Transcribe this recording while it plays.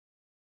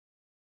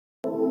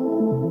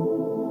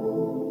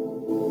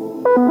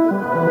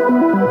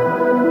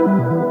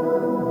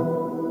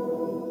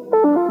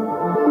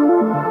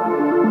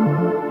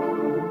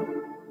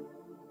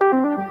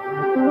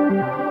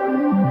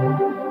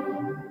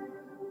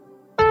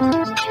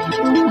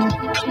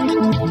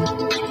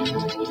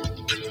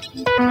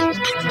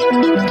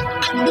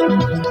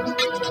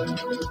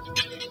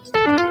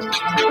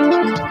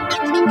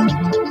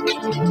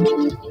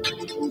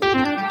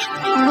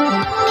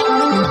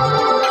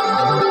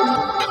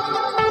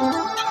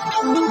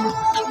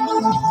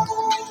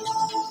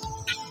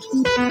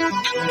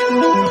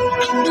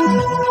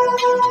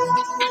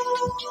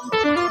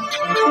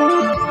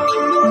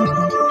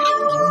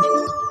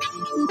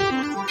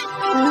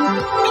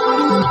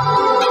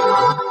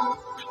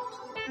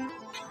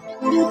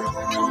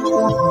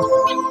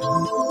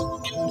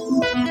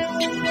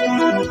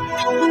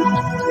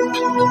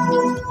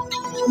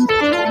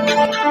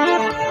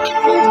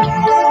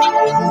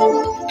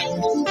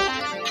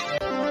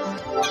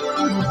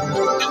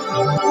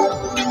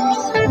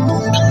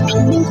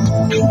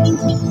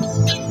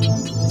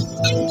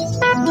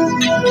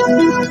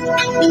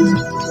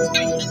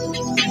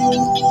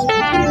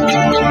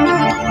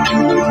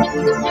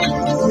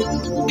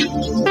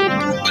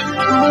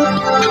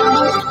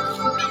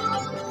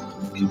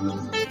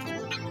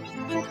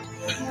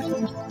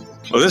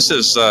Well, this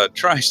is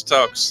Trice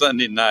Talk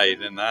Sunday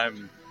night, and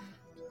I'm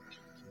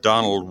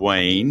Donald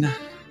Wayne.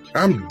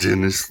 I'm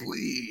Dennis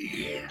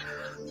Lee.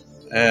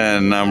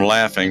 And I'm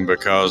laughing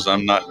because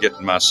I'm not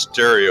getting my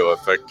stereo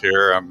effect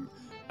here. I'm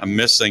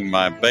missing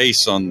my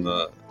bass on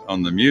the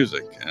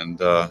music,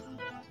 and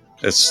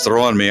it's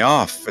throwing me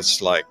off.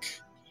 It's like,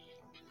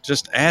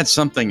 just add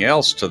something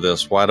else to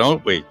this. Why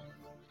don't we?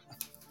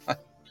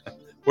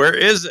 Where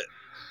is it?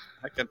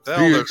 I can tell.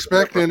 Do you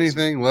expect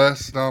anything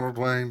less, Donald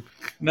Wayne?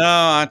 No,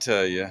 I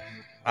tell you,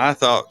 I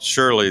thought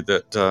surely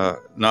that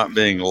not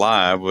being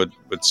live would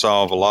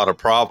solve a lot of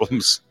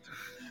problems,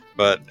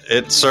 but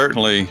it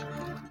doesn't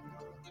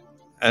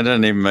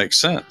even make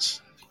sense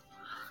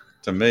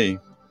to me.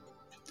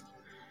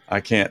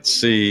 I can't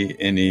see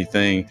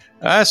anything.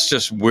 That's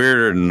just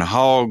weirder than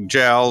hog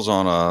jowls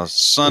on a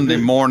Sunday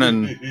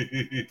morning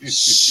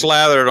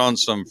slathered on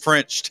some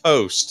French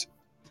toast.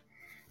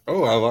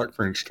 Oh, I like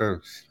French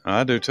toast.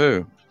 I do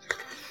too.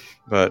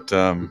 But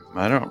I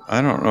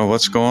don't know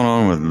what's going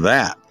on with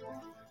that.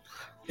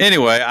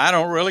 Anyway, I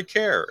don't really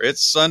care.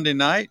 It's Sunday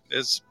night.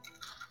 It's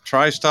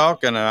Trice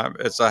Talk, and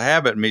it's a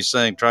habit me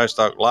saying Trice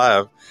Talk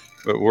live,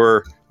 but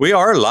we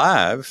are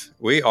live.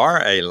 We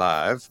are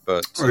alive,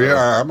 but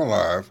yeah, I'm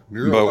alive.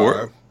 You're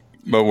alive.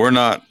 But we're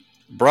not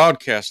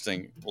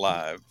broadcasting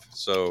live.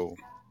 So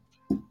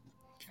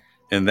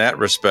in that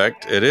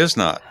respect, it is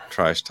not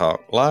Trice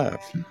Talk live.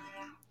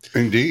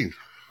 Indeed.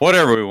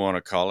 Whatever we want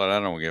to call it, I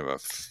don't give a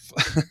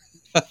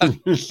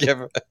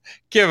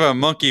give a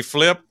monkey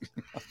flip.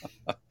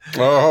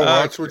 Oh,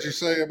 watch what you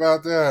say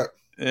about that.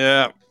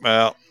 Yeah,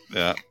 well,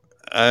 yeah.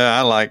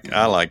 I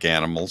like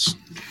animals.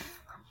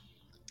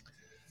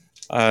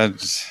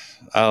 And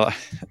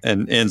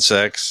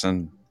insects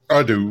and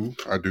I do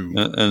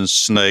and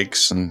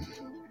snakes and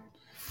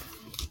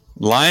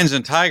lions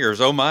and tigers.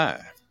 Oh my!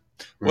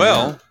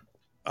 Well,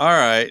 all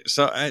right.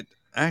 So I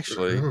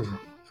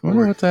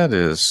wonder what that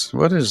is.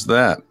 What is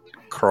that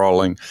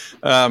crawling?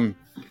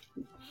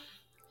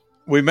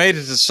 We made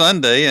it to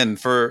Sunday, and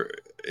for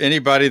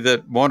anybody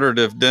that wondered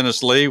if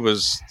Dennis Lee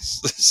was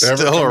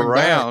still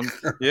around,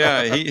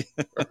 yeah, he's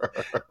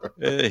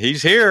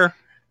here.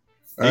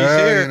 He's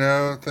here. You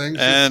know, things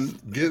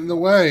get in the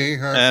way.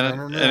 I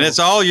don't know. And it's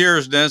all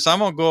yours, Dennis. I'm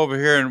going to go over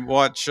here and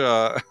watch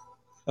the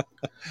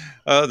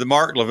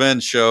Mark Levin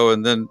show,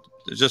 and then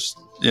just,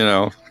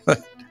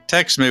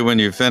 text me when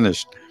you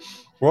finished.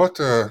 What?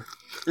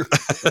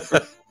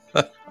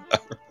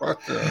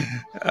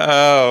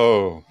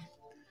 Oh.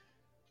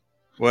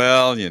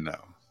 Well,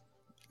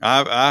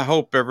 I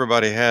hope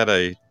everybody had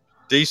a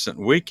decent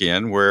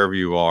weekend wherever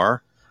you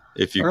are,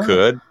 if you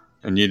could,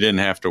 and you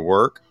didn't have to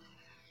work.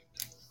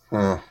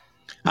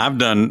 I've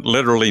done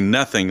literally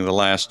nothing the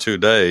last 2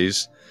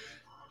 days,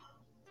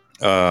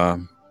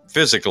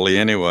 physically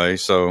anyway.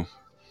 So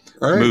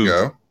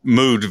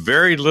moved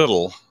very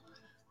little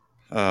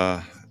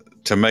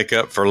to make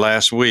up for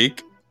last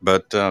week,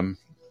 but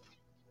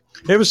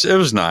it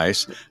was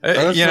nice.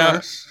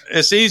 Nice.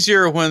 It's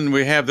easier when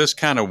we have this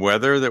kind of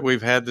weather that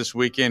we've had this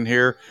weekend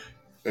here.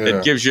 Yeah.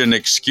 It gives you an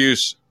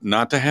excuse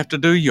not to have to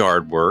do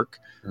yard work.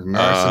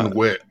 Nice and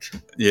wet.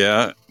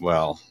 Yeah,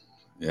 well.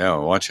 Yeah,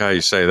 watch how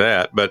you say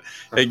that. But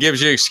it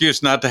gives you an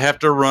excuse not to have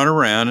to run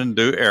around and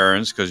do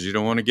errands because you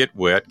don't want to get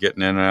wet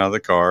getting in and out of the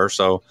car.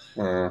 So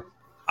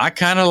I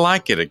kind of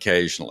like it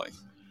occasionally.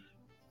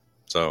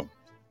 So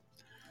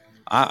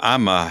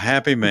I'm a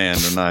happy man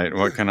tonight.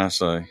 What can I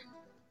say?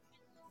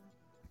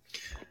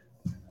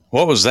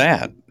 What was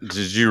that?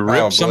 Did you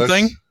rip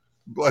something?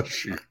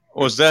 Bless you.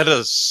 Was that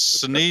a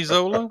sneeze,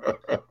 Ola?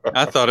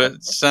 I thought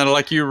it sounded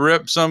like you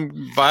ripped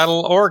some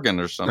vital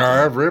organ or something. No,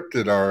 I've ripped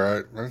it all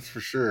right. That's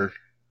for sure.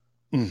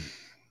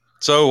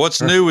 So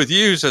what's new with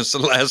you since the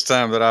last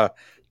time that I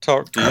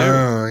talk to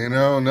you.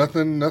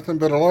 Nothing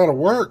but a lot of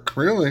work,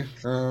 really.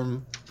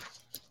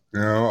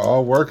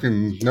 All work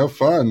and no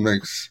fun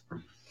makes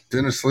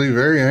Dennis Lee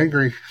very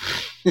angry.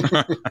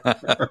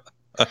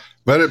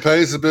 But it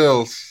pays the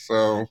bills,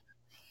 so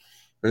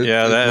it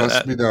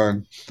must be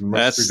done. It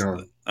must be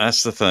done.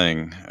 That's the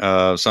thing.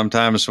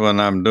 Sometimes when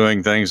I'm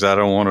doing things I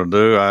don't want to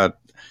do,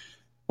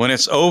 when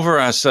it's over,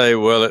 I say,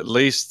 well, at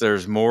least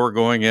there's more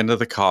going into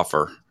the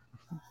coffer.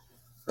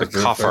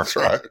 Coffer. That's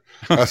right.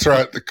 That's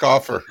right. The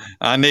coffer.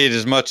 I need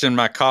as much in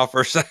my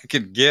coffer as I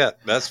can get.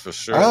 That's for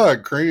sure. I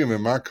like cream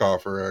in my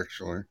coffer,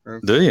 actually.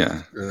 Do you?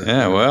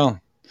 Yeah. Well,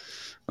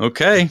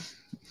 okay.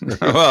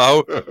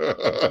 Well,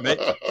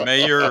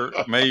 may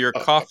your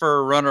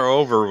coffer run her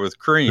over with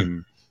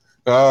cream.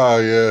 Oh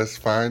yes,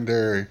 fine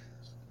dairy.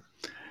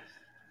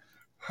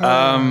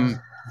 Yeah.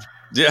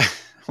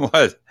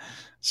 What?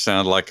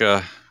 Sound like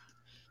I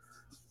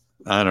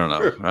don't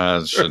know.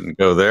 I shouldn't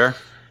go there.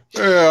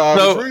 Yeah, I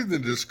was reading the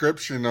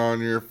description on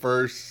your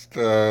first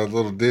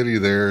little ditty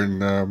there,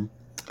 and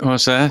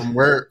what's that?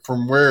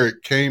 From where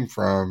it came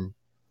from,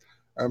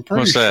 I'm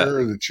pretty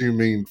sure that you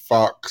mean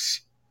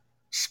Fox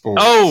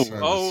Sports.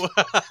 Oh.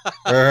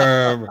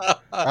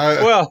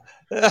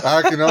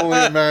 I can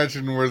only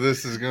imagine where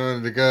this is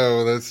going to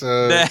go.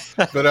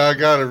 But I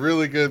got a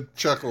really good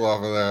chuckle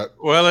off of that.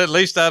 Well, at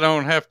least I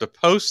don't have to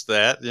post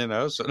that,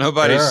 so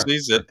nobody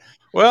sees it.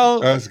 Well,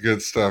 that's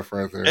good stuff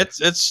right there.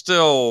 It's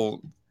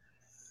still.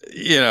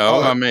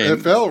 I mean,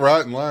 it fell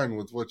right in line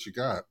with what you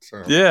got.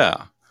 So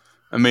yeah,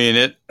 I mean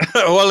it.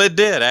 Well, it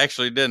did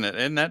actually, didn't it?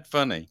 Isn't that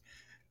funny?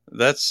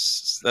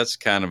 That's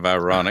kind of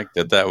ironic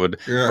that would.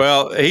 Yeah.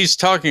 Well, he's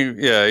talking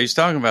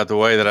about the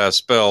way that I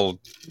spelled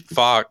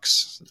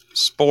Fox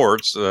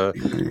Sports.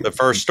 The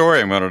first story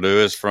I'm going to do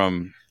is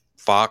from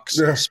Fox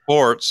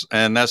Sports,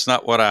 and that's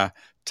not what I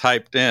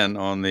typed in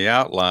on the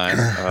outline.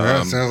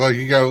 That sounds like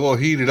you got a little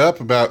heated up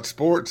about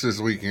sports this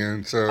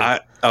weekend. So,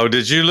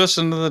 did you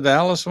listen to the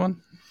Dallas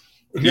one?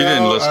 You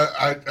didn't listen.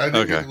 I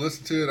didn't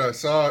listen to it. I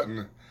saw it,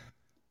 and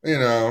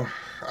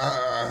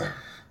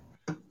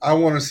I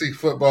want to see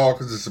football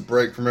because it's a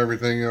break from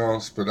everything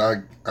else. But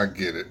I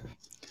get it.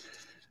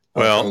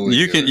 Well, totally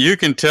you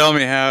can tell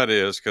me how it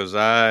is because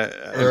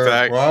in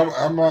fact,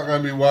 I'm not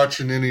going to be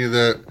watching any of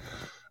that.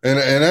 And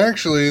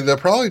actually, they'll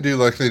probably do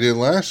like they did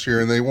last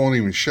year, and they won't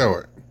even show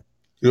it.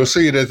 You'll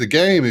see it at the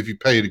game if you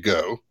pay to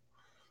go.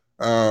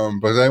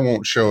 But they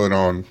won't show it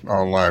on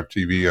live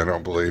TV, I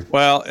don't believe.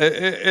 Well,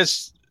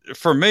 it's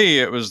for me.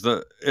 It was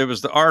the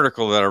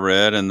article that I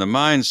read and the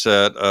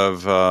mindset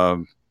of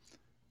the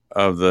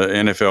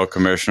NFL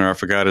commissioner. I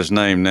forgot his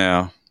name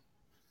now.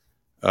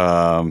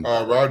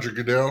 Roger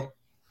Goodell.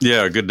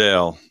 Yeah,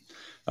 Goodell.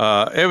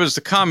 It was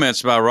the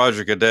comments about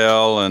Roger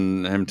Goodell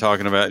and him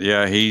talking about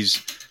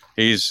he's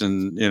he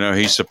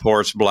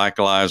supports Black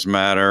Lives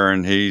Matter,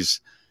 and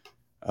he's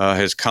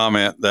his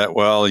comment that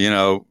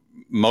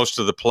most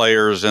of the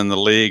players in the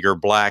league are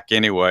black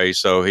anyway,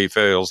 so he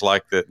feels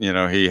like that,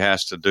 he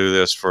has to do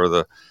this for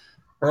the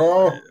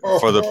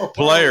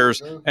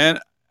players. And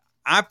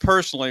I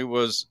personally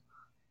was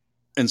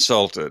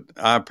insulted.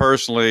 I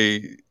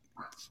personally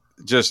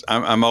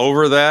I'm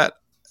over that.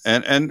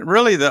 And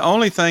really the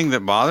only thing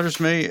that bothers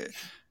me,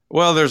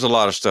 well, there's a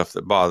lot of stuff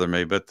that bother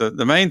me, but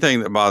the main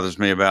thing that bothers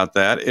me about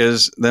that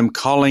is them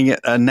calling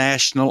it a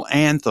national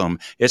anthem.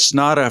 It's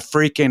not a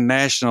freaking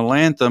national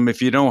anthem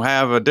if you don't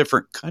have a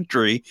different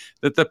country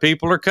that the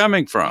people are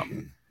coming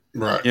from.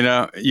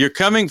 Right. You're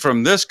coming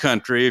from this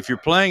country. If you're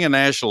playing a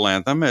national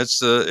anthem,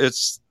 it's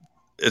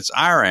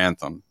our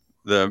anthem,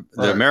 the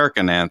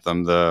American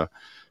anthem, the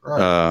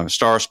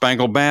Star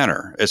Spangled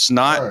Banner. It's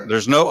not. Right.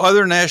 There's no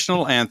other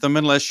national anthem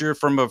unless you're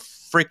from a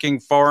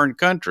freaking foreign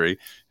country.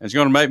 And it's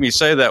going to make me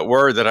say that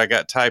word that I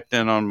got typed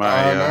in on my.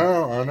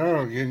 I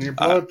know. Getting your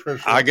blood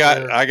pressure. I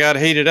got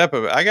heated up.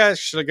 I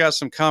actually got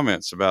some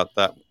comments about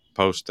that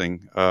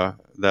posting,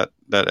 that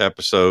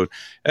episode.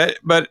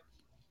 But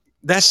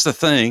that's the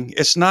thing.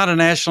 It's not a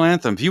national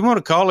anthem. If you want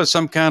to call it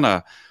some kind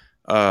of,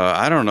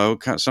 I don't know,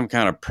 some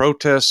kind of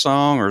protest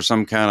song or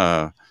some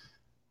kind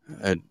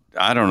of,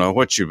 I don't know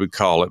what you would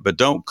call it, but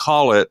don't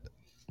call it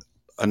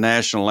a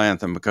national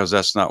anthem because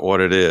that's not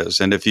what it is.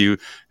 And if you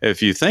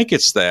think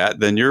it's that,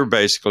 then you're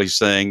basically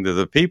saying that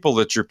the people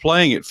that you're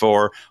playing it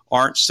for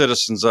aren't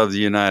citizens of the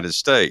United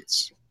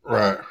States.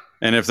 Right.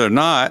 And if they're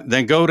not,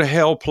 then go to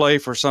hell, play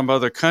for some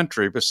other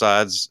country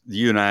besides the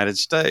United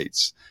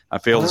States. I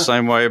feel the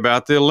same way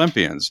about the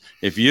Olympians.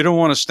 If you don't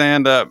want to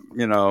stand up,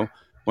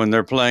 when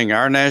they're playing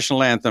our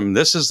national anthem,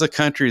 this is the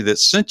country that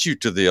sent you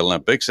to the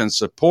Olympics and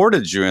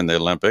supported you in the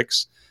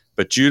Olympics,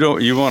 but you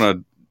want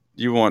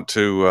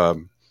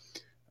to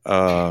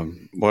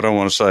what I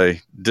want to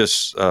say,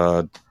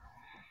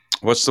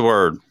 what's the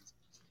word?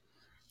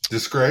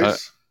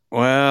 Disgrace?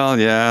 Well,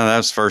 yeah,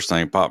 that's the first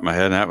thing that popped in my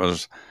head. And that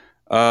was,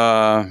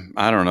 I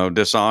don't know,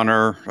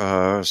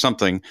 dishonor,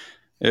 something.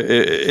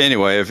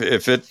 Anyway,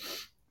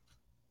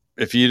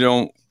 if you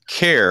don't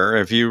care,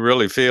 if you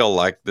really feel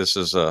like this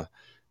is a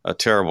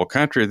terrible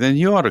country, then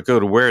you ought to go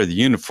to wear the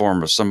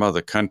uniform of some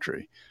other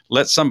country.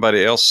 let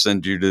somebody else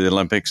send you to the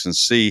Olympics and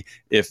see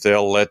if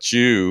they'll let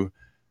you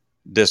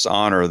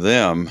dishonor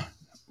them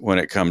when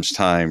it comes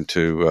time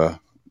to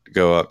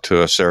go up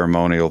to a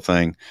ceremonial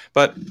thing.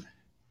 But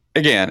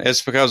again,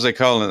 it's because they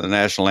call it the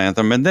national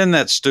anthem. And then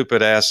that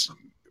stupid ass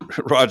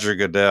Roger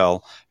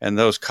Goodell and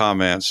those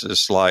comments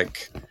is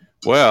like,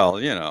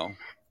 well,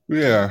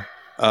 Yeah.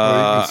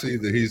 Well, you can see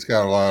that he's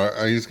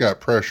got he's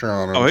got pressure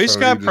on him. Oh, he's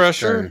got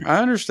pressure. I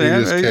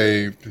understand. He just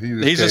caved.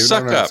 He's a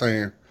suck up.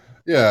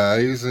 Yeah,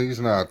 he's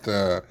not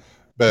the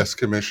best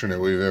commissioner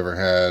we've ever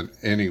had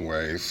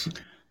anyways.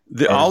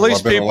 All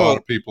these people, a lot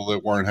of people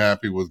that weren't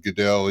happy with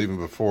Goodell even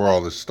before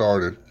all this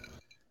started.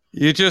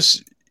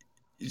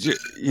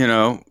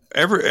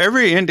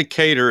 Every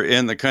indicator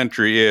in the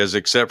country is,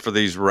 except for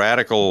these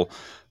radical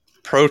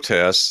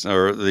protests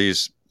or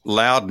these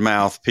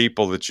loudmouth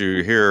people that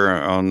you hear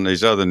on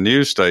these other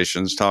news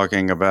stations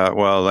talking about,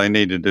 well, they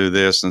need to do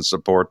this and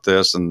support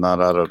this and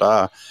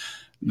da.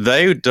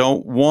 They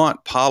don't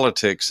want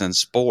politics and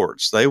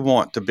sports. They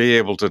want to be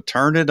able to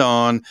turn it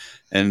on,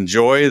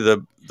 enjoy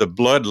the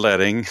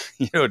bloodletting,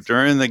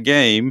 during the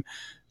game.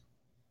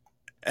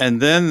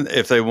 And then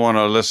if they want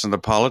to listen to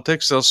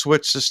politics, they'll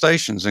switch the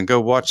stations and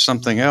go watch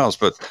something else.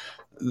 But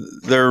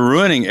they're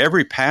ruining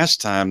every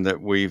pastime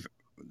that we've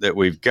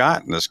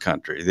got in this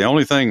country. The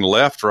only thing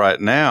left right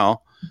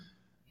now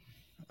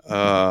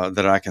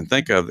that I can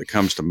think of that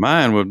comes to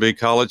mind would be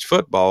college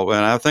football,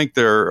 and I think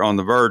they're on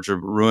the verge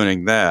of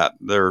ruining that.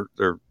 They're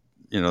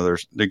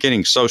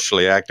getting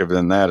socially active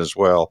in that as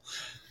well,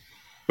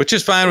 which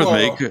is fine with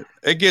me.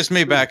 It gives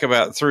me back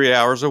about 3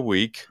 hours a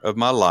week of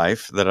my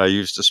life that I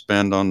used to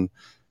spend on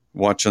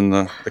watching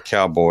the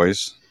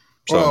Cowboys.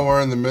 So, well,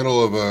 we're in the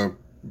middle of a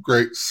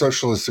great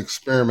socialist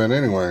experiment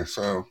anyway,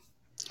 so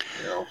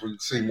we can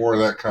see more of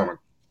that coming.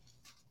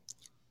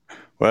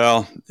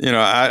 Well,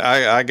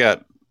 I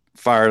got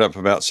fired up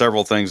about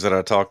several things that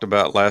I talked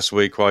about last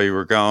week while you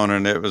were gone,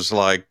 and it was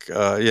like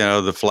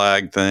the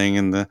flag thing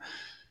and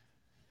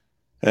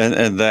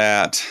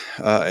that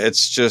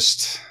it's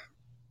just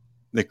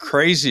the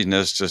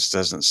craziness just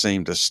doesn't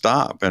seem to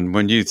stop. And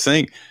when you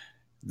think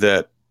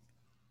that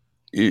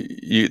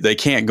they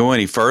can't go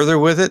any further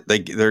with it,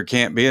 there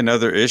can't be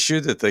another issue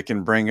that they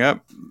can bring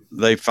up.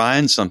 They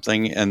find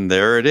something, and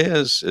there it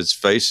is. It's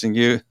facing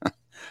you.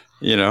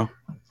 Yeah.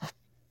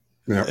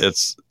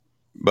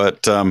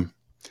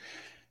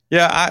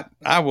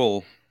 I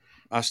will.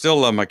 I still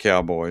love my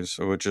Cowboys,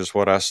 which is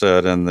what I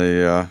said in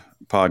the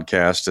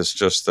podcast. It's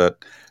just that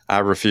I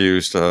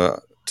refuse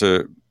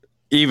to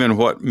even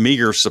what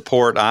meager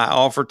support I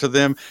offer to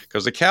them,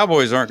 because the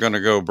Cowboys aren't going to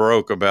go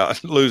broke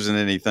about losing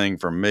anything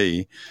from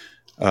me.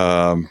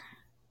 But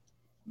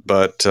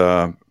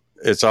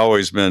it's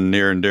always been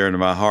near and dear to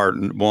my heart.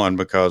 One,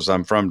 because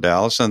I'm from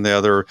Dallas, and the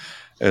other,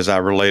 as I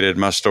related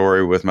my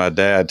story with my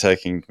dad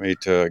taking me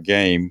to a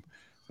game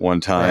one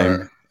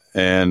time. Right.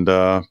 And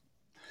that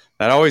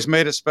always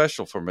made it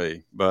special for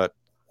me. But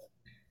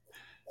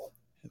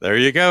there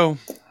you go.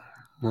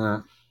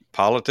 Yeah.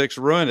 Politics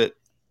ruined it.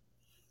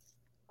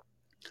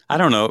 I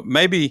don't know.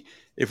 Maybe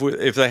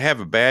if they have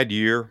a bad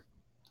year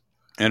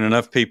and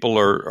enough people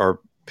are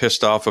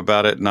pissed off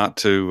about it not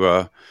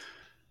to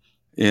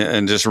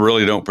and just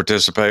really don't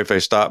participate, if they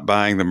stop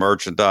buying the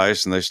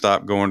merchandise and they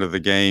stop going to the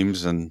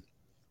games, and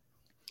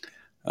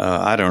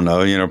I don't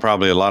know,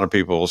 probably a lot of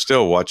people will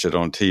still watch it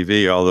on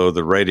TV, although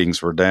the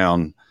ratings were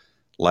down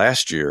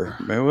last year.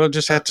 We'll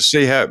just have to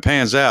see how it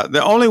pans out.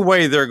 The only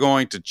way they're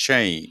going to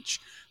change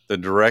the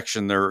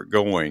direction they're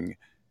going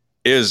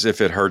is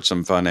if it hurts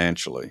them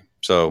financially.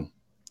 So,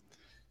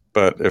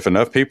 but if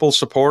enough people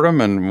support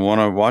them and want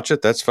to watch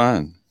it, that's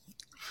fine.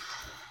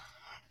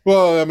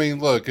 Well, I mean,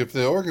 look, if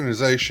the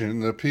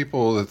organization, the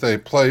people that they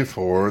play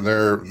for,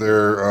 they're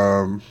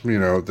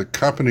the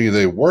company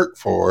they work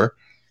for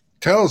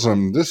tells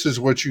them this is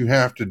what you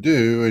have to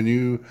do, and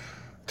you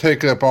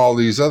take up all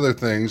these other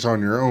things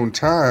on your own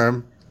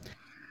time,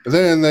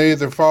 then they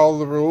either follow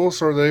the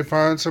rules or they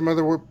find some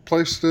other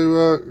place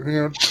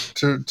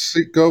to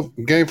seek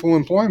gainful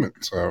employment.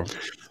 So,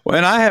 well,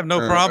 and I have no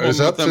problem. It's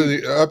up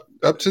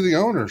to the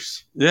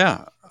owners.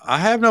 Yeah, I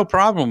have no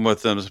problem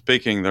with them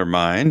speaking their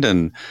mind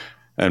and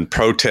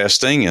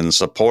protesting and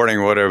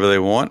supporting whatever they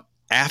want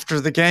after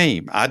the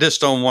game. I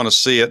just don't want to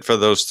see it for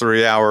those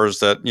 3 hours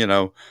that,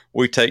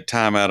 we take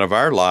time out of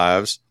our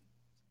lives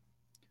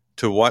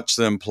to watch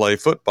them play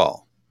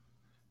football.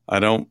 I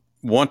don't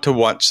want to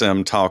watch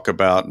them talk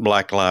about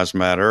Black Lives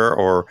Matter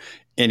or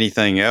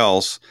anything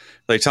else.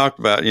 They talked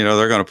about,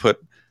 they're going to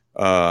put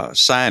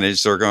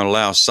signage. They're going to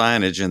allow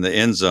signage in the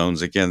end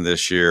zones again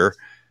this year.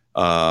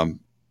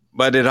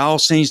 But it all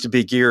seems to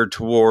be geared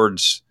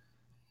towards,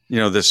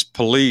 this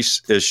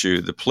police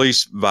issue, the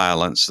police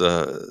violence,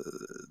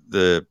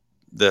 that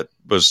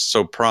was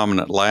so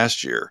prominent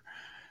last year.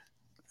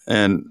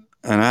 And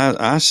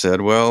I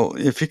said, well,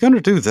 if you're going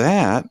to do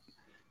that,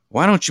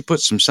 why don't you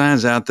put some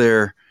signs out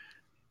there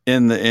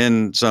in the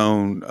end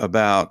zone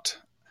about,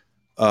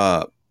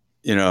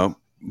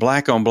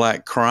 black on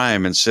black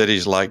crime in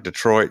cities like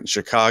Detroit and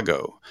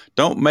Chicago?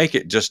 Don't make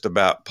it just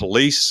about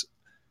police,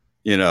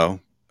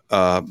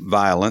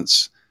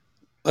 violence,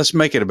 let's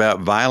make it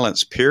about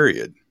violence,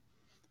 period,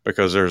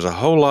 because there's a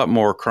whole lot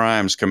more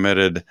crimes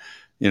committed,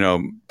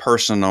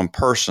 person on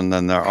person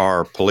than there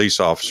are police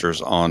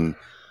officers on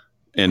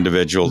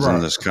individuals in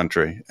this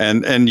country.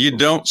 And you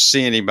don't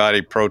see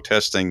anybody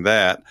protesting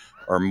that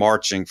or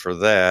marching for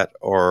that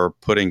or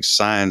putting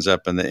signs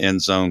up in the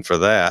end zone for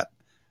that.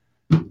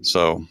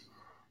 So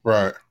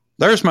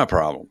there's my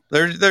problem.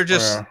 They're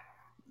just,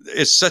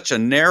 it's such a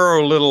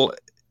narrow little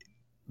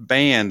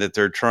band that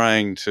they're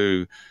trying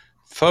to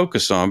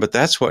focus on, but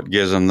that's what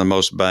gives them the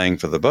most bang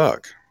for the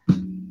buck.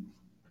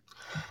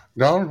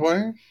 Donald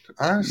Wayne,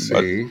 I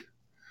see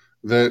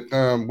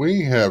that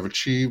we have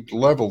achieved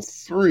level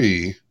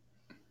 3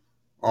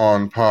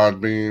 on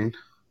Podbean.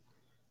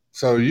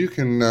 So you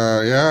can,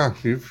 level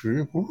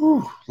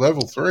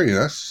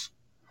 3.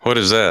 What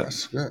is that?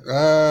 That's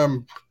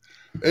good.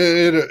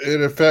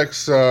 It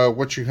affects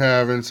what you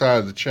have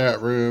inside the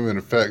chat room. It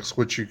affects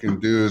what you can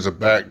do as a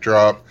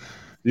backdrop.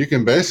 You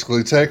can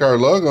basically take our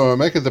logo and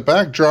make it the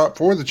backdrop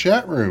for the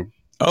chat room.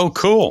 Oh,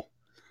 cool.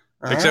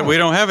 Except we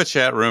don't have a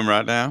chat room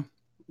right now.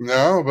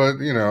 No, but,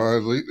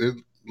 at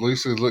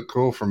least it looked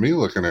cool for me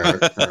looking at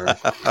it.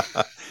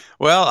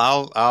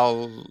 Well,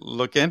 I'll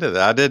look into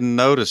that. I didn't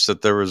notice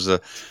that there was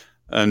a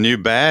new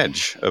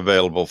badge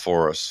available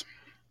for us.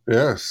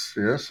 Yes,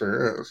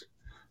 there is.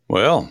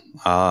 Well,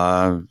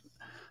 I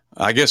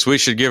guess we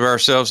should give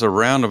ourselves a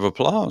round of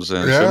applause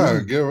then.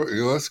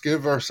 Let's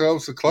give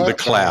ourselves a clap. The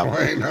clap.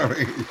 Wayne. I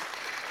mean,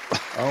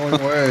 only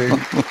way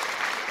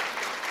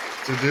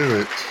to do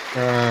it.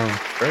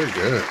 Very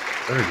good.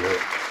 Very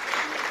good.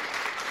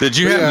 Did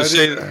you happen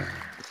to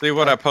see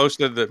what I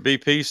posted that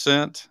BP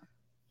sent?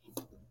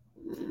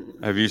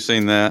 Have you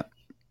seen that?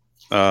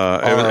 On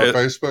our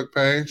Facebook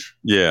page?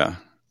 Yeah.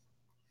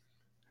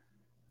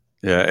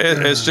 Yeah,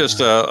 it's just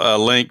a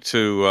link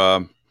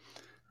to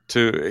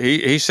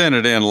he sent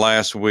it in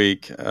last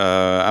week.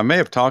 I may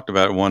have talked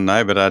about it one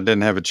night, but I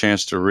didn't have a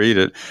chance to read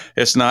it.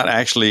 It's not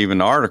actually even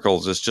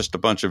articles. It's just a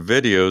bunch of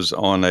videos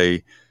on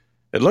it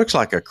looks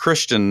like a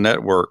Christian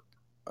network.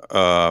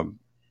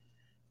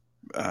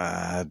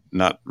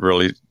 Not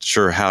really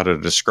sure how to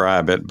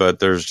describe it, but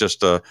there's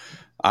just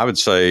I would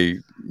say,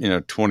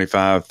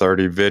 25,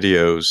 30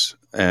 videos,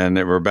 and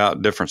they were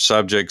about different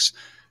subjects,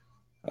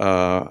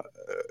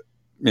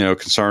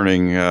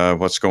 concerning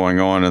what's going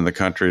on in the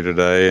country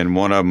today. And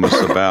one of them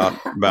was about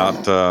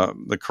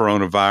the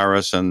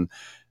coronavirus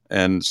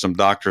and some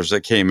doctors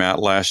that came out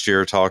last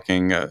year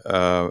talking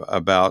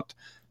about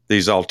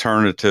these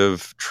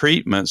alternative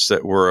treatments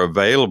that were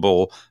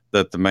available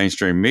that the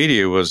mainstream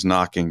media was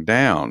knocking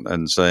down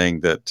and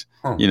saying that,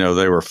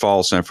 they were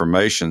false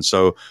information.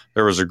 So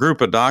there was a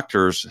group of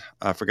doctors,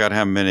 I forgot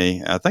how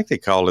many, I think they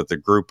called it the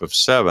Group of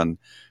 7,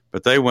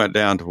 but they went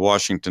down to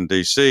Washington,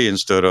 D.C. and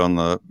stood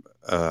on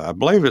I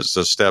believe it's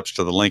the steps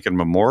to the Lincoln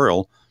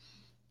Memorial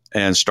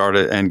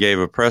and gave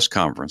a press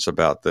conference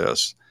about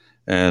this.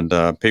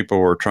 And people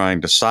were trying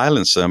to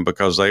silence them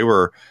because they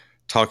were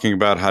talking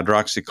about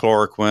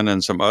hydroxychloroquine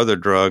and some other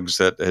drugs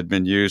that had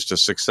been used to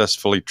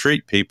successfully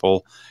treat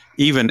people,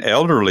 even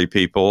elderly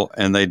people,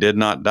 and they did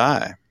not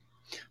die.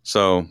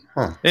 So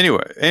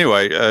anyway,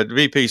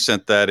 VP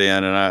sent that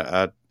in,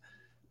 and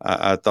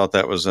I thought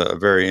that was a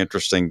very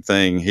interesting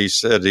thing. He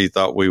said he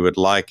thought we would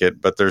like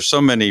it, but there's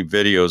so many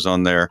videos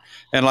on there.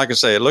 And like I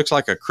say, it looks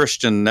like a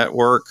Christian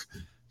network.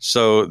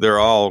 So they're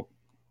all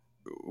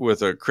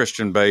with a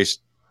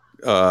Christian-based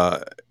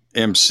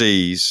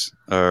MCs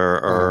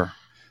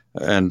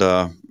and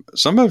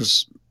some of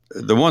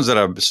the ones that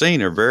I've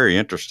seen are very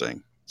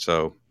interesting.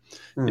 So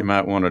you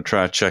might want to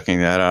try checking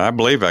that out. I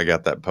believe I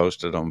got that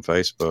posted on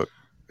Facebook.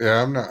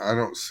 Yeah, I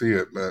don't see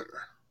it, but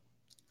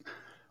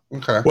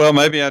okay. Well,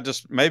 maybe I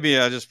just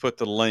put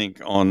the link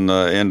on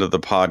the end of the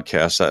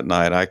podcast that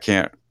night. I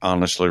can't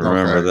honestly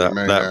remember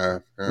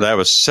that. That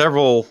was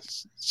several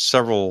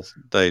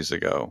days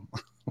ago.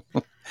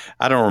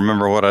 I don't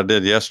remember what I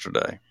did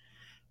yesterday.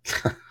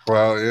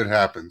 Well, it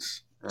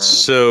happens.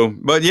 So,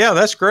 but yeah,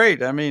 that's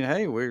great. I mean,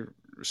 hey, we're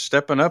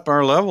stepping up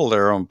our level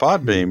there on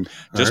Podbeam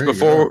just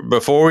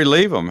before we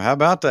leave them. How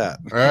about that?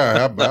 Yeah,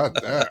 how about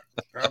that?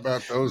 How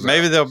about those?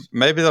 Maybe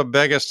they'll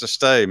beg us to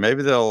stay.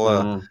 Maybe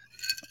they'll.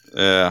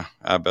 Yeah,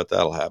 I bet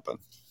that'll happen.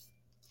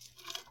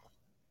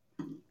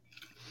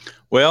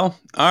 Well,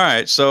 all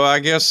right. So I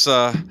guess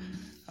I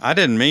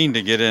didn't mean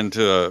to get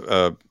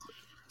into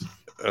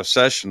a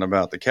session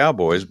about the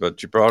Cowboys,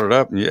 but you brought it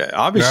up, and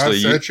obviously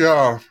you set you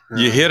off.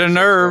 You hit a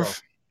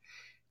nerve.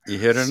 You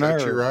hit a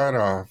nerve. Set you right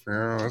off.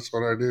 Yeah, that's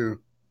what I do.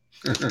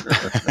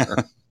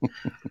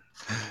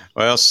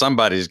 Well,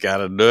 somebody's got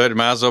to do it. It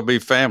might as well be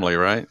family,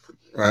 right?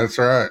 That's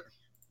right.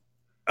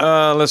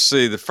 Let's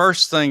see. The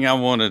first thing I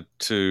wanted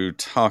to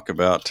talk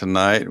about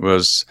tonight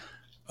was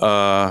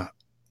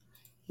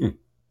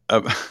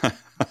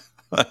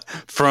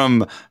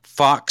from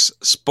Fox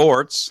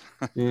Sports.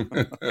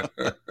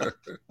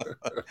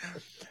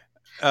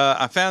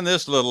 I found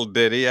this little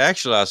ditty.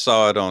 Actually, I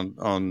saw it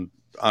on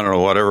I don't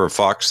know, whatever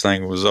Fox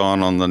thing was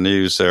on the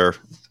news there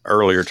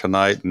earlier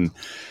tonight, and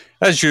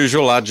As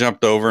usual, I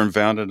jumped over and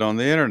found it on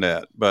the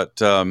internet. But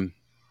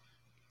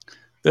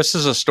this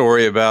is a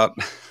story about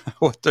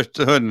what they're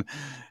doing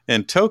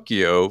in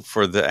Tokyo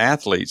for the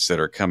athletes that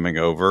are coming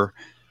over.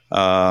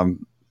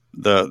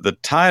 The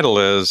title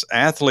is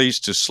 "Athletes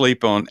to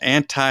Sleep on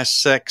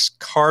Anti-Sex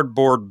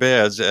Cardboard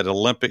Beds at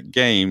Olympic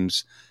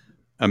Games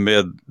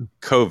Amid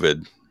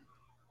COVID."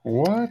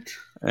 What?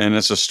 And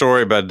it's a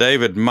story by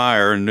David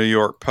Meyer in New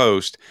York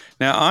Post.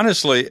 Now,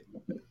 honestly,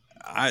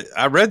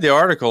 I read the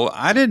article.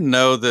 I didn't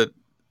know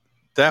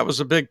that was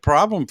a big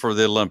problem for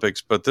the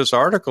Olympics, but this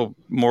article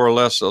more or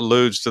less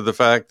alludes to the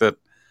fact that,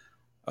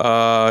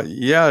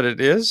 yeah,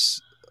 it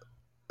is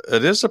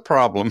a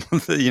problem.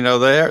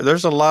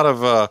 There's a lot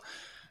of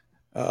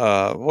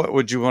what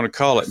would you want to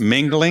call it,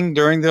 mingling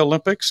during the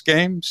Olympics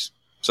games.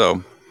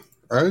 So,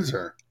 is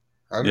there?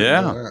 I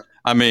didn't know that.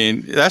 I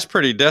mean, that's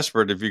pretty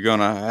desperate if you're going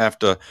to have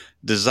to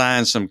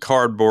design some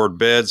cardboard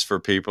beds for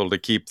people to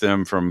keep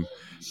them from.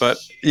 But,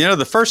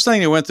 the first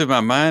thing that went through my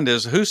mind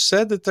is, who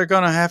said that they're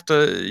going to have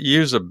to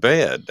use a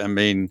bed? I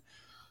mean,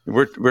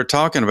 we're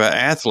talking about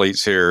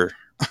athletes here.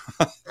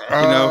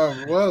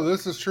 Well,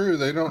 this is true.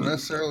 They don't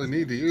necessarily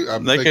need to use.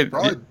 They could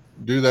probably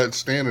do that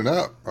standing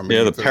up. I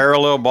mean, the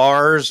parallel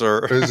bars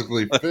or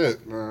physically fit.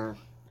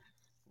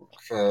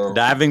 So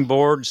diving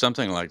board,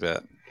 something like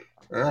that.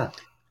 Yeah.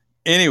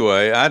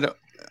 Anyway, I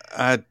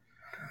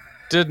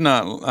don't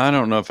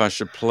know if I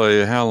should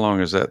play. How long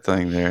is that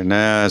thing there?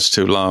 Nah, it's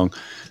too long.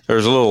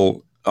 There's a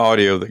little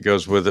audio that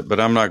goes with it, but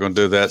I'm not going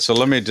to do that. So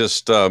let me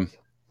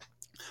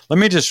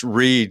just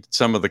read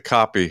some of the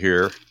copy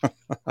here.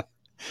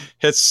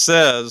 It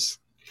says,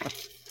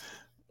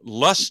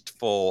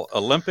 lustful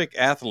Olympic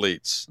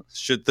athletes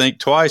should think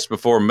twice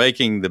before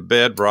making the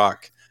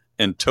bedrock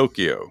in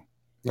Tokyo.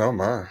 Oh,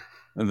 my.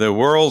 The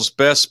world's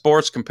best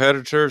sports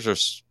competitors are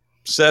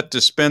set to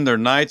spend their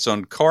nights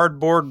on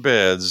cardboard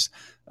beds,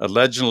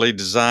 allegedly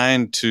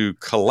designed to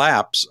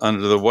collapse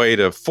under the weight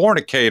of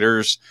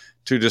fornicators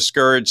to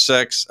discourage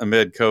sex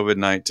amid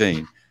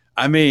COVID-19.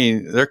 I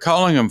mean, they're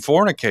calling them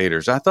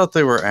fornicators. I thought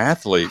they were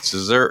athletes.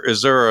 Is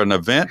there an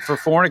event for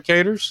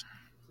fornicators?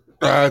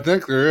 I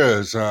think there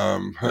is. I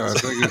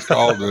think it's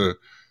called the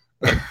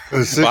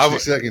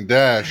 60-second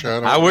dash.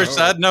 I wish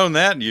I'd known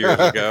that years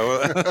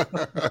ago.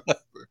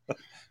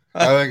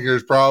 I think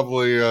there's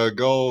probably a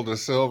gold, a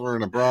silver,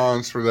 and a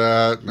bronze for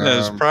that.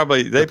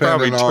 They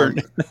probably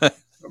turned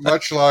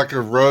much like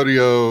a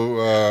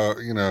rodeo.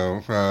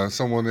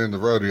 Someone in the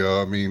rodeo.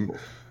 I mean,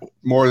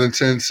 more than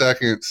 10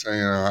 seconds.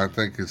 I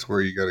think it's where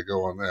you got to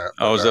go on that.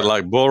 Oh, is it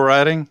like bull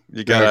riding?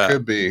 You gotta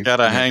could be.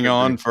 Gotta hang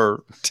on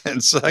for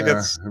 10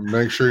 seconds.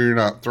 Make sure you're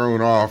not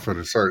thrown off at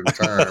a certain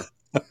time.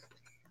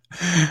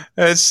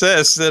 It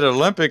says that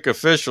Olympic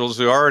officials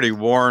who already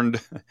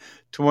warned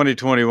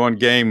 2021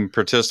 game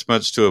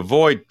participants to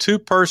avoid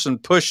two-person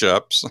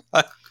push-ups.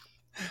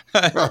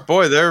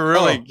 Boy, they're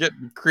really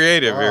getting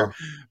creative here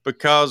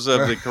because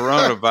of the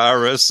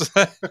coronavirus.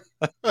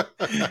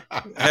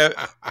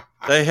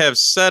 They have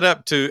set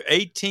up to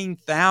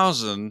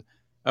 18,000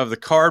 of the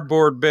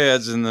cardboard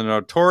beds in the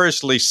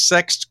notoriously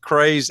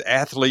sex-crazed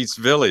athletes'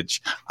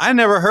 village. I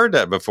never heard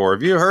that before.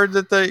 Have you heard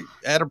that they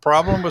had a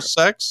problem with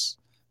sex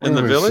in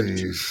the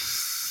village?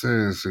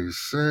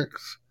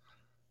 Sex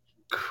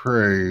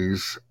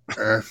craze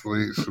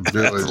athletes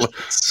village.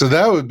 So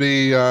that would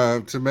be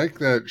to make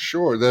that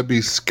short. That'd be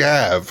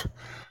SCAV.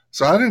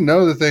 So I didn't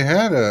know that they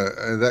had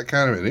that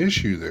kind of an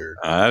issue there.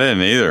 I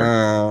didn't either.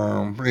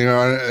 And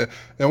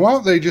why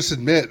don't they just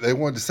admit they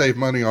wanted to save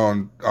money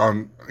on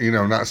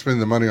not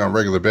spend the money on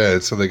regular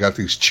beds, so they got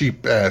these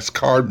cheap ass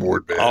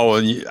cardboard beds. Oh,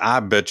 and I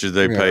bet you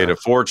they paid a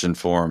fortune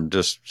for them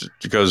just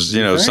because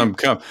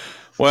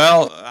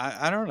Well,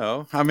 I don't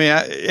know. I mean,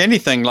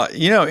 anything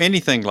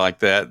like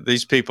that,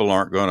 these people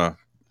aren't going to.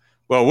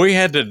 Well, we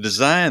had to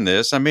design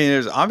this. I mean,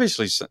 there's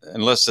obviously,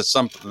 unless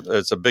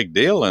it's a big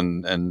deal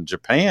in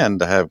Japan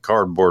to have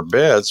cardboard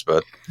beds,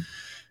 but it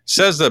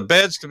says the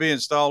beds to be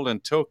installed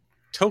in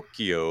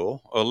Tokyo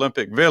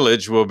Olympic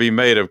Village will be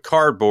made of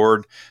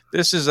cardboard.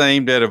 This is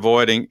aimed at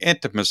avoiding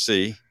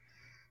intimacy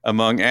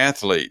among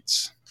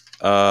athletes.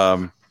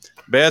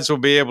 Beds will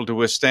be able to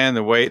withstand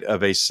the weight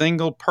of a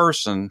single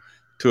person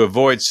to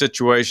avoid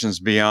situations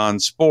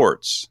beyond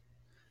sports.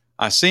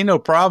 I see no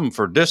problem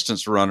for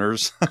distance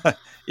runners.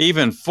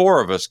 Even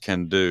four of us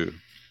can do.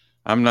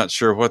 I'm not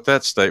sure what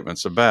that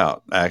statement's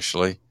about,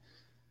 actually.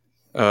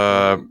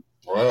 Olympic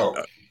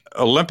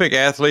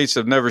athletes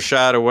have never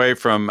shied away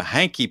from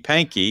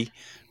hanky-panky,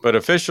 but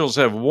officials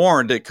have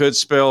warned it could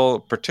spell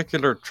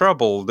particular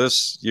trouble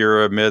this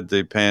year amid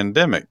the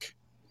pandemic.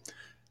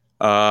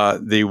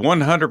 The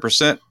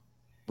 100%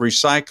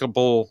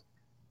 recyclable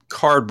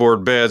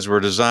cardboard beds were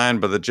designed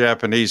by the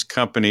Japanese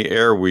company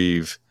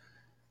Airweave.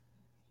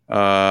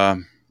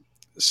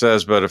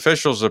 Says, but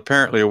officials are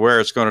apparently aware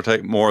it's going to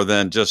take more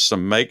than just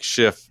some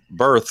makeshift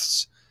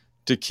berths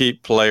to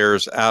keep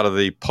players out of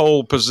the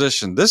pole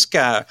position. This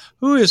guy,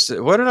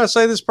 what did I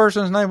say this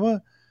person's name was?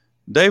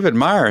 David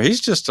Meyer.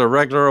 He's just a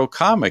regular old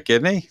comic,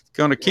 isn't he?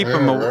 Going to keep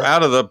him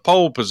out of the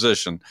pole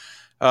position.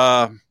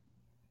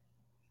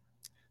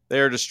 They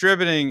are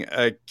distributing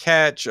a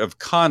catch of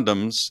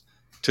condoms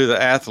to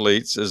the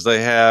athletes as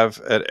they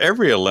have at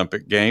every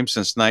Olympic game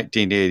since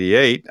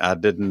 1988. I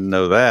didn't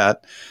know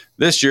that.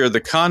 This year, the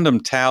condom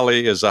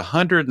tally is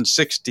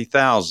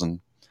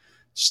 160,000.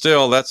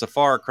 Still, that's a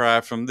far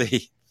cry from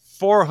the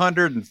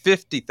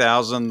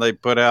 450,000 they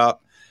put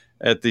out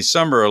at the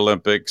Summer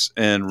Olympics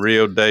in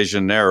Rio de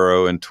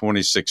Janeiro in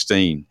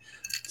 2016.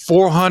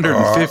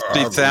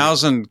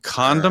 450,000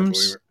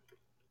 condoms?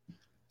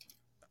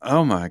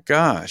 Oh my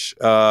gosh.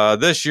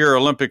 This year,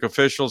 Olympic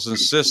officials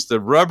insist the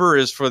rubber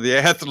is for the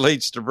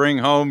athletes to bring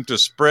home to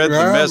spread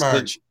the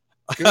message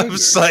of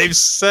safe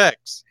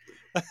sex.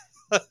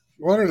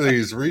 What are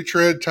these,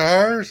 retread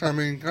tires? I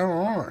mean, come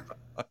on.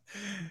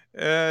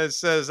 It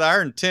says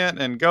our intent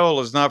and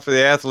goal is not for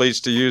the athletes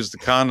to use the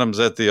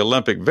condoms at the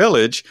Olympic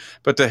Village,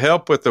 but to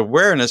help with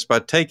awareness by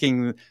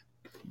taking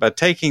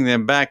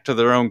them back to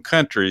their own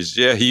countries.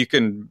 Yeah, you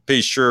can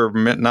be sure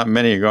not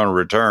many are going to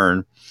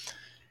return.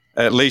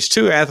 At least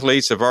 2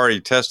 athletes have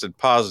already tested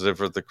positive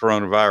for the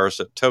coronavirus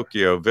at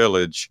Tokyo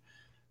Village.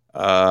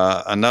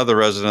 Another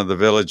resident of the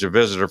village, a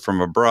visitor from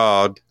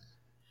abroad,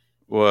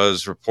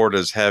 was reported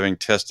as having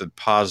tested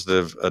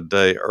positive a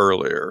day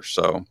earlier.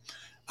 So,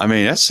 I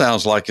mean, that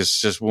sounds like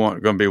it's just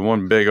going to be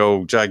one big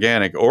old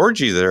gigantic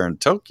orgy there in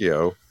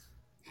Tokyo.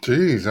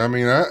 Jeez, I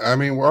mean,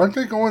 aren't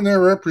they going there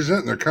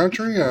representing their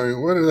country? I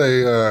mean, what are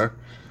they?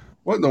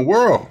 What in the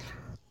world?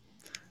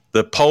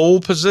 The pole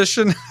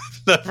position.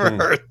 Never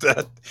heard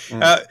that.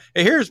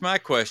 Here's my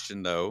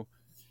question, though.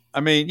 I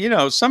mean,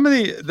 there's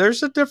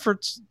a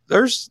difference.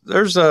 There's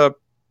a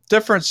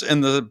difference in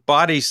the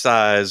body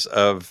size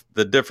of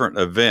the different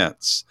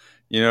events.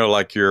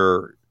 Like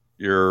your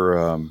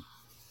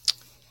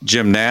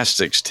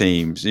gymnastics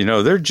teams.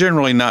 They're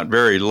generally not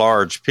very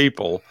large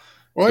people.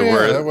 Well,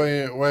 yeah, that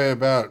weigh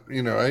about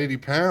 80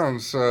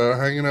 pounds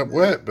hanging up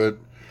wet, but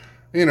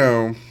you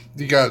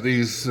got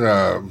these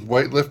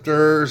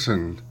weightlifters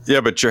and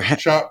but your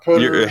shot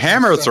putters, your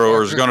hammer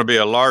thrower is going to be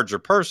a larger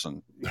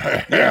person.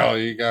 Hell,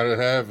 you got to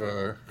have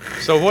a.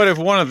 So what if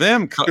one of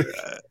them?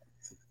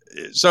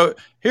 So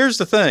here's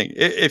the thing: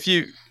 if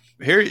you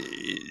figuring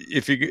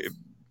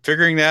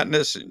that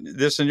this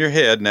in your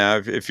head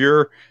now, if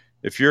you're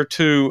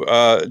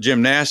 2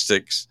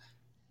 gymnastics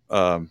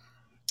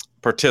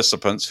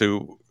participants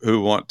who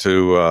want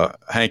to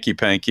hanky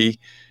panky.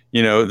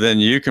 Then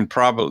you can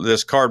probably,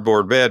 this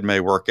cardboard bed may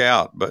work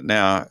out. But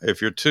now,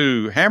 if you're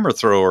 2 hammer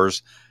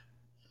throwers,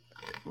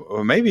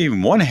 or maybe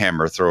even 1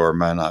 hammer thrower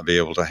might not be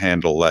able to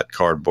handle that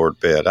cardboard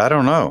bed. I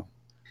don't know.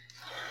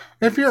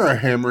 If you're a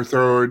hammer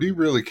thrower, do you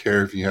really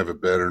care if you have a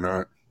bed or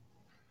not?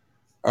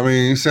 I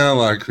mean, you sound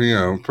like,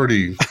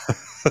 pretty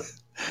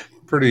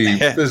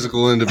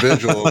physical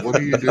individual. What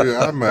do you do?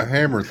 I'm a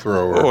hammer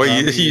thrower. Well,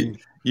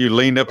 you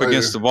lean up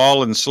against the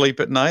wall and sleep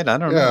at night? I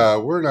don't know. Yeah,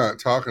 we're not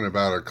talking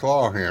about a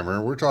claw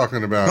hammer. We're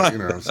talking about,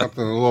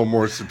 something a little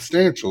more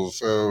substantial.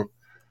 So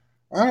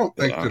I don't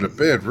think that a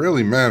bed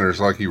really matters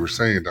like you were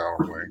saying,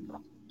 Donald Wayne.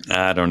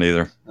 I don't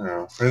either.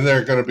 Is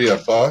there going to be a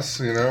bus,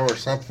 or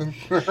something?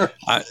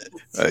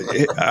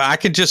 I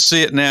could just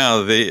see it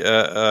now.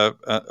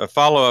 A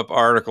follow-up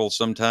article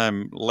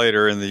sometime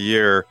later in the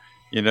year,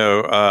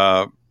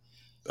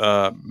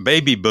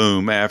 baby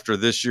boom after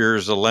this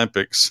year's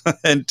Olympics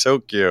in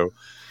Tokyo.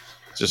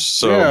 Just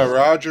so. Yeah,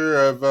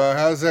 Roger.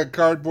 How's that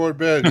cardboard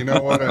bed? You know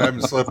what? I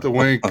haven't slept a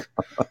wink.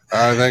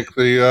 I think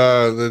the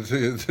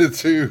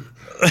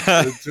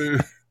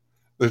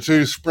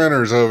two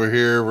sprinters over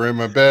here were in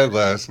my bed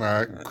last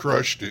night.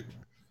 Crushed it.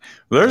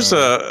 There's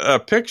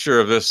a picture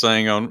of this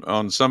thing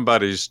on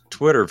somebody's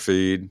Twitter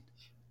feed.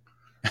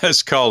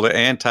 It's called the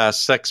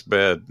anti-sex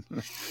bed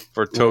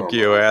for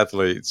Tokyo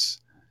athletes.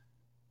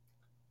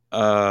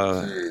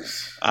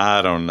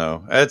 I don't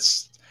know.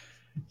 It's,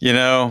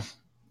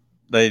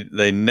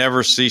 they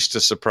never cease to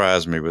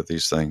surprise me with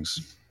these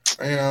things.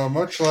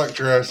 Much like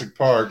Jurassic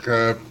Park,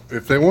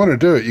 if they want to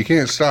do it, you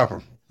can't stop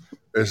them.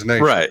 It's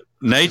nature. Right.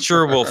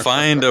 Nature will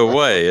find a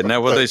way. Isn't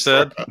that what they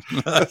said?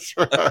 Right. That's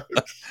right.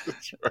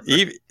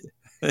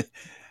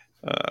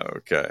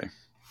 Okay.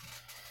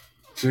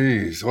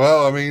 Jeez.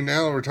 Well, I mean,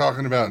 now that we're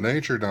talking about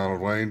nature,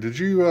 Donald Wayne,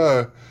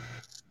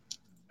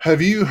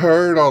 have you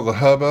heard all the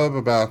hubbub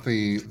about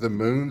the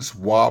moon's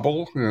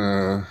wobble?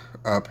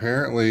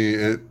 Apparently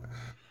it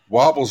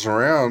wobbles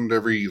around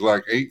every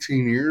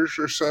 18 years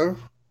or so.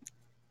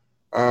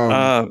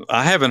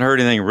 I haven't heard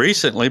anything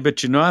recently,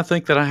 but I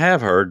think that I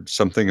have heard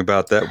something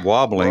about that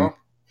wobbling.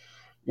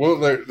 Well,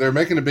 they're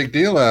making a big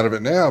deal out of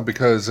it now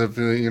because of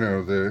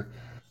the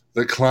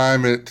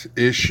climate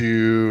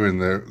issue and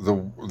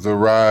the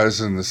rise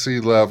in the sea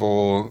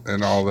level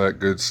and all that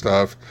good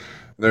stuff.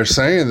 They're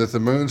saying that the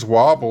moon's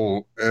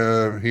wobble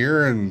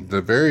here in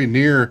the very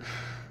near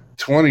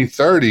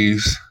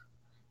 2030s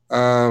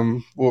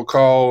will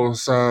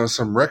cause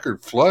some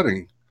record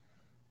flooding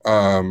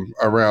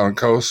around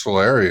coastal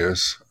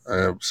areas.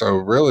 So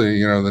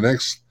really,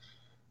 the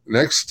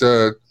next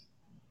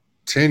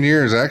 10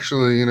 years,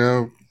 actually,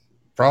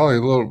 probably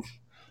a little,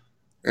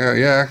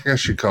 yeah, I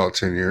guess you'd call it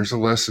 10 years, or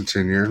less than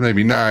 10 years,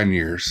 maybe 9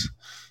 years.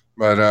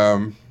 But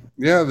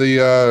Yeah,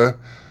 the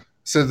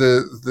so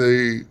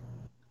the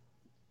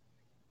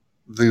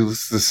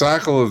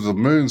cycle of the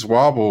moon's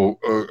wobble,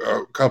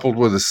 coupled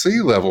with a sea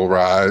level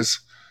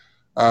rise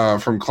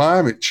from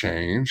climate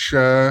change,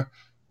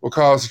 will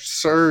cause a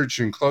surge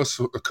in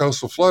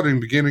coastal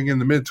flooding beginning in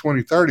the mid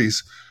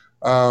 2030s,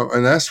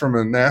 and that's from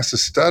a NASA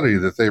study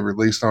that they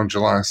released on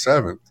July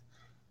 7th.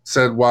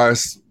 Said why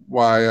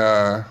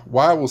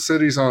will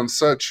cities on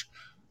such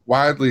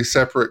widely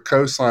separate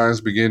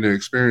coastlines begin to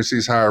experience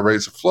these higher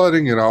rates of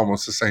flooding at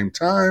almost the same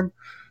time?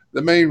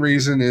 The main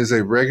reason is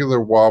a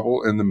regular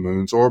wobble in the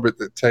moon's orbit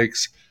that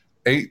takes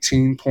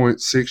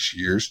 18.6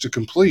 years to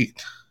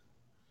complete.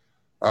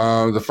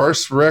 The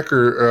first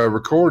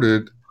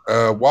recorded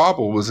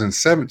wobble was in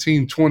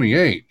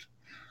 1728.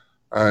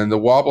 And the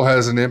wobble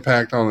has an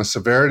impact on the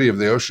severity of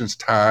the ocean's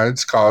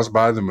tides caused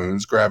by the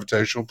moon's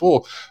gravitational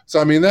pull.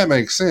 So, I mean, that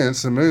makes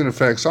sense. The moon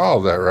affects all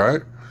of that,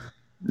 right?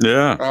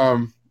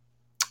 Yeah.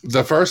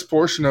 The first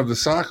portion of the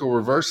cycle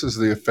reverses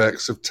the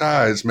effects of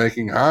tides,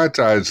 making high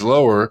tides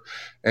lower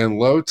and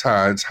low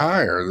tides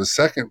higher. The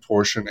second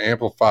portion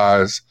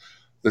amplifies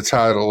the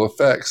tidal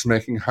effects,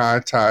 making high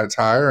tides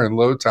higher and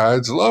low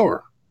tides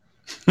lower.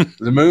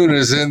 The moon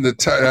is in the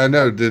I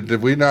know.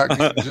 Did we not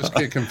just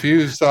get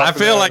confused? I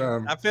feel like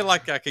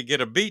I could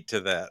get a beat to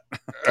that.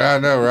 I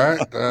know, right?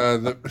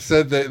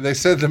 They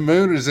said the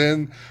moon is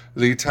in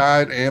the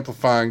tide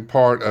amplifying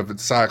part of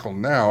its cycle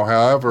now.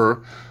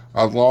 However,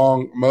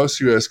 along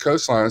most U.S.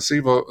 coastlines,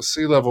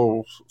 sea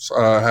levels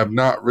have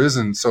not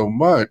risen so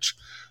much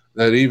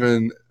that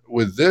even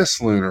with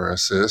this lunar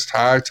assist,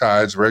 high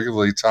tides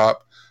regularly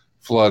top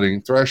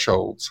flooding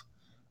thresholds.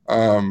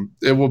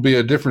 It will be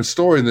a different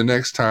story the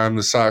next time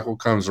the cycle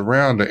comes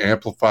around to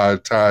amplify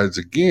tides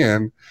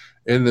again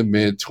in the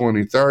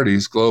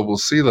mid-2030s. Global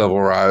sea level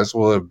rise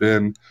will have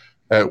been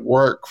at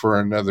work for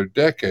another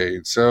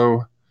decade.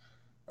 So,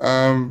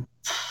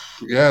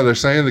 they're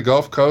saying the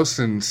Gulf Coast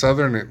and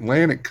southern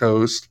Atlantic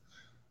coast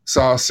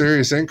saw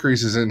serious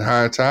increases in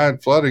high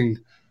tide flooding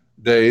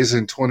days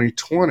in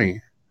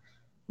 2020.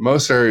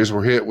 Most areas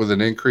were hit with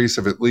an increase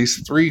of at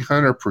least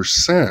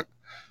 300%.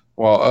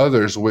 While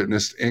others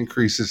witnessed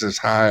increases as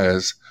high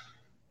as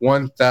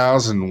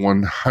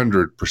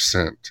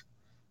 1,100%,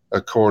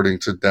 according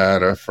to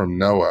data from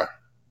NOAA.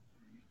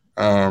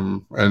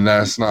 And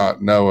that's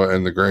not NOAA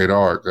and the Great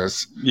Arc.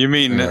 You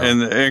mean in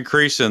the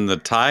increase in the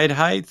tide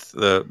height?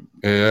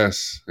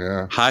 Yes,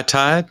 yeah. High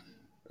tide?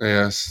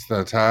 Yes,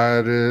 the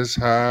tide is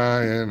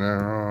high and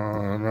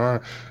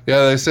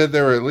yeah, they said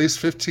there were at least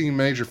 15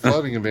 major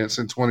flooding events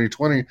in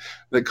 2020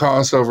 that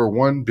caused over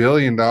 $1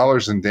 billion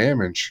in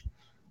damage.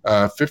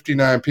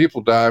 59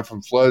 people died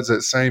from floods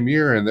that same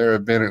year, and there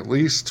have been at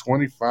least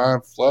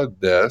 25 flood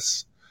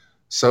deaths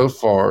so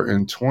far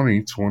in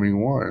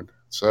 2021.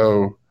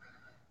 So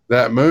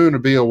that moon to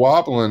be a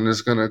wobbling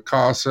is going to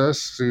cause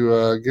us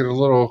to get a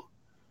little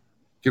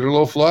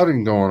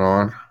flooding going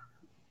on.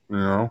 You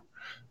know,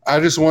 I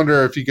just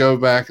wonder if you go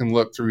back and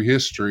look through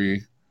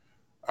history,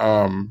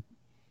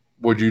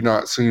 would you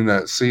not see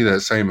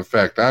that same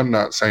effect? I'm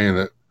not saying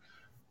that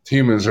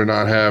humans are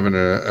not having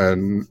a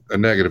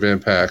negative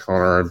impact on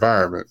our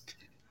environment,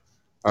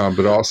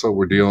 but also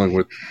we're dealing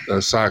with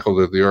a cycle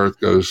that the Earth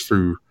goes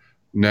through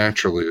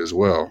naturally as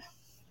well.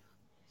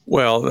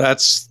 Well,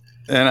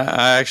 and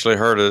I actually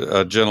heard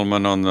a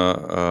gentleman on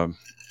the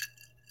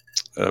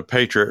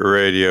Patriot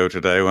Radio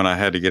today when I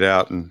had to get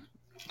out and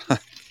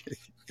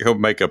go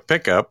make a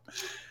pickup,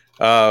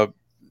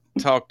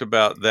 talked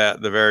about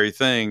the very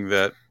thing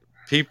that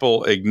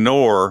people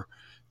ignore.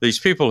 These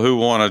people who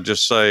want to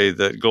just say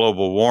that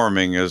global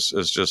warming is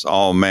just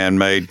all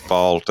man-made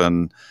fault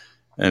and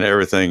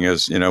everything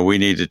is, we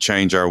need to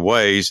change our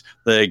ways.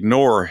 They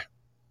ignore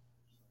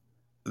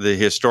the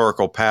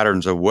historical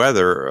patterns of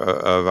weather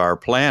of our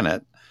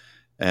planet,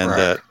 and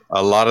that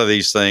a lot of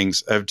these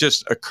things have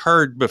just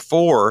occurred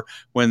before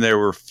when there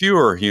were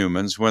fewer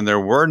humans, when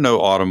there were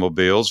no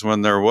automobiles,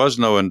 when there was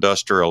no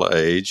industrial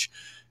age.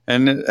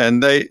 And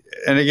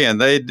again,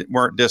 they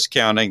weren't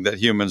discounting that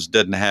humans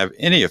didn't have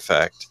any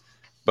effect,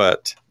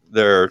 but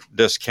they're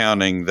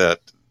discounting that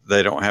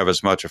they don't have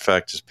as much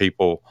effect as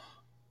people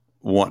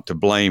want to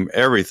blame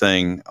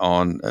everything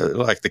on,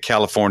 like the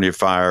California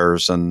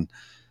fires and,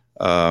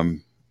 like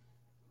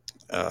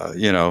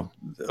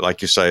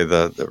you say,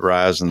 the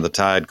rise in the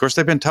tide. Of course,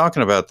 they've been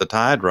talking about the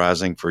tide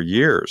rising for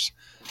years.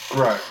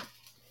 Right.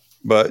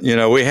 But,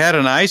 we had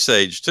an ice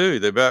age, too.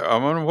 I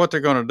wonder what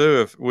they're going to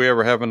do if we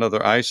ever have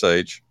another ice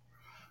age.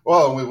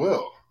 Well, we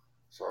will.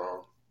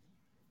 So,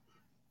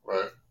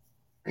 but,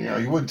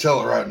 you wouldn't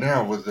tell it right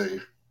now with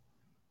the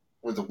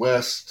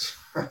West,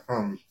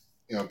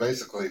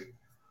 basically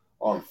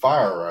on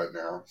fire right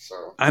now.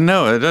 So I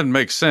know it doesn't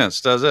make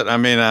sense, does it? I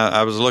mean,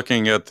 I was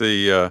looking at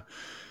the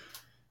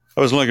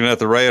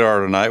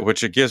radar tonight,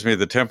 which it gives me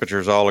the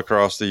temperatures all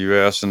across the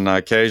U.S. And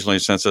occasionally,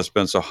 since it's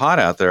been so hot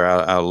out there,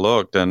 I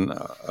looked, and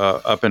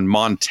up in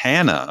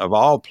Montana, of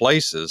all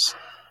places,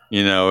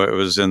 it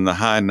was in the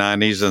high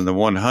 90s and the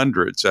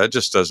 100s. That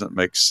just doesn't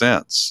make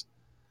sense.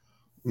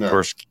 No. Of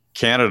course,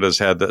 Canada's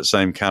had that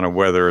same kind of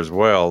weather as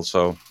well.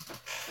 So,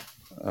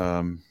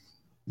 Well,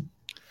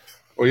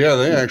 yeah,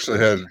 they actually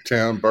had a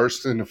town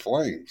burst into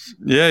flames.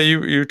 Yeah,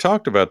 you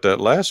talked about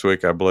that last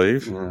week, I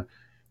believe. Mm-hmm.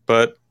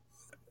 But,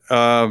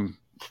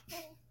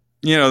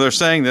 they're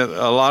saying that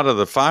a lot of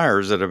the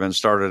fires that have been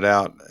started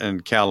out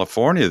in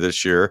California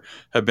this year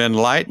have been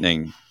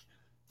lightning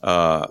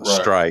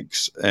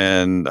strikes,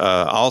 and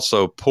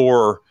also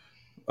poor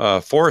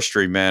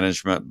forestry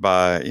management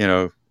by,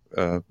 even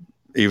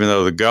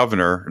though the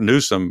governor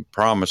Newsom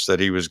promised that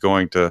he was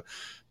going to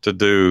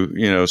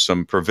do,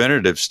 some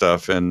preventative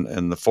stuff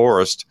in the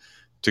forest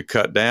to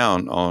cut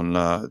down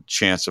on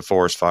chance of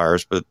forest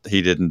fires, but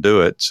he didn't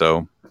do it.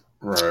 So,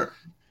 right.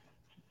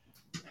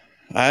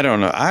 I don't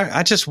know.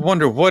 I just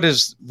wonder what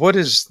is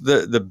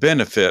the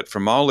benefit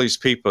from all these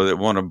people that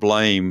want to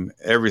blame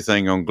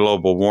everything on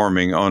global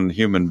warming on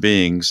human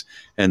beings,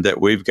 and that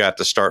we've got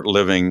to start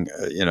living,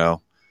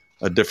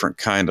 a different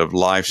kind of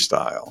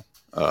lifestyle.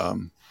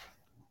 And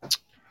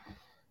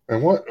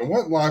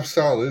what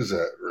lifestyle is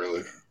that,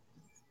 really?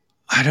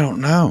 I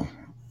don't know.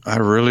 I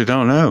really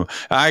don't know.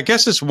 I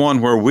guess it's one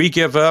where we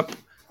give up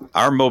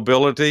our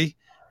mobility,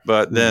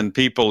 but then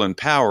people in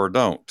power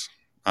don't.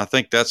 I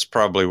think that's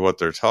probably what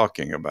they're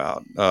talking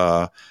about.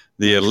 The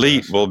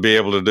elite will be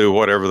able to do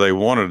whatever they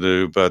want to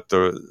do, but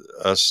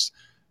us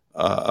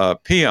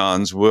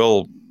peons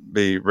will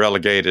be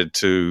relegated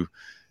to,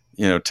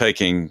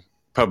 taking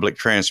public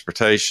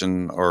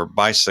transportation or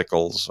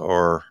bicycles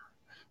or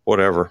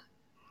whatever.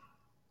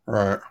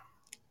 Right.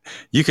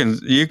 You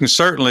can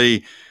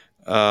certainly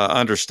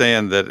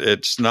understand that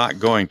it's not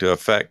going to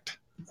affect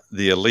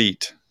the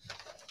elite,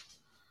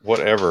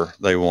 whatever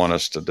they want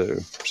us to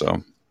do.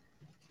 So.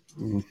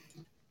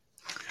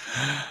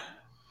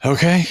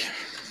 Okay.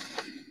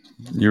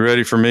 You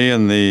ready for me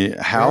in the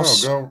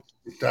house? No,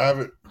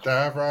 go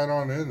dive right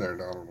on in there,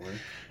 Donald Lee.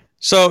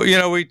 So,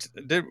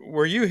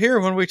 were you here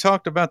when we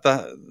talked about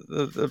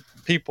the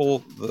people,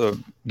 the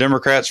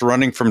Democrats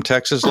running from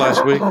Texas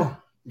last week?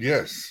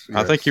 Yes.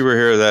 I think you were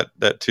here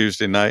that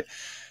Tuesday night.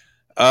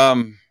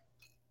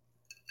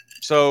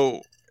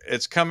 So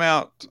it's come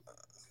out.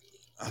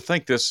 I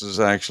think this is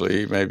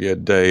actually maybe a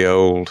day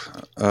old.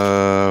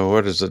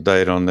 What is the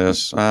date on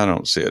this? I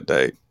don't see a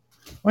date.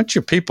 Why don't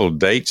you people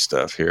date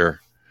stuff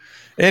here?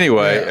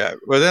 Anyway,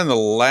 within the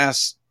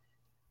last,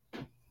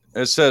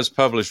 it says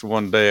published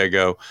one day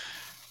ago,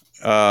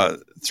 3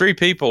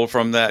 people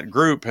from that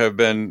group have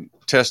been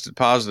tested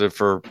positive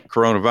for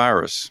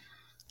coronavirus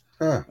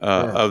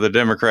of the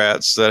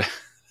Democrats that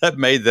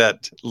made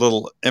that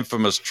little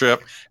infamous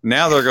trip.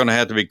 Now they're going to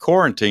have to be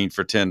quarantined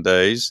for 10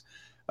 days.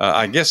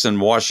 I guess in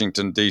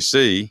Washington,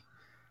 D.C.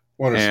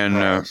 What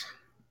a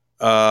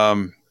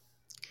surprise.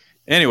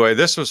 Anyway,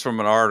 this was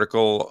from an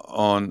article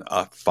on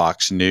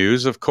Fox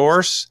News, of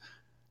course.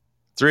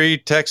 3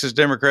 Texas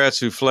Democrats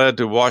who fled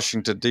to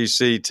Washington,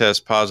 D.C.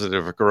 test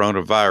positive for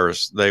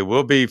coronavirus. They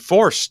will be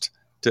forced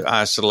to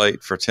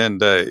isolate for 10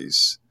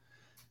 days.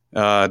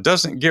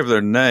 Doesn't give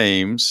their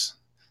names.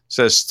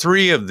 Says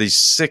 3 of the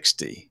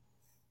 60.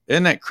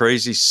 Isn't that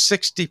crazy?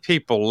 60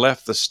 people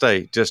left the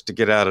state just to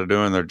get out of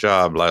doing their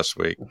job last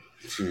week.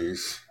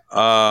 Jeez.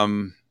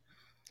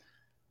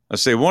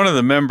 Let's see. One of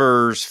the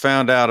members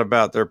found out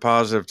about their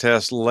positive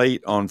test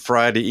late on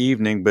Friday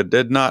evening, but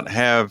did not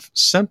have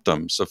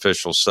symptoms,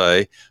 officials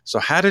say. So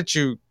why did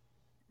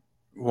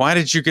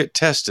you get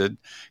tested?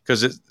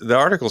 Because the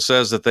article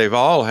says that they've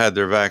all had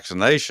their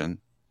vaccination.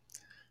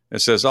 It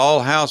says all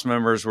House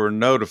members were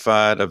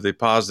notified of the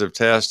positive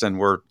test and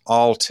were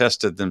all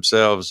tested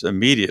themselves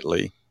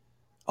immediately.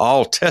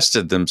 How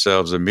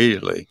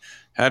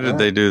did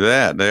they do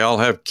that? They all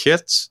have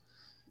kits?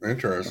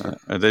 Interesting.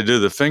 They do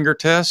the finger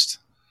test?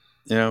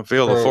 Feel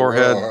the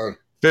forehead.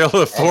 Feel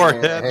the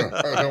forehead.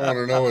 I don't want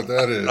to know what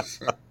that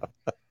is.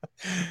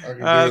 I can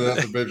do the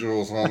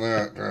individuals on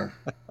that.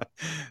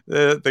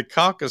 The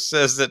caucus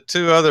says that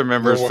 2 other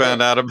members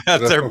found out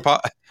about the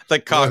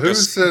caucus. Who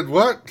said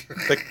what?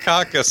 The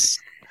caucus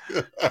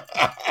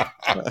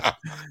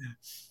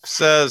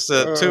says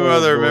that 2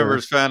 other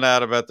members found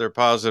out about their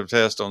positive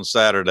test on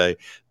Saturday.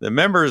 The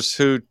members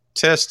who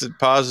tested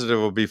positive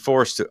will be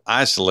forced to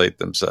isolate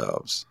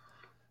themselves.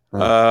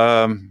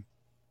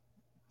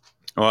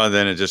 Well,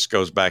 then it just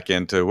goes back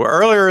into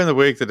earlier in the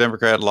week, the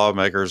Democrat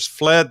lawmakers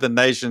fled the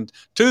nation's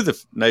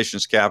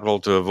capital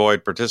to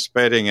avoid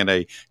participating in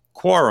a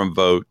quorum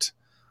vote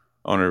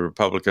on a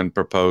Republican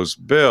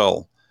proposed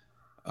bill.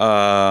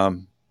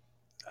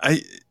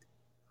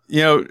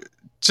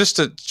 Just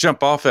to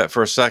jump off that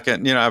for a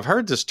second, I've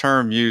heard this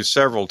term used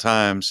several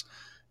times,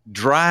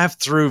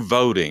 drive-through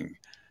voting.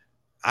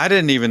 I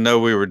didn't even know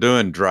we were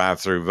doing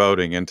drive-through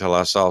voting until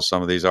I saw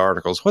some of these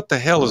articles. What the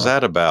hell is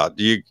that about?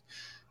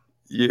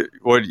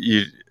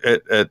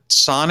 At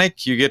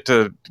Sonic, you get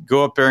to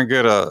go up there and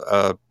get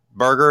a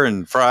burger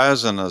and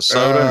fries and a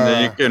soda, and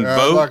then you can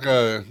vote. Like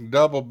a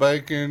double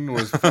bacon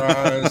with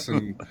fries,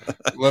 and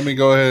let me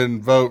go ahead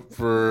and vote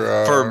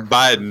for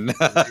Biden.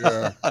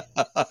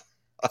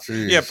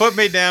 Yeah, put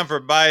me down for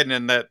Biden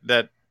and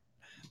that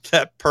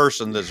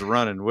person that's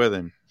running with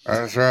him.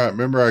 That's right.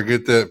 Remember, I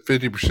get that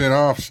 50%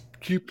 off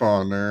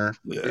coupon there.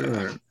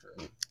 Yeah.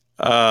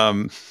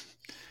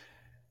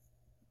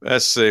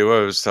 Let's see what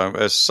I was talking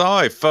about. I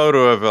saw a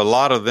photo of a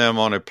lot of them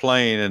on a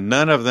plane, and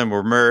none of them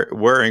were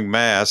wearing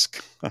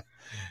masks.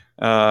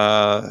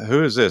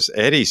 Who is this?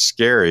 Eddie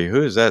Scary.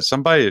 Who is that?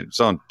 Somebody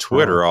that's on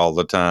Twitter all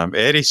the time.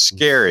 Eddie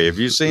Scary. Have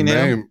you seen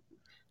him?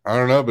 I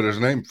don't know, but his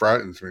name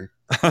frightens me.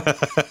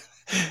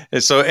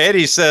 And so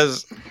Eddie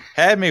says,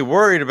 had me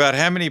worried about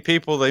how many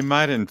people they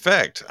might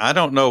infect. I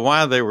don't know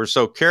why they were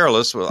so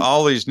careless with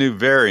all these new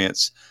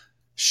variants.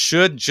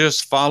 Should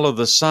just follow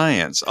the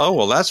science. Oh,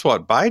 well, that's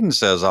what Biden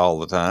says all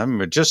the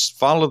time. Just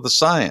follow the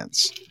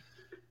science.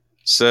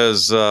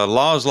 Says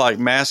laws like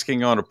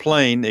masking on a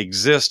plane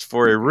exist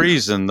for a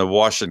reason, the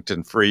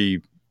Washington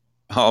Free,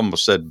 I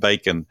almost said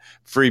bacon,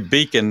 Free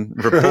Beacon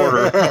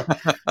reporter.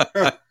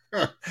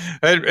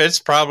 It's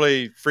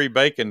probably free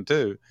bacon,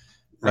 too.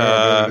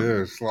 It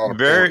is. A lot of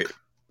pork.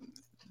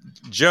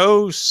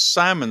 Joe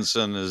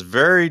Simonson is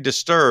very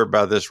disturbed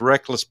by this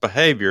reckless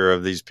behavior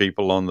of these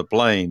people on the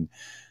plane.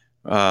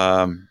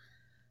 I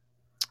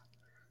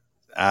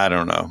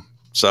don't know.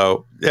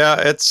 So,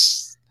 yeah,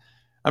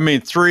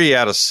 3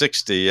 out of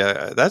 60.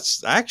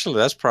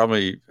 That's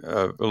probably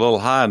a little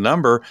high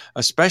number,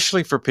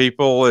 especially for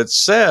people. It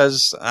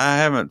says, I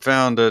haven't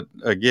found it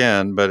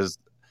again, but it's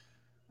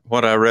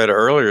what I read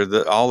earlier,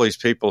 that all these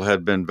people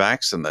had been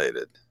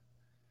vaccinated.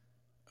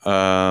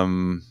 Another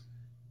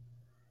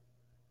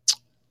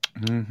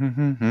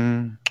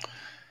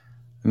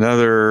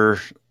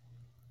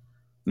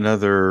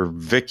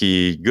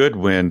Vicky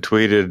Goodwin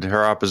tweeted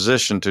her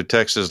opposition to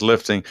Texas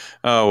lifting.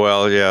 Oh,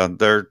 well, yeah,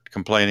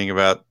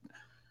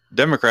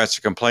 Democrats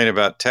are complaining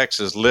about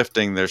Texas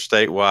lifting their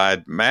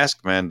statewide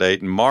mask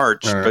mandate in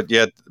March, but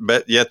yet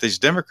these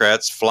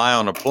Democrats fly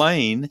on a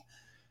plane,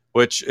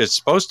 which is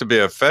supposed to be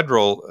a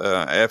federal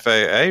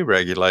FAA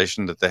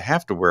regulation that they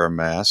have to wear a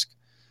mask.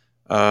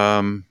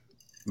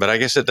 But I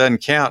guess it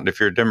doesn't count if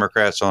you're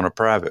Democrats on a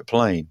private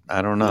plane.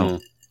 I don't know.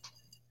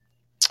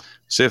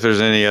 See if there's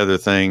any other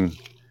thing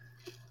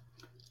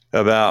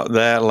about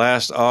that.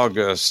 Last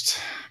August,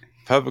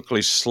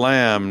 publicly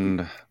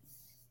slammed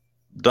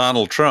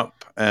Donald Trump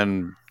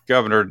and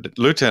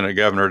Lieutenant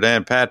Governor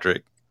Dan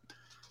Patrick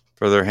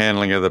for their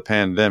handling of the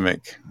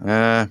pandemic.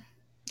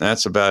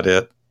 That's about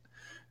it.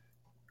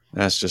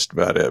 That's just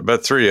about it.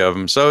 But 3 of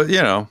them. So,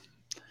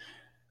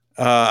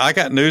 I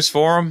got news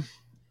for them.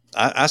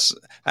 I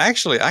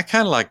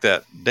kind of like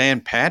that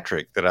Dan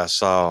Patrick that I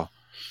saw,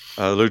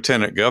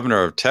 Lieutenant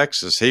Governor of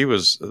Texas.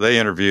 They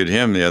interviewed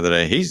him the other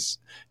day. He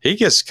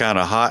gets kind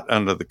of hot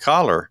under the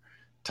collar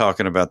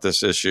talking about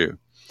this issue.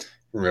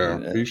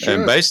 Yeah, he should.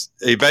 And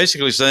he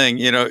basically saying,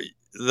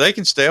 they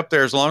can stay up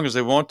there as long as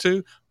they want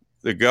to.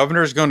 The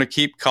governor is going to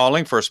keep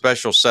calling for a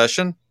special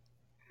session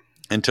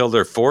until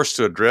they're forced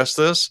to address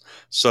this.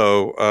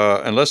 So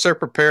unless they're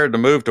prepared to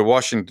move to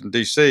Washington,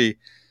 D.C.,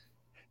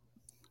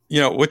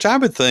 which I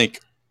would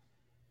think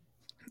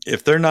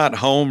if they're not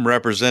home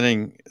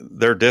representing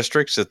their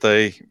districts that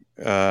they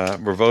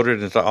were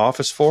voted into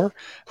office for,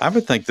 I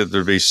would think that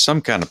there'd be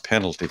some kind of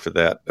penalty for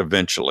that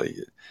eventually.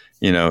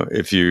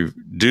 If you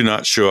do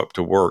not show up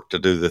to work to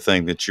do the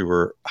thing that you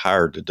were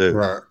hired to do.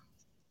 Right.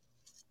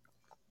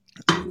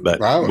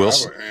 But I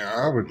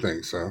would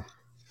think so.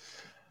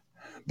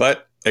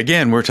 But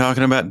again, we're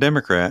talking about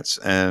Democrats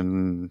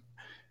and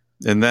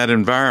in that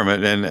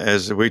environment. And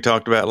as we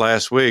talked about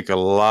last week, a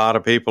lot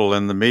of people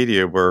in the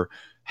media were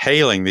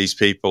hailing these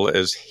people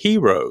as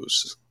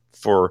heroes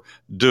for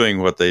doing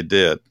what they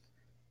did,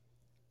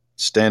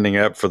 standing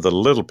up for the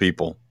little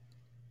people.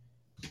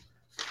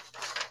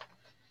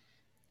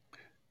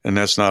 And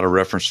that's not a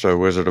reference to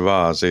Wizard of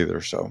Oz either.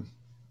 So,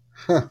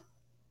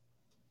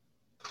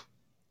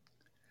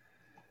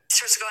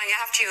 starts going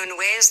after you in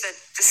ways that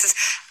I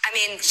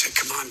said,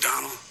 come on,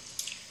 Donald.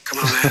 Come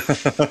on, man.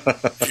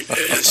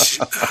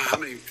 How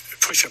many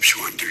push-ups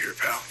you want to do here,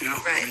 pal?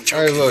 Right.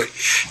 Hey, look.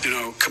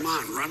 Come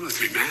on, run with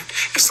me, man.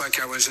 It's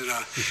like I was in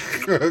a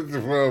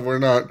well, we're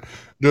not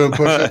doing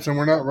push-ups and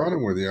we're not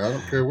running with you. I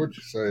don't care what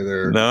you say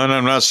there. No, and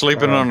I'm not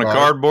sleeping on a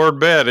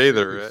cardboard bed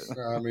either.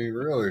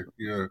 Really,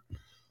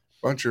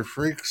 bunch of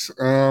freaks.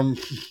 Well,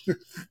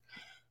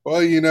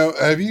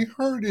 have you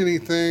heard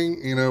anything?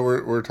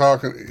 We're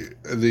talking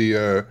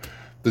the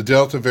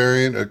Delta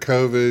variant of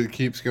COVID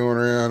keeps going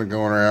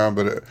around,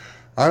 but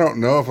I don't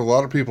know if a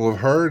lot of people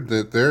have heard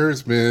that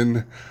there's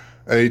been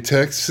a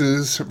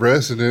Texas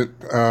resident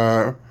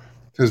has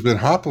been he's been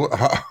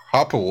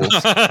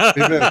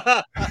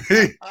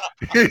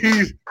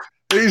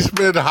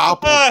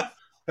hoppled.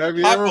 Have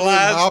you ever been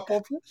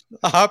hoppled?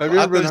 Have you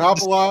ever been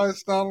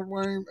hospitalized, Donald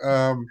Wayne?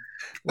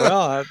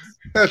 Well,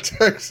 a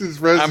Texas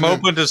resident. I'm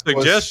open to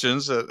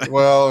suggestions.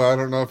 Well, I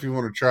don't know if you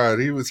want to try it.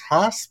 He was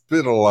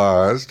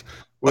hospitalized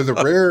with a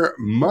rare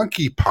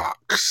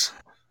monkeypox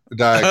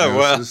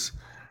diagnosis.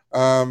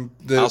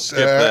 I'll skip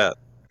that.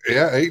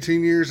 Yeah,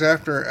 18 years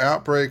after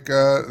outbreak,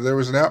 there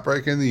was an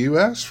outbreak in the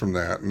U.S. from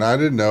that, and I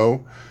didn't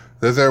know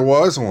that there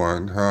was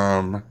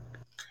one.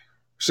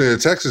 So a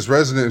Texas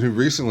resident who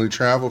recently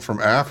traveled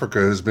from Africa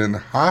has been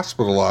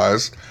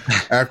hospitalized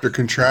after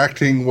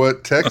contracting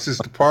what Texas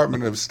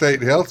Department of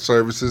State Health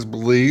Services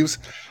believes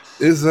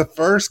is the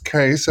first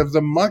case of the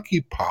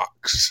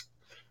monkeypox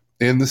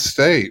in the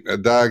state, a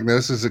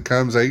diagnosis that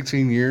comes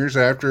 18 years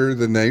after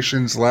the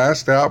nation's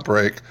last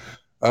outbreak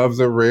of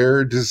the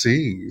rare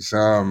disease.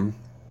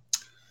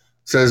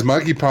 Says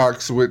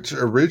monkeypox, which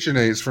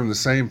originates from the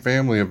same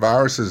family of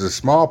viruses as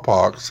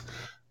smallpox,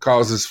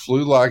 causes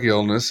flu-like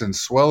illness and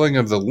swelling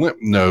of the lymph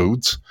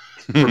nodes,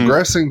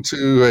 progressing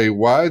to a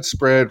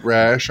widespread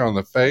rash on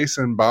the face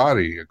and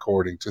body,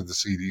 according to the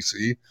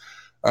CDC.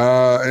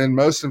 And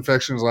most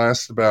infections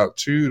last about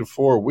 2 to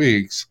 4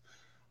 weeks.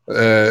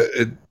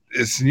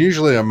 It's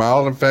usually a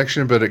mild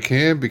infection, but it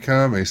can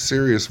become a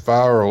serious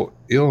viral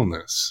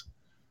illness.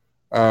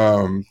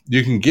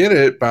 You can get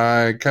it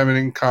by coming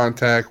in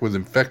contact with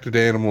infected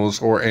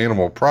animals or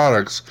animal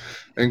products,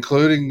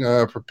 including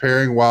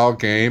preparing wild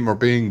game or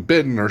being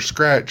bitten or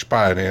scratched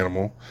by an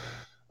animal.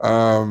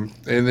 And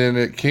then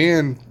it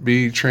can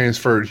be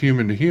transferred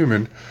human to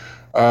human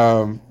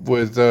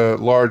with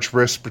large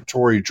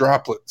respiratory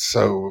droplets.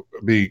 So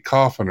be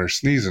coughing or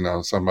sneezing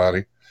on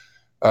somebody.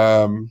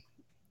 And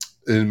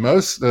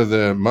most of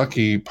the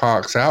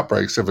monkeypox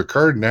outbreaks have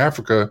occurred in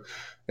Africa,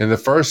 and the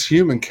first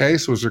human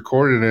case was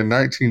recorded in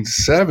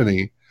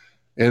 1970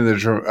 in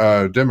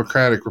the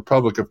Democratic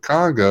Republic of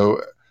Congo.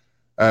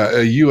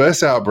 A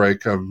U.S.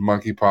 outbreak of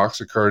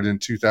monkeypox occurred in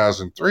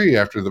 2003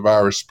 after the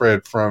virus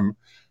spread from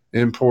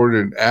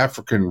imported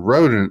African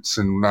rodents,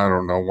 and I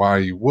don't know why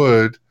you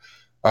would,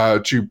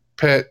 to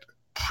pet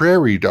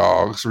prairie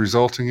dogs,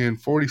 resulting in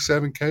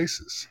 47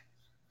 cases.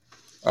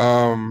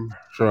 Have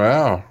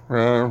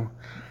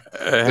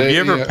you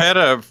ever pet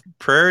a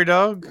prairie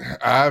dog?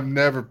 I've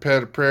never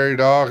pet a prairie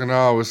dog, and I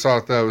always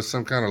thought that was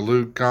some kind of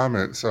lewd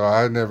comment. So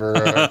I never,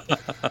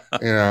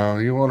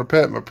 you want to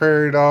pet my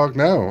prairie dog?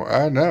 No,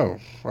 I know.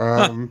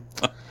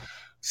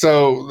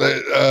 So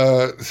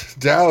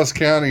Dallas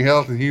County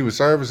Health and Human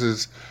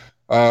Services,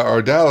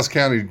 or Dallas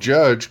County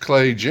Judge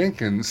Clay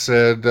Jenkins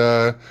said,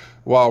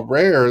 while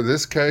rare,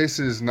 this case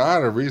is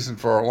not a reason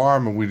for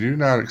alarm, and we do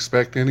not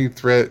expect any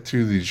threat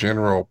to the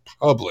general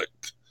public.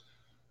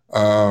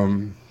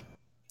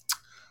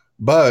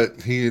 But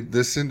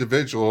this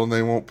individual, and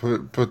they won't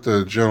put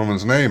the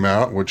gentleman's name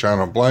out, which I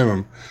don't blame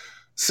him,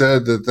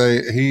 said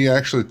that he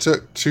actually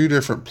took 2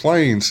 different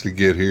planes to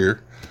get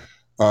here,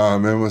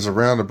 and was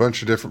around a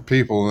bunch of different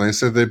people. And they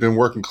said they've been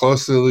working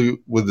closely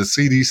with the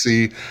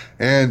CDC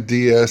and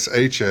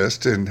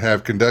DSHS and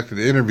have conducted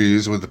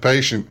interviews with the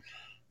patient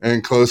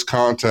and close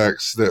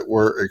contacts that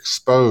were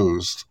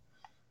exposed.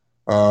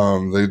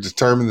 They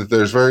determined that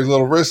there's very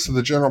little risk to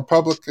the general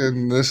public,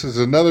 and this is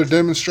another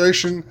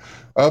demonstration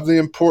of the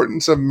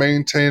importance of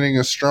maintaining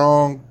a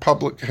strong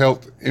public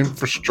health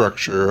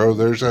infrastructure. Oh,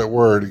 there's that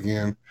word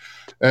again.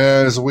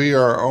 As we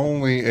are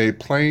only a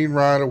plane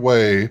ride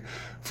away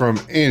from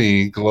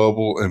any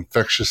global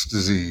infectious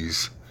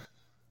disease.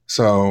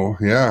 So,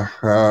 yeah,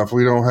 if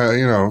we don't have,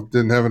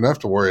 didn't have enough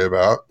to worry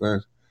about,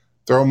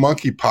 throw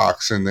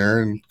monkeypox in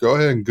there and go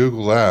ahead and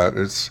Google that.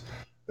 It's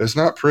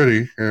not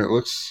pretty, and it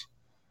looks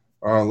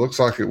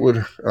like it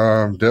would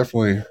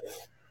definitely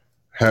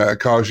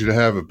cause you to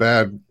have a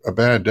bad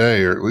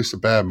day, or at least a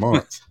bad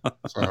month.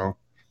 So,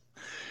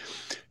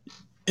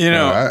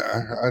 I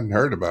hadn't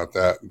heard about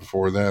that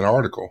before that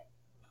article.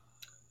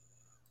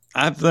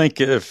 I think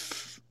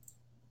if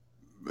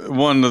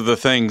one of the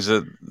things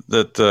that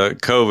the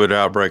COVID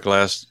outbreak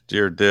last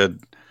year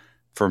did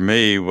for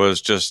me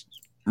was just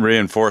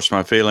reinforce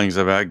my feelings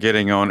about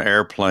getting on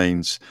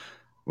airplanes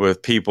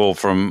with people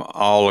from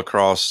all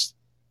across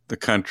the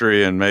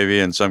country, and maybe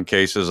in some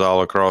cases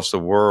all across the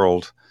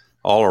world,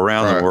 all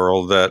around the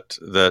world,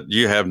 that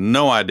you have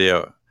no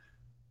idea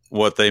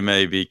what they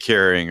may be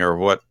carrying or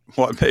what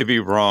may be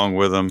wrong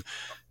with them.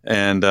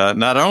 And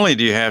not only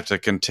do you have to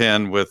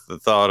contend with the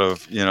thought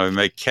of, you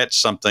may catch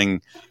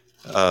something,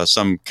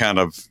 some kind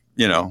of,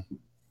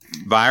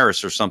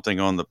 virus or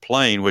something on the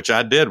plane, which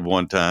I did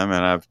one time,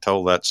 and I've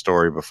told that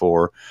story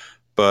before.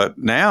 But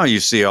now you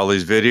see all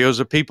these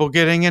videos of people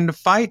getting into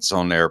fights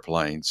on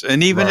airplanes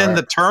and even in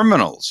the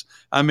terminals.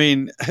 I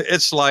mean,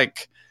 it's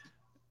like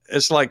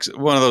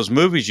one of those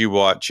movies you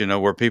watch,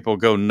 where people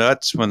go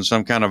nuts when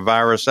some kind of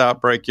virus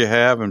outbreak you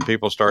have, and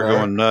people start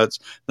going nuts.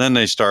 Then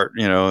they start,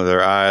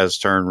 their eyes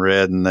turn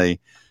red and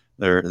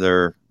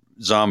they're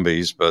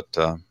zombies. But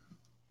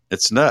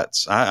it's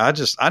nuts. I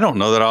don't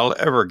know that I'll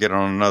ever get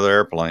on another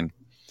airplane.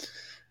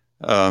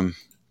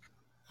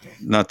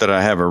 Not that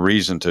I have a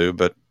reason to,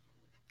 but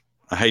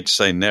I hate to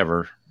say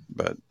never,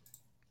 but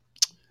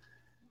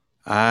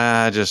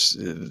I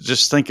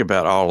just think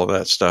about all of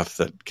that stuff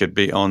that could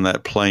be on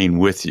that plane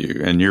with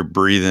you, and you're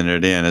breathing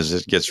it in as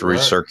it gets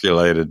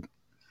recirculated.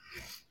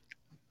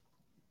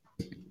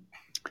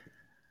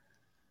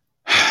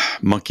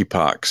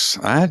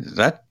 Monkeypox.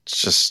 That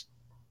just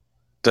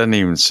doesn't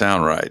even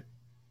sound right.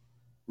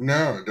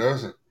 No, it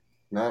doesn't.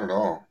 Not at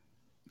all.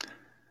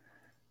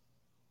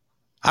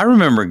 I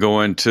remember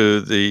going to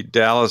the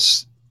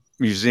Dallas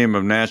Museum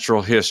of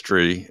Natural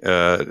History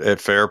at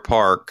Fair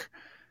Park.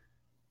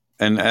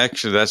 And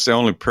actually, that's the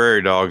only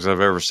prairie dogs I've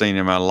ever seen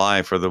in my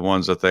life are the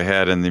ones that they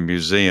had in the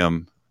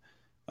museum.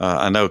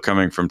 I know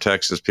coming from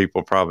Texas,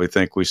 people probably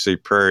think we see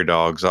prairie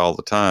dogs all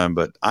the time,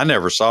 but I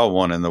never saw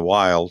one in the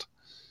wild.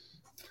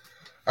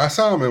 I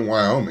saw them in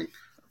Wyoming.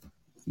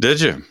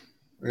 Did you?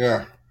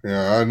 Yeah.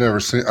 I've never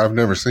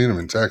seen them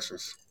in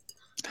Texas.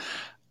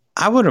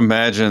 I would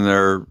imagine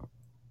they're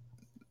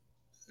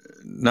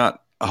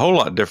not a whole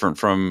lot different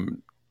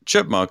from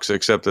chipmunks,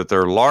 except that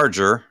they're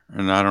larger,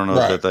 and I don't know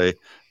that they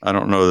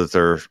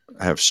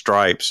have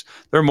stripes.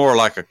 They're more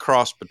like a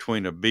cross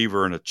between a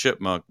beaver and a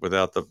chipmunk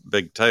without the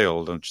big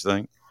tail, don't you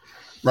think?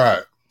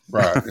 Right.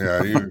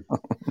 Yeah,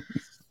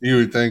 you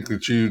would think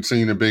that you'd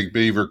seen a big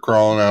beaver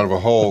crawling out of a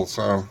hole,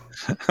 so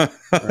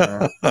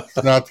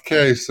it's not the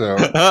case, though.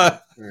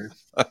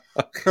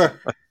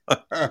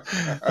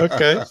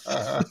 Okay.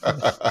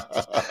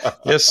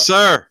 Yes,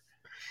 sir.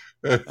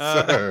 Yes,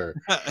 sir.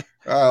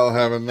 I'll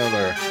have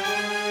another.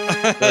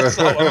 That's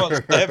all I want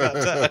to say about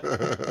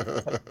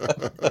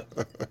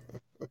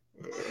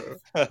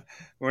that.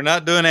 We're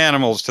not doing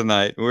animals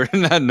tonight. We're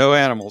not no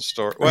animal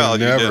story. Well,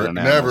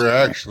 never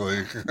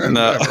actually.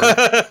 No.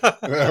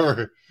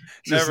 never.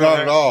 Just Never not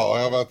at all.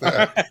 How about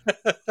that?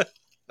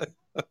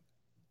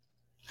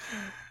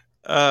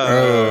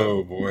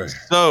 Oh boy.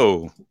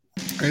 So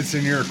it's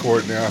in your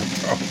court now.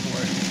 Oh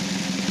boy.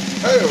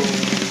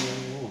 Hey.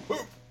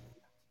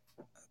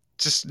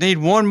 Just need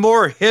one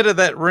more hit of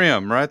that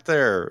rim right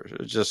there,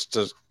 just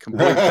to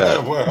complete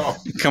that. Well,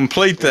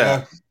 complete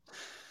that.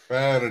 If I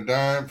had a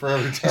dime for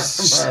every time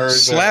I heard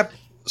that.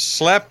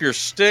 Slap your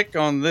stick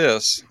on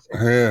this.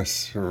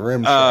 Yes,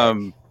 rim shot.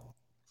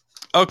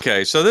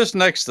 Okay, so this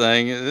next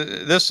thing,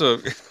 this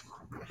is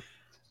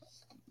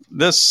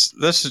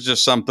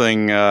just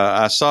something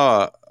I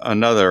saw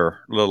another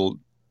little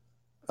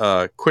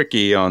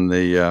quickie on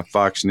the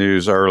Fox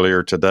News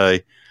earlier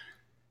today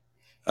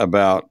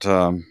about.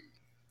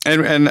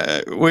 And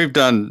we've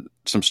done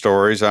some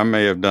stories. I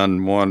may have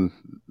done one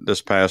this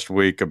past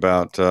week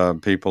about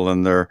people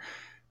and their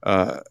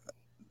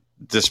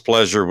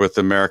displeasure with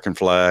the American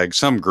flag,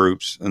 some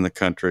groups in the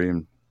country.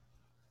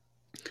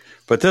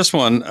 But this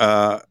one,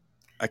 I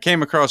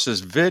came across this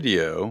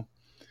video,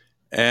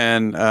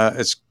 and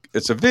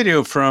it's a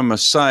video from a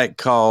site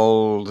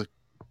called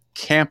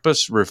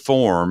Campus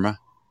Reform,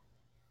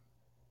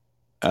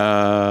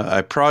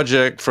 a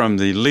project from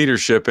the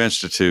Leadership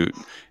Institute.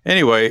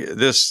 Anyway,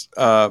 this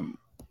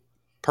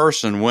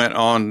person went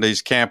on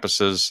these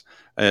campuses.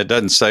 It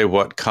doesn't say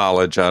what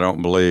college, I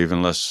don't believe,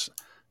 unless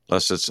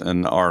it's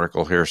an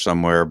article here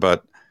somewhere,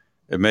 but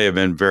it may have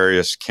been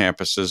various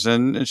campuses.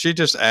 And she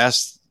just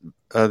asked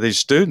these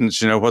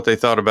students, what they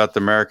thought about the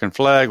American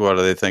flag. What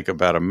do they think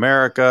about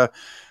America?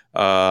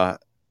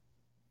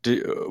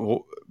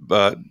 Do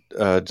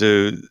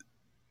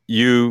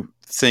you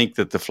think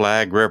that the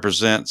flag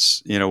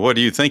represents, what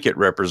do you think it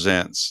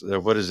represents?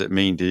 What does it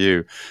mean to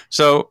you?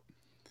 So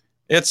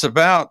it's a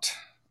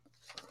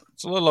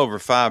little over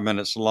 5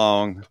 minutes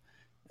long,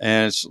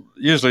 and it's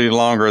usually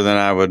longer than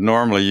I would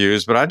normally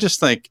use, but I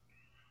just think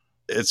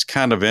it's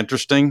kind of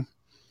interesting.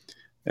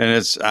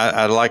 And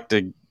I'd like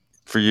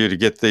for you to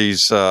get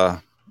these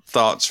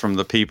thoughts from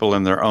the people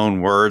in their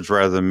own words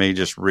rather than me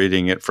just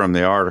reading it from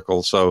the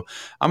article. So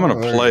I'm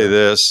going to play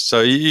this. So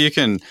you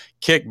can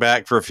kick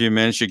back for a few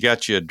minutes. You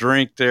got you a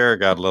drink there,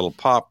 got a little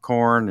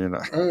popcorn,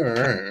 All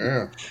right,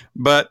 yeah.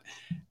 But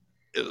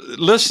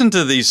listen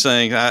to these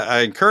things. I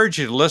encourage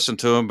you to listen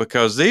to them,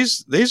 because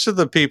these are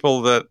the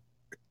people that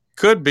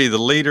could be the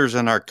leaders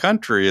in our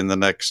country in the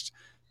next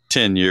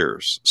 10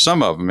 years.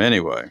 Some of them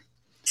anyway.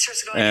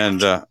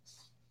 And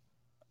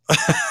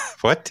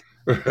what?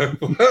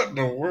 What in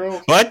the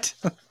world? What?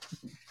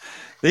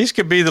 These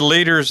could be the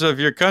leaders of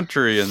your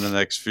country in the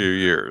next few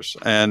years.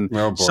 And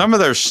some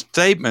of their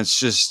statements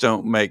just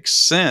don't make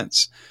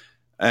sense.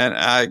 And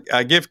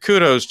I give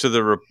kudos to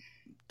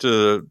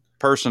the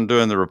person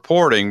doing the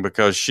reporting,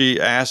 because she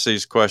asked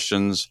these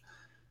questions.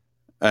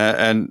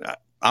 And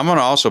I'm going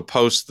to also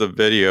post the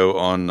video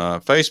on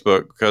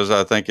Facebook, because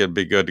I think it'd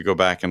be good to go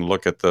back and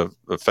look at the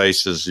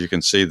faces. You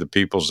can see the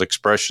people's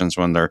expressions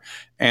when they're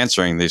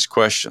answering these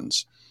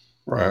questions.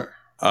 Right.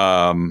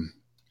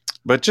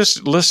 But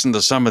just listen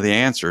to some of the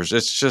answers.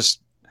 It's just,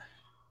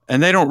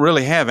 and they don't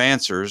really have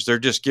answers. They're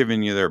just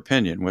giving you their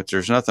opinion, which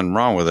there's nothing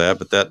wrong with that.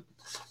 But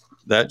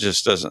that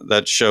just doesn't,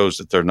 that shows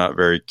that they're not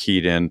very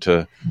keyed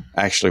into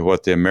actually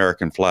what the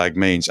American flag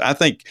means. I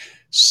think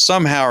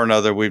somehow or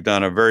another, we've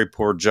done a very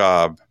poor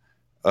job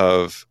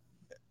of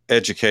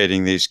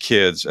educating these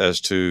kids as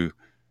to,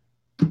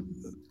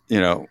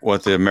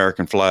 what the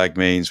American flag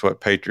means, what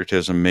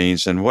patriotism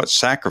means, and what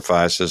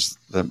sacrifices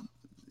the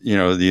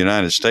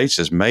United States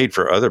has made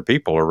for other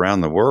people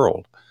around the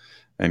world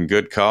and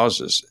good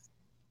causes,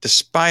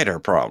 despite our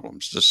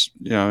problems, just,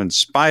 in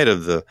spite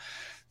of the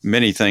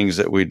many things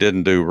that we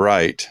didn't do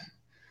right.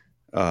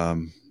 A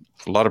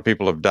lot of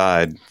people have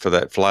died for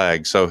that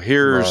flag. So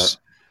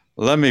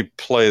let me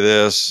play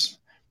this.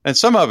 And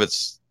some of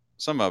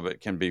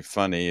it can be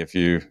funny if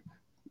you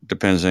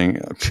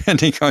depending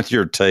on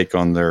your take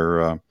on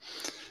their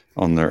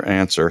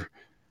answer.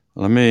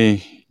 Let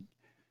me,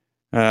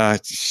 because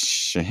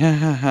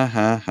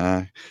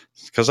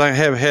I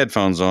have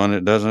headphones on,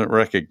 it doesn't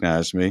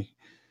recognize me,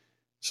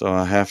 so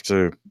I have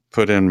to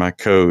put in my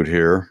code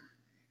here.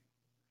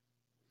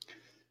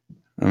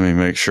 Let me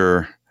make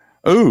sure.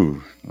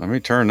 Ooh, let me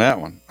turn that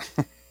one.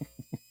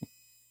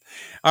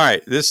 All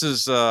right, this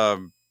is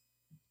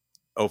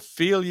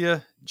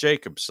Ophelia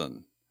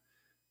Jacobson.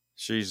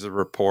 She's the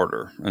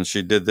reporter, and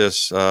she did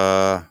this.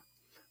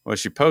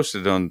 She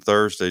posted on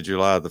Thursday,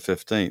 July the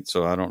 15th,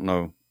 so I don't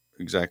know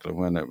exactly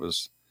when it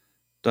was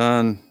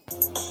done.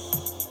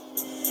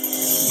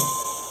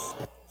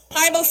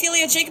 Hi, I'm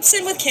Ophelia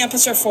Jacobson with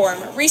Campus Reform.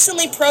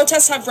 Recently,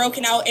 protests have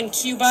broken out in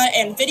Cuba,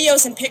 and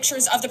videos and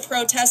pictures of the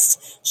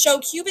protests show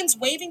Cubans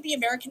waving the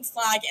American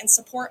flag in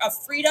support of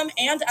freedom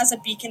and as a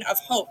beacon of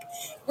hope.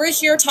 We're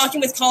here talking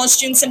with college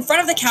students in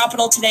front of the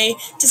Capitol today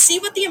to see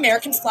what the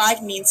American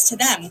flag means to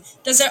them.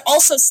 Does it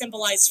also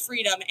symbolize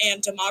freedom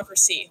and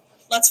democracy?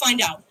 Let's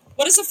find out.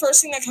 What is the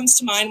first thing that comes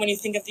to mind when you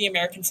think of the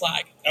American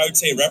flag? I would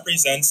say it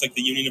represents like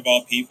the union of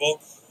all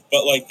people,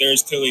 but like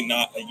there's clearly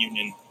not a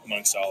union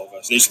amongst all of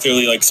us. There's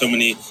clearly like so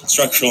many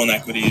structural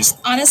inequities.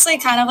 Honestly,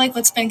 kind of like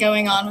what's been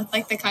going on with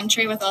like the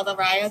country with all the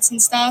riots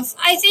and stuff.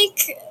 I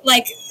think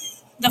like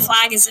the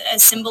flag is a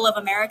symbol of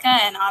America,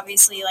 and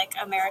obviously like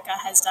America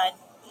has done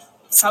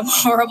some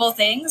horrible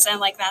things, and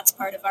like that's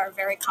part of our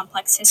very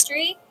complex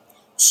history.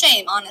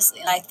 Shame,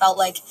 honestly. I felt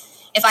like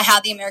if I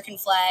had the American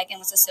flag and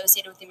was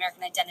associated with the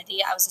American identity,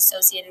 I was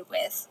associated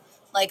with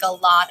like a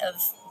lot of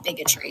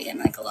bigotry and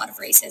like a lot of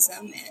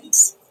racism and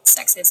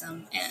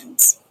sexism and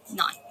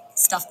not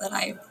stuff that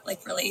I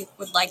like really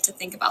would like to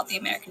think about the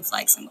American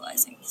flag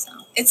symbolizing. So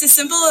it's a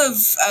symbol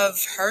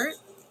of hurt.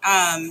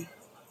 I'm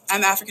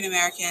African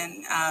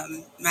American.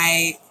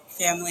 My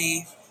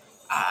family,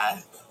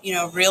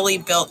 really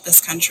built this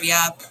country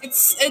up.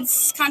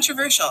 It's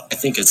controversial. I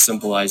think it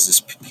symbolizes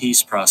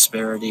peace,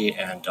 prosperity,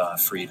 and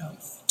freedom.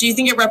 Do you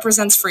think it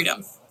represents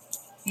freedom?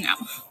 No,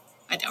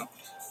 I don't.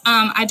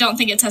 I don't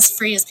think it's as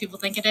free as people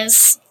think it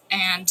is,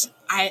 and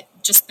I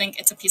just think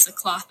it's a piece of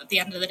cloth at the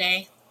end of the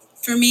day.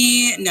 For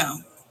me,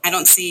 no. I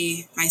don't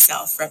see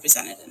myself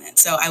represented in it,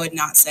 so I would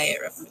not say it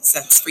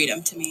represents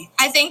freedom to me.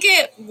 I think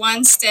it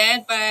once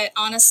did, but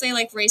honestly,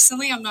 like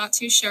recently, I'm not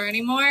too sure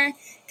anymore,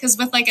 because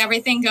with like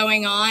everything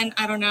going on,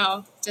 I don't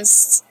know,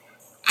 just...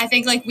 I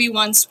think like we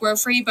once were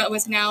free, but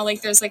with now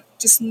like there's like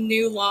just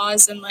new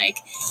laws and like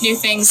new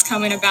things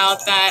coming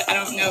about that I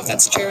don't know if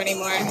that's true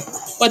anymore.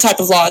 What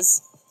type of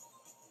laws?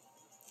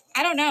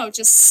 I don't know,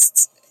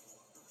 just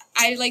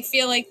I like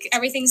feel like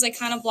everything's like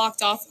kind of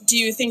blocked off. Do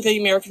you think the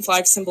American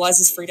flag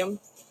symbolizes freedom?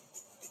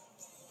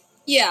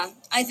 Yeah,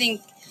 I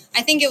think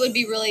it would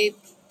be really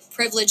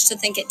privileged to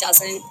think it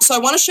doesn't. So I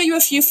want to show you a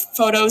few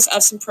photos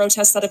of some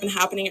protests that have been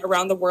happening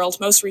around the world,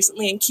 most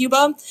recently in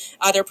Cuba.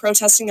 They're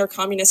protesting their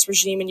communist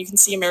regime, and you can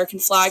see American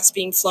flags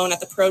being flown at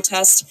the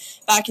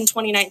protest. Back in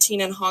 2019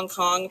 in Hong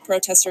Kong,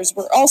 protesters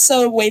were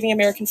also waving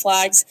American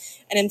flags,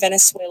 and in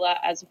Venezuela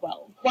as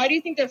well. Why do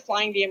you think they're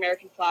flying the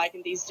American flag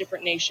in these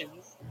different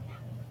nations?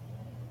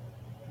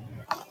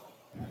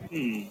 I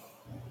mean,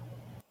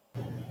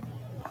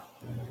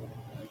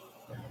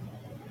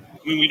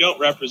 we don't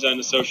represent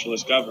a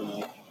socialist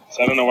government,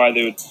 so I don't know why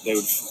they would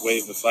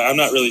wave the flag. I'm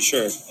not really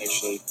sure,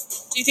 actually.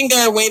 Do you think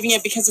they're waving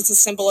it because it's a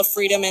symbol of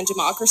freedom and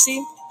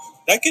democracy?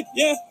 That could,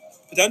 yeah,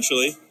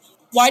 potentially.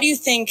 Why do you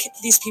think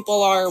these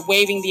people are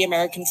waving the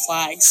American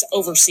flags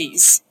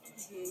overseas?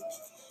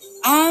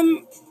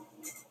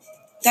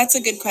 That's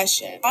a good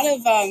question. A lot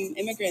of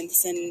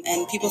immigrants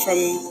and people from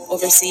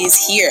overseas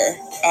here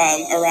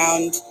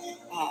around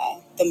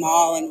the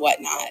mall and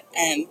whatnot.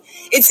 And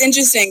it's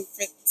interesting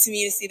to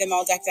me to see them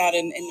all decked out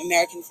in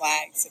American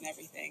flags and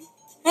everything.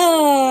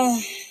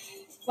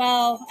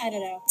 Well, I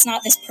don't know. It's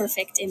not this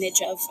perfect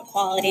image of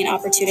equality and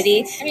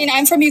opportunity. I mean,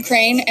 I'm from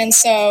Ukraine, and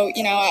so,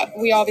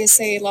 we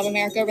obviously love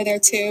America over there,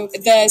 too.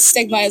 The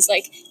stigma is,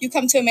 like, you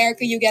come to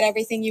America, you get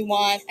everything you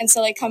want. And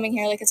so, like, coming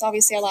here, like, it's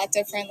obviously a lot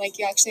different. Like,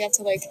 you actually have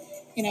to, like,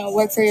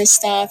 work for your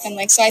stuff. And,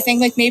 like, so I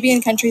think, like, maybe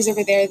in countries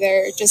over there,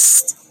 they're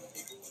just,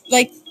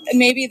 like,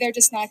 maybe they're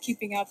just not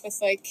keeping up with,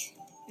 like,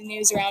 the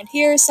news around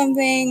here or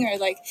something, or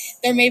like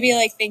they're maybe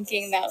like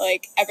thinking that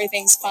like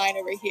everything's fine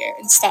over here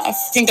and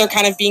stuff. Think they're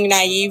kind of being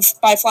naive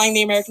by flying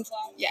the American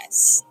flag?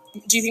 Yes.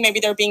 Do you think maybe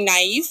they're being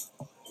naive?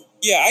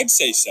 Yeah, I'd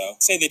say so.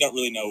 I'd say they don't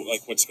really know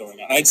like what's going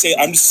on. I'd say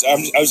I was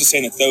just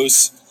saying that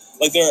those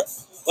like they're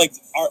like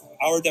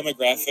our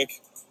demographic,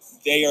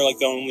 they are like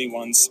the only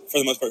ones for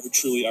the most part who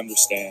truly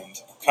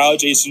understand.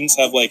 College age students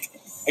have like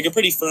a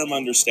pretty firm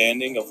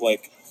understanding of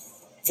like,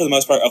 for the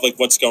most part, of like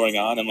what's going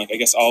on and like I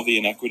guess all the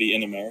inequity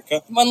in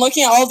America. When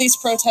looking at all these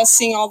protests,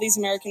 seeing all these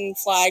American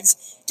flags,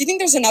 do you think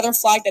there's another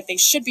flag that they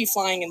should be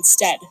flying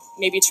instead,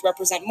 maybe to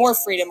represent more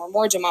freedom or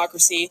more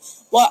democracy?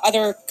 What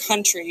other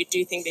country do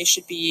you think they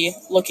should be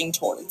looking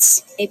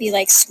towards? Maybe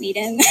like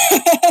Sweden.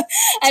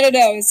 I don't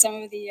know.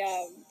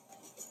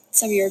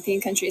 Some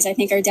European countries I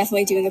think are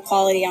definitely doing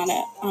equality on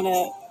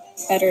a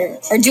better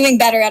or doing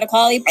better at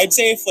equality. I'd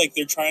say if like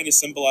they're trying to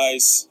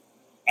symbolize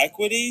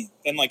equity,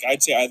 then like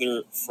I'd say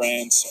either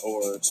France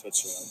or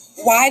Switzerland.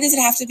 Why does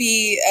it have to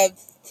be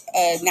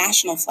a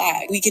national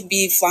flag? We could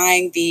be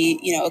flying the,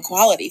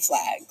 equality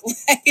flag.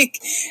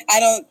 Like, I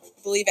don't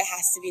believe it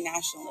has to be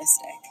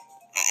nationalistic.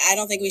 I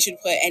don't think we should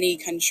put any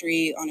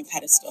country on a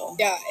pedestal.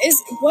 Yeah,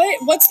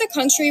 what's the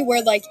country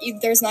where like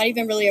there's not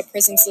even really a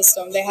prison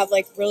system? They have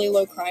like really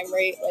low crime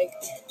rate. Like,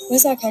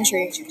 what's that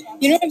country?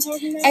 You know what I'm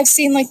talking about? I've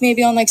seen like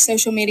maybe on like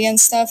social media and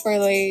stuff where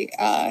like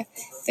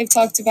they've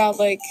talked about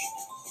like,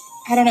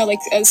 I don't know, like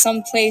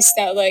some place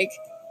that like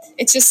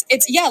it's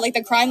like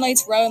the crime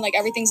rate's low and like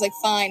everything's like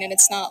fine and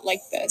it's not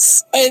like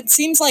this. It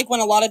seems like when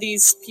a lot of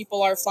these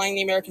people are flying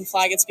the American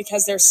flag, it's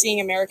because they're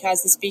seeing America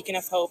as this beacon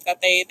of hope,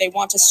 that they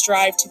want to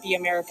strive to be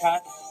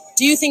America.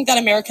 Do you think that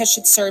America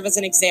should serve as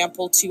an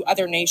example to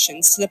other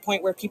nations, to the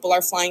point where people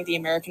are flying the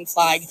American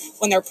flag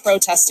when they're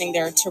protesting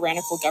their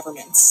tyrannical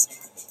governments?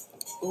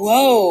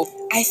 Whoa.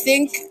 I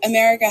think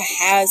America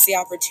has the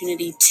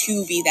opportunity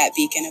to be that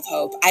beacon of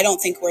hope. I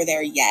don't think we're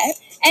there yet.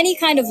 Any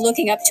kind of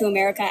looking up to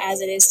America as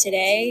it is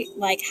today,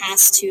 like,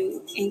 has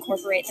to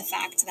incorporate the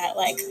fact that,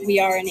 like, we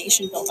are a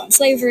nation built on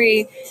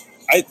slavery.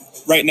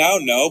 Right now,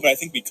 no, but I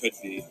think we could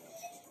be.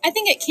 I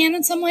think it can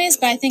in some ways,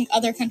 but I think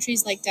other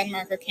countries like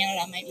Denmark or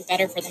Canada might be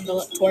better for them to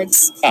look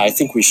towards. Yeah, I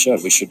think we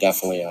should. We should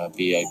definitely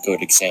be a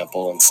good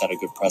example and set a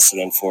good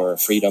precedent for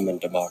freedom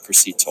and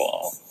democracy to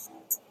all.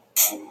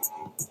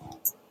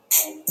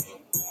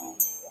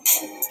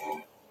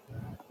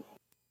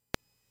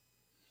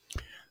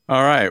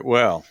 All right.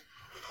 Well,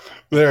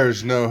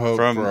 there's no hope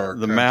from for our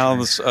the country.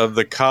 mouths of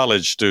the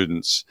college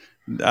students.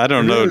 I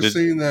don't know. Have you ever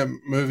seen that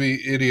movie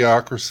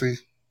Idiocracy?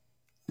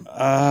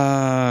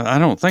 I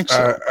don't think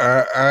so.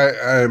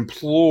 I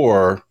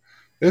implore.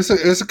 It's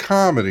a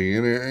comedy,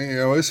 and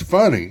it's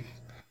funny,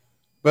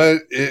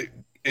 but it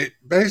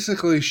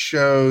basically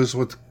shows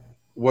what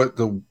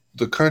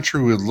the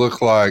country would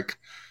look like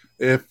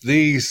if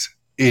these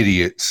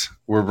idiots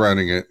were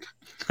running it.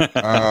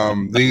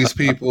 These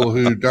people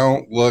who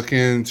don't look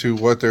into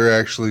what they're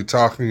actually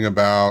talking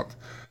about,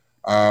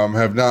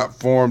 have not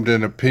formed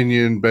an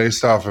opinion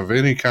based off of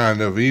any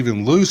kind of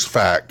even loose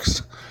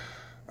facts.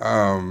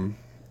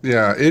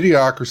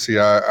 Idiocracy.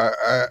 I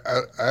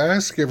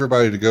ask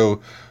everybody to go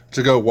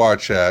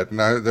watch that. And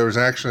there was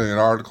actually an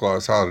article I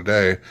saw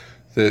today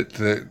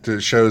that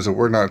shows that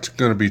we're not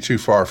going to be too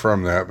far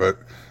from that. But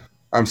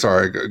I'm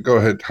sorry. Go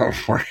ahead, Tom.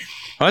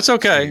 That's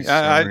okay.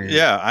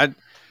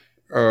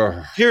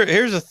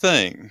 Here's the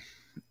thing.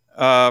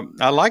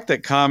 I like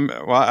that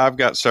comment. Well, I've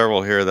got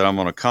several here that I'm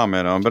going to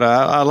comment on, but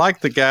I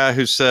like the guy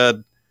who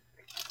said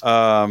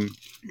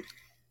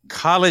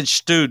college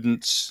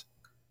students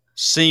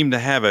seem to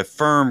have a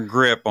firm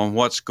grip on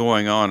what's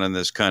going on in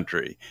this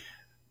country.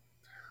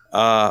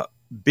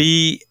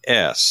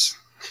 BS.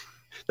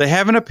 They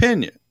have an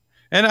opinion,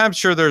 and I'm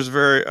sure there's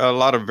a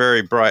lot of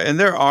very bright, and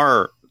there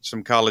are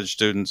some college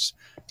students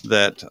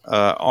that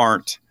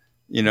aren't,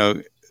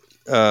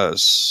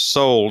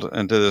 sold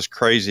into this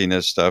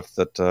craziness stuff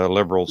that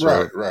liberals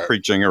are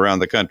preaching around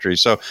the country.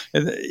 So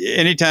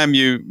anytime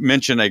you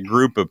mention a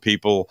group of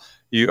people,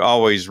 you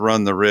always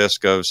run the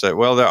risk of saying,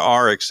 well, there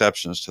are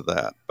exceptions to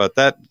that. But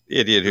that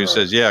idiot who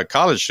says, yeah,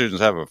 college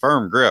students have a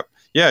firm grip.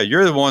 Yeah,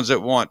 you're the ones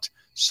that want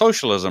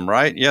socialism,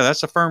 right? Yeah,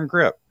 that's a firm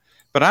grip.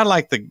 But I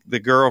like the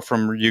girl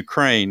from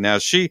Ukraine. Now,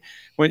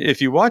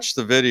 if you watch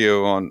the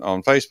video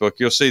on Facebook,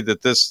 you'll see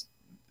that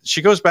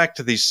she goes back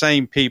to these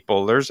same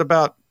people. There's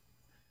about,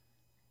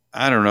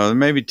 I don't know,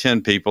 maybe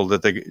 10 people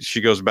that she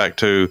goes back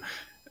to.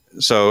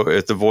 So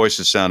if the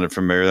voices sounded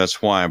familiar,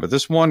 that's why. But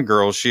this one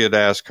girl, she had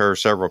asked her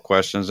several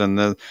questions.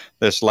 And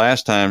this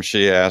last time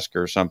she asked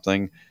her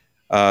something,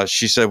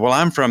 she said, well,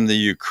 I'm from the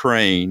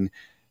Ukraine.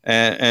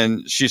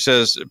 And she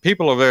says,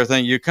 people over there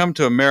think you come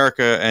to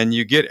America and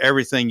you get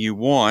everything you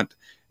want.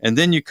 And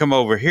then you come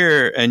over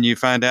here and you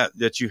find out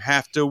that you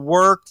have to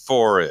work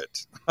for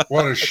it.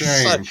 What a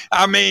shame.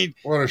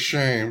 What a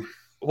shame.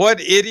 What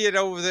idiot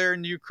over there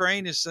in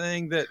Ukraine is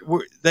saying that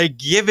they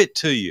give it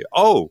to you?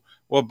 Oh,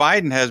 well,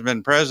 Biden has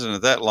been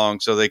president that long,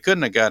 so they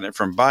couldn't have gotten it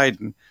from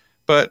Biden.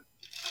 But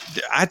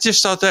I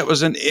just thought that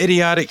was an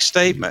idiotic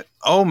statement.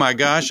 Oh, my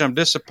gosh, I'm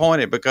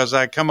disappointed because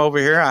I come over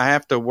here, I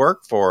have to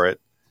work for it.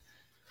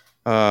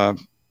 Let's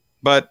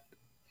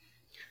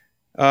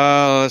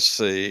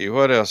see.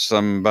 What else?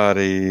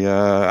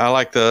 I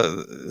like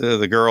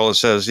the girl that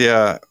says,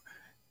 yeah,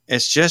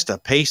 it's just a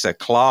piece of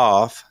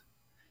cloth.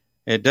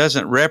 It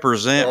doesn't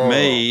represent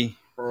me.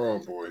 Oh,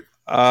 boy.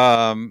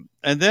 And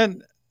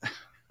then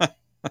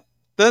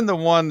the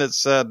one that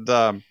said,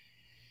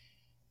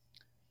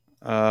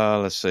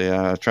 let's see,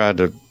 I tried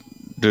to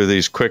do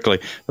these quickly.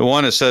 The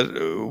one that said,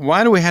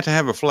 why do we have to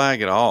have a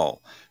flag at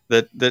all?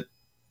 Why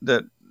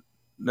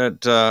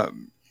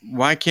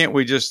can't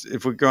we just,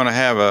 if we're going to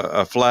have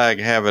a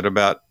flag, have it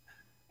about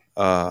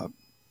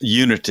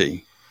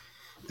unity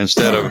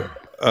instead of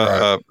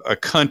a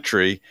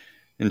country?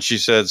 And she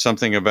said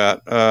something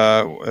about,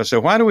 I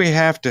said, why do we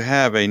have to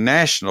have a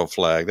national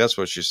flag? That's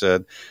what she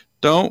said.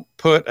 Don't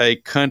put a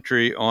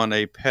country on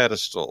a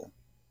pedestal.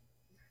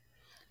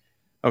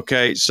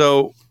 Okay,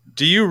 so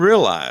do you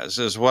realize,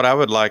 is what I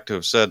would like to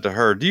have said to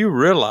her, do you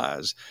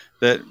realize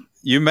that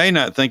you may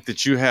not think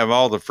that you have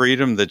all the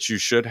freedom that you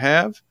should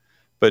have,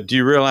 but do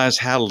you realize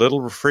how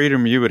little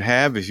freedom you would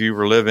have if you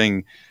were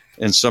living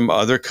in some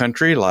other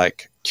country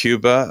like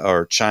Cuba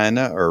or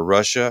China or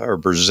Russia or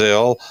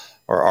Brazil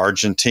or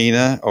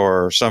Argentina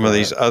or some of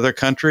these other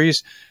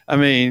countries? I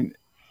mean,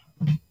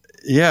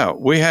 yeah,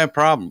 we have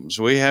problems.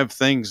 We have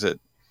things that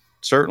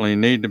certainly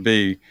need to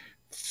be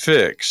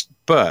fixed,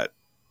 but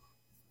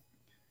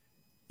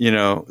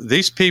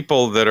these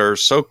people that are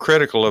so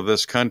critical of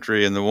this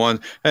country and the one,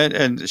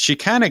 and she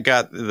kind of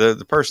got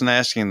the person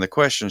asking the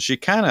question, she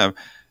kind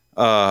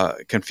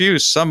of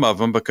confused some of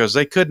them because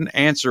they couldn't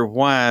answer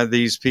why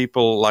these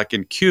people like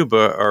in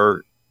Cuba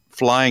are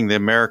flying the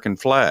American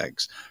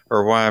flags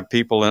or why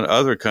people in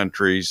other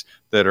countries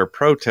that are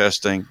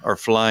protesting are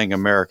flying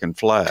American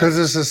flags. Because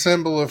it's a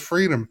symbol of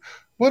freedom.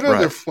 What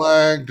other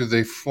flag do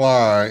they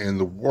fly in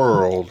the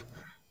world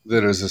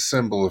that is a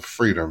symbol of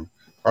freedom?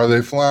 Are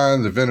they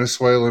flying the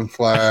Venezuelan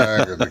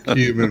flag or the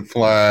Cuban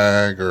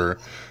flag or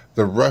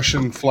the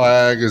Russian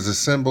flag as a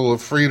symbol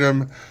of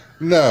freedom?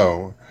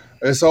 No,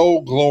 it's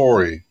Old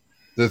Glory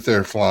that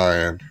they're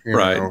flying. You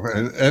know?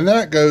 And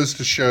that goes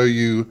to show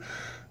you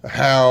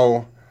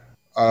how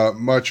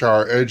much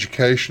our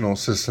educational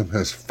system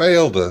has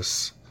failed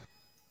us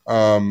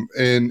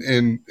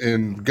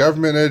in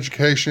government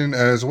education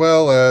as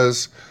well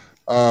as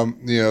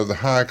the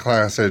high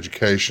class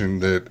education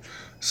that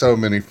so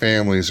many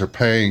families are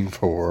paying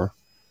for.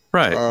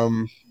 Right.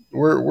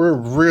 We're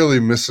really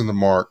missing the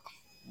mark.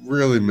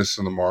 Really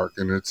missing the mark,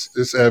 and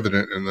it's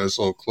evident in those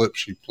little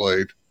clips you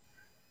played.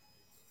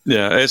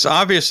 Yeah, it's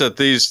obvious that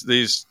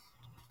these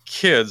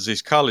kids,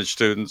 these college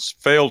students,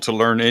 failed to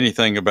learn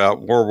anything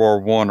about World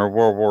War I or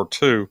World War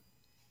II.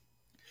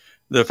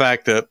 The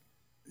fact that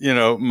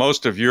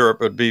most of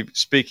Europe would be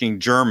speaking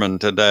German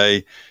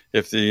today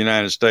if the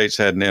United States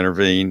hadn't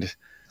intervened.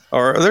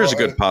 Or there's a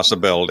good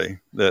possibility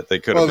that they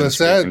could have been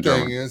speaking German. Well,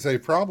 the sad thing is they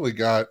probably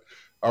got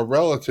a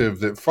relative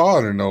that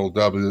fought in old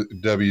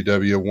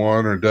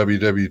WW1 or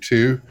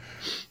WW2,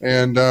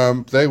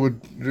 and they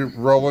would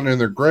rolling in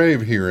their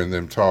grave hearing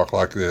them talk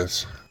like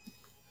this.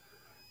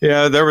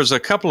 Yeah, there was a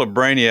couple of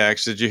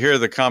brainiacs. Did you hear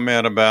the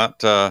comment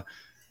about,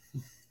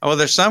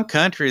 there's some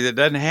country that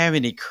doesn't have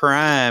any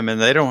crime and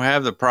they don't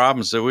have the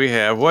problems that we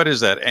have. What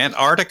is that,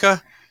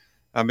 Antarctica?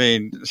 I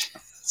mean...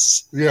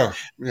 Yeah.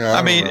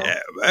 I mean,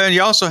 and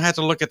you also have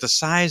to look at the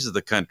size of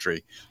the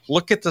country.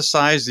 Look at the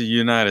size of the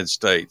United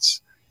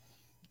States,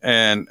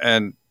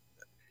 and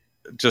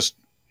just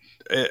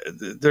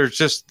they're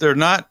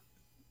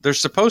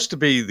supposed to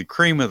be the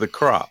cream of the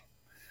crop.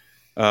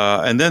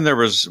 And then there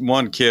was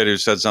one kid who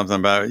said something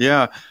about,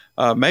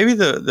 maybe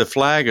the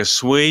flag of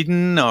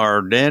Sweden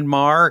or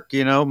Denmark,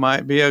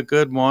 might be a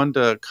good one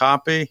to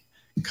copy.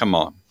 Come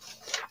on.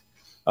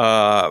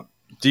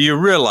 Do you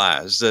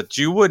realize that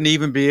you wouldn't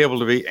even be able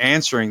to be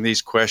answering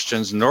these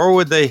questions, nor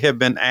would they have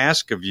been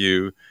asked of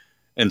you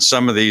in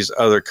some of these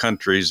other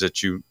countries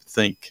that you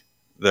think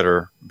that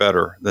are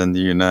better than the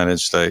United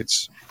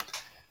States?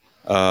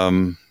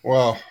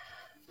 Well,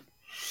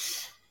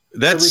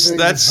 that's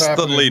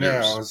the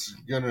leaders. Now is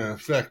going to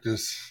affect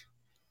us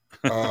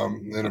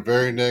in a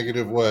very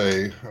negative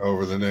way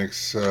over the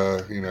next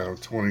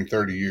 20,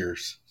 30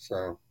 years.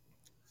 So,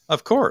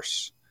 of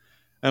course.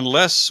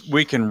 Unless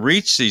we can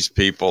reach these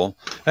people.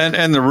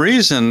 And the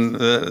reason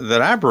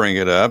that I bring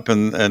it up,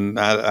 and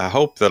I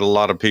hope that a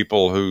lot of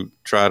people who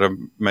try to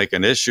make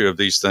an issue of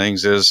these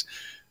things, is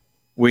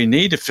we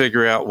need to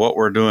figure out what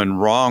we're doing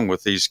wrong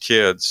with these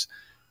kids.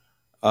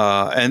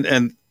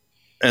 And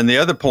the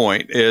other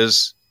point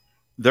is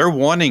they're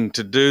wanting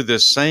to do the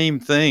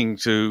same thing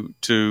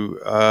to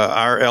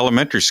our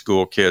elementary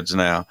school kids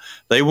now.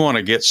 They want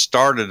to get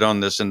started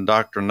on this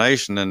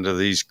indoctrination into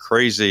these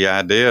crazy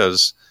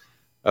ideas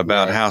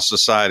about how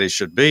society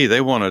should be. They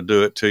want to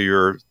do it to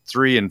your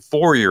 3 and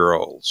 4 year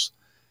olds.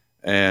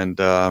 And,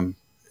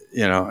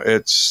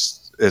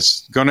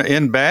 it's going to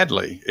end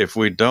badly if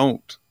we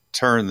don't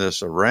turn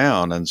this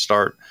around and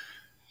start,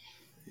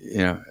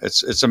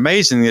 it's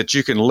amazing that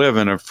you can live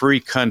in a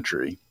free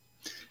country.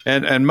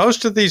 And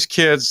most of these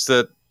kids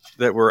that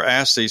were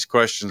asked these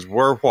questions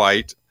were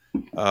white.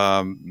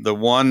 The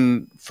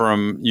one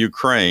from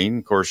Ukraine,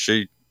 of course,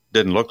 she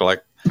didn't look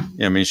like,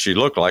 she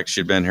looked like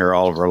she'd been here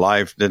all of her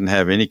life, didn't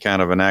have any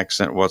kind of an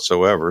accent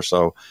whatsoever.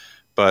 So,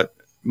 but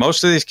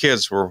most of these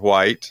kids were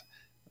white,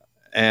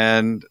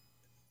 and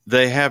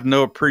they have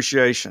no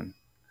appreciation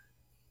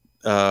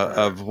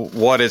of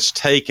what it's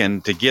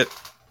taken to get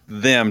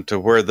them to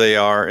where they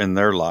are in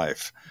their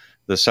life,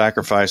 the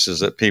sacrifices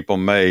that people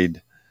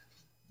made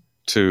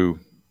to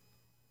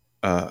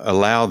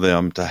allow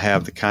them to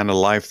have the kind of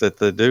life that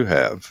they do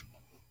have.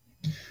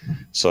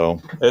 So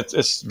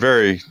it's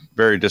very,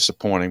 very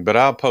disappointing, but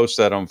I'll post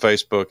that on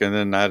Facebook, and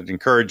then I'd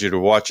encourage you to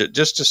watch it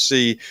just to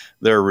see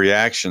their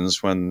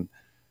reactions when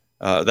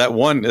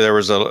there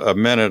was a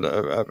minute,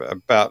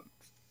 about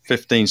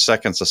 15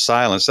 seconds of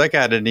silence. That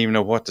guy didn't even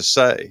know what to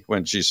say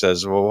when she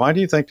says, well, why do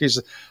you think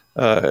these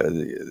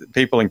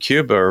people in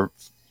Cuba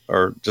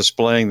are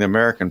displaying the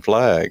American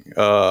flag?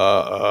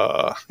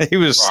 He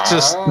was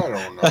just, I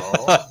don't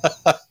know.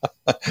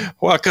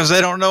 well, because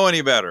they don't know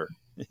any better.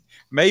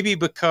 Maybe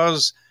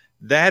because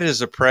that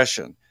is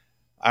oppression.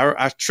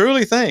 I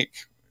truly think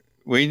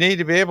we need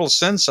to be able to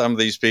send some of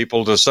these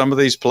people to some of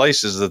these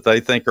places that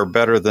they think are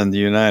better than the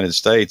United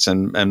States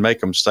and make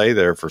them stay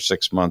there for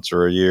 6 months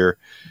or a year.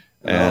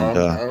 And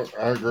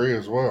I agree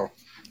as well.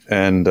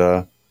 And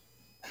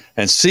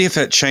see if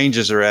it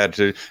changes their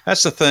attitude.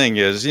 That's the thing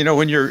is, you know,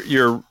 when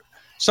you're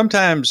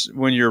sometimes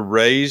when you're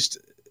raised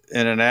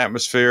in an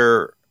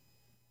atmosphere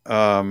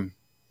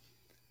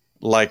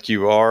like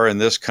you are in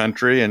this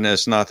country, and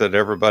it's not that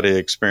everybody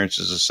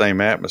experiences the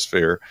same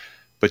atmosphere,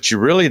 but you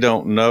really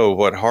don't know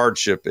what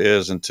hardship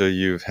is until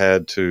you've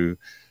had to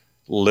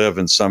live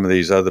in some of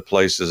these other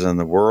places in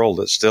the world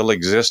that still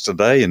exist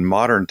today in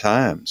modern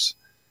times.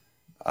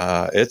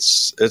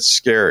 It's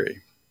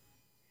scary.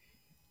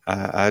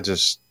 I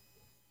just,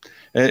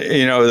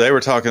 you know, they were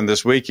talking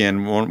this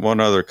weekend, one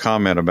other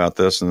comment about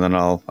this, and then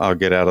I'll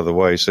get out of the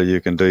way so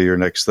you can do your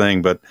next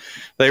thing. But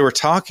they were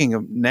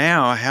talking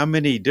now how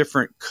many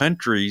different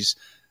countries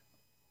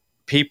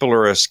people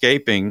are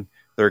escaping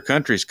their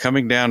countries,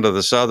 coming down to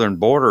the southern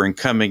border and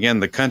coming in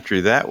the country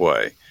that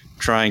way,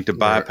 trying to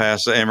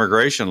bypass the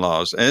immigration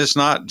laws. And it's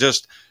not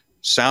just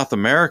South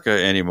America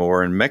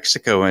anymore and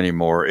Mexico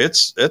anymore.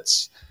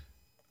 It's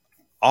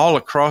all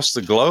across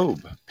the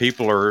globe.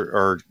 People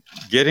are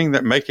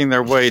making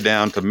their way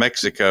down to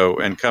Mexico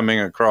and coming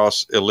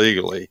across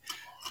illegally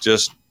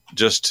just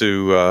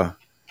to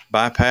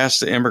bypass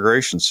the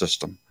immigration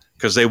system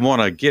because they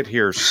want to get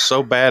here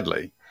so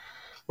badly.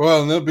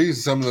 Well, and there'll be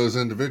some of those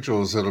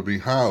individuals that'll be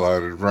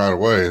highlighted right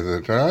away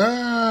that,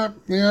 I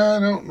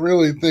don't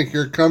really think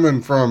you're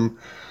coming from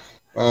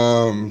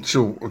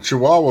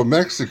Chihuahua,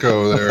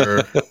 Mexico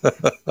there.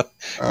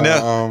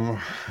 No.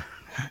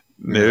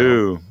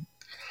 No.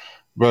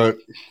 But,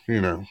 you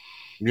know,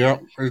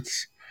 yep,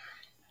 it's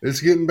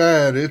getting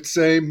bad. It's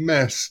a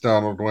mess,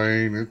 Donald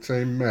Wayne. It's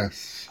a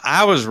mess.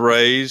 I was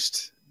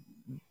raised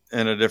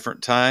in a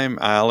different time,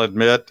 I'll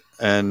admit,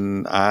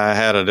 and I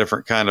had a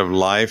different kind of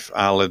life,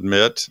 I'll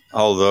admit,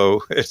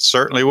 although it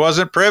certainly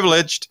wasn't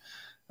privileged.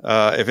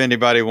 If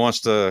anybody wants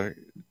to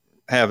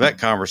have that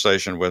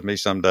conversation with me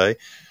someday.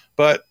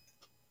 But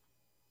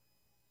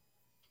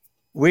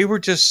we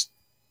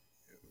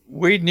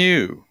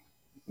knew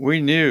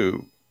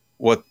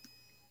what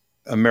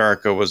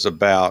America was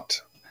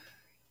about.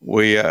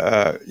 We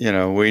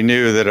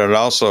knew that it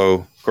also,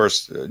 of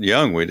course,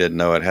 young, we didn't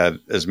know it had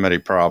as many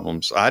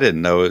problems. I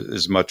didn't know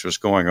as much was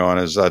going on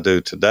as I do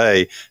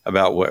today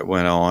about what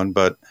went on.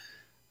 But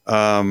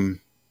when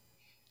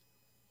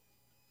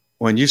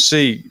you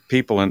see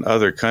people in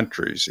other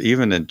countries,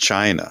 even in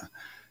China,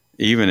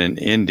 even in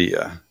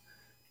India,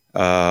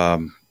 a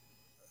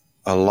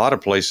lot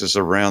of places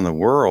around the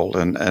world,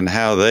 and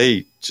how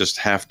they just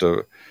have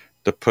to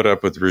put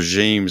up with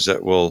regimes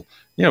that will,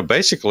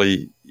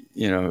 basically,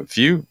 if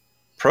you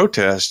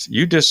protest,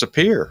 you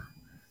disappear.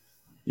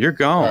 You're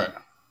gone. Right.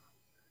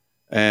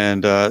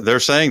 And they're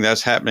saying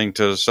that's happening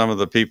to some of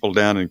the people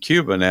down in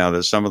Cuba now,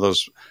 that some of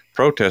those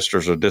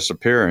protesters are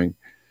disappearing,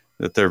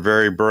 that they're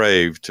very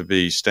brave to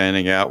be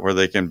standing out where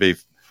they can be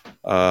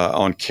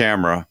on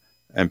camera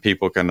and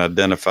people can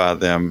identify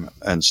them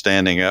and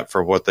standing up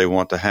for what they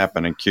want to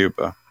happen in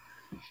Cuba.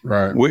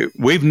 Right.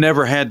 We've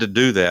never had to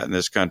do that in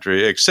this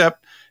country,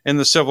 except in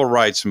the civil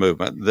rights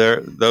movement.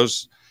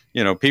 Those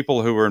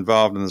people who were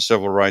involved in the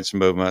civil rights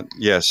movement,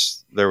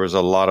 yes, there was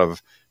a lot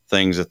of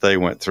things that they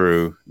went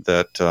through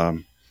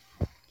that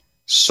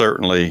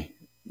certainly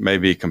may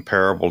be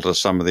comparable to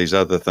some of these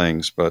other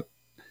things, but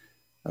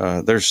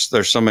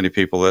there's so many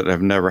people that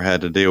have never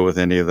had to deal with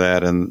any of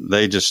that, and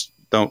they just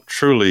don't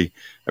truly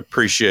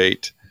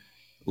appreciate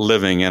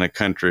living in a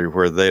country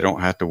where they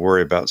don't have to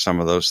worry about some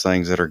of those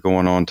things that are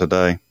going on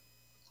today.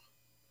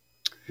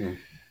 And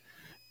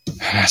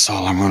that's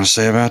all I'm going to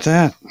say about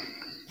that.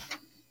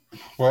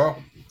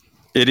 Well,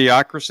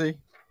 Idiocracy.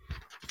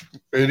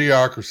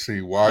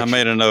 Watch. I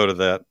made a note of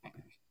that.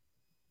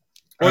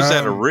 Was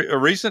that a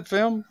recent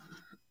film?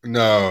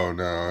 No.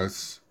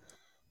 It's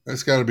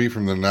got to be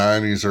from the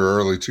 90s or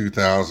early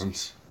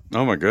 2000s.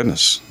 Oh my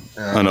goodness,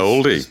 an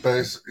oldie.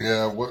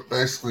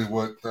 Basically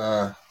what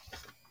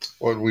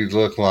we'd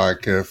look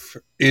like if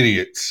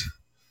idiots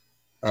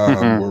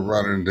were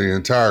running the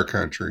entire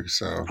country.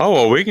 So. Oh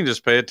well, we can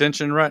just pay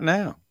attention right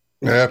now.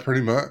 Yeah,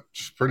 pretty much,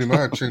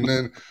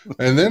 and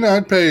then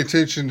I'd pay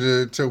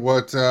attention to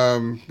what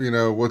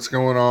what's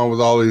going on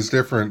with all these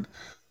different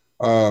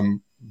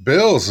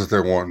bills that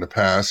they're wanting to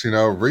pass.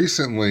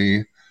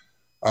 Recently,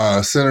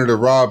 Senator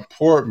Rob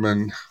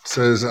Portman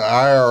says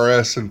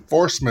IRS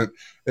enforcement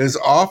is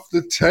off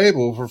the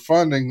table for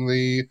funding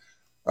the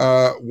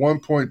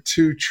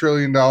 $1.2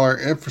 trillion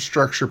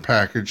infrastructure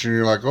package, and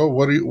you're like, oh,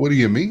 what do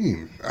you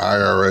mean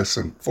IRS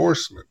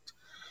enforcement?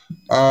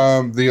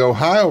 The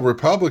Ohio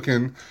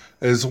Republican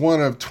is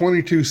one of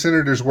 22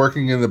 senators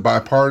working in the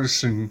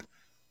bipartisan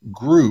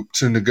group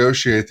to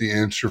negotiate the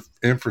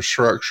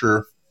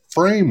infrastructure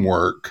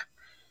framework,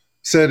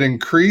 said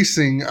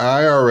increasing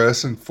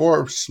IRS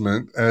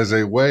enforcement as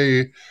a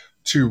way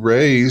to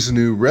raise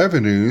new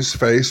revenues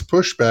face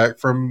pushback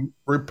from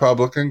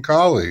Republican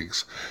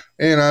colleagues.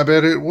 And I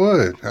bet it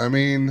would. I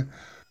mean,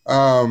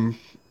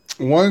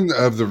 one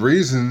of the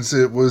reasons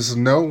it was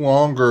no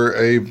longer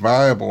a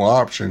viable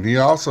option. He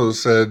also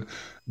said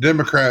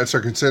Democrats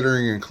are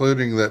considering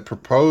including that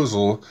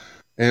proposal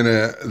in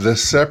the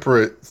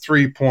separate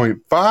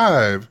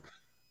 $3.5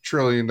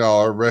 trillion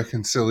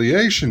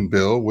reconciliation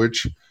bill,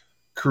 which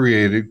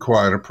created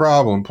quite a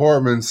problem.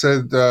 Portman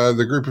said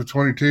the group of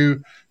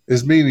 22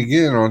 is meeting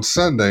again on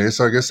Sunday,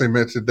 so I guess they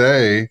met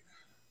today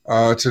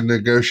to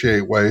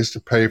negotiate ways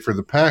to pay for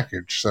the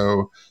package.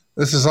 So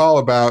this is all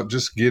about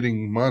just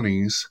getting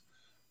monies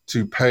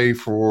to pay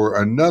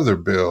for another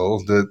bill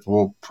that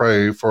will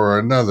pay for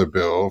another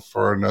bill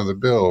for another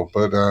bill.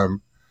 But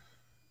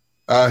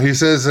he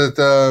says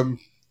that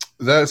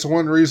that's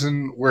one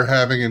reason we're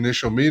having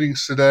initial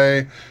meetings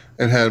today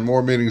and had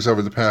more meetings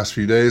over the past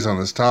few days on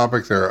this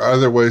topic. There are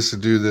other ways to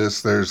do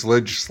this. There's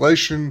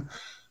legislation,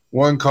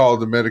 one called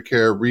the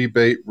Medicare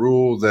rebate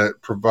rule,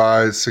 that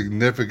provides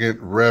significant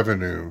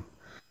revenue.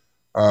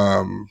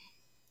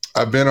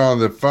 I've been on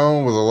the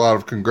phone with a lot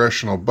of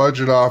Congressional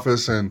Budget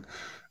Office and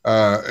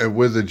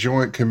with the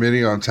Joint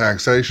Committee on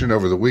Taxation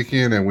over the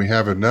weekend, and we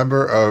have a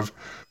number of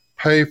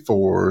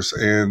pay-fors,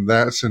 and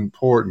that's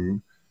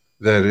important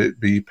that it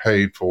be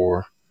paid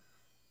for.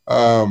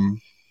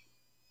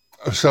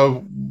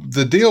 So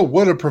the deal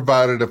would have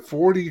provided a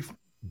 $40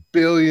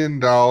 billion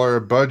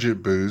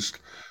budget boost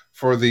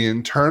for the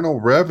Internal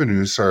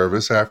Revenue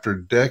Service after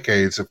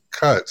decades of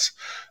cuts.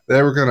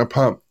 They were going to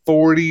pump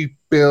 $40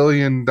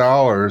 billion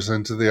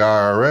into the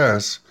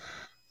IRS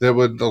that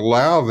would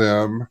allow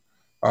them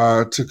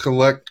to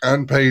collect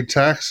unpaid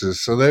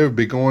taxes. So they would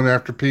be going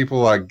after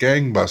people like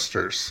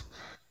gangbusters.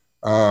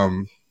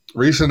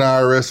 Recent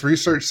IRS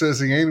research says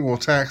the annual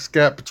tax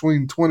gap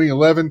between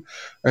 2011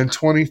 and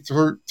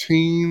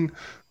 2013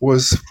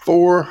 was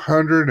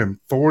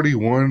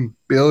 $441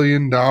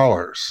 billion.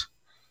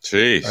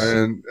 Jeez.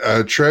 And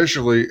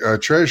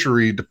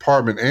Treasury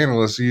Department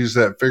analysts use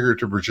that figure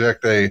to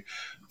project a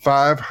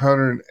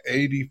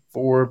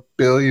 $584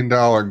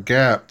 billion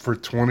gap for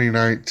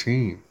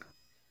 2019.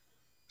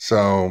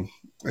 So,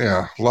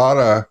 yeah, a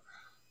lot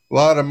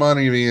of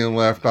money being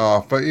left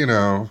off. But, you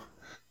know,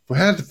 if we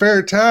had the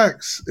fair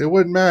tax, it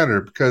wouldn't matter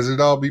because it'd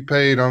all be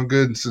paid on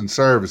goods and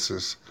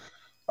services.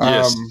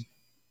 Yes.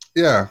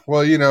 Yeah,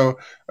 well, you know,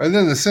 and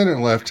then the Senate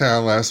left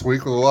town last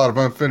week with a lot of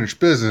unfinished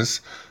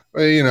business.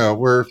 Well, you know,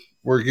 we're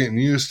getting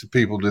used to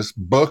people just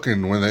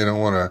booking when they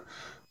don't want to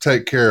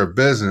take care of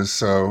business.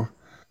 So,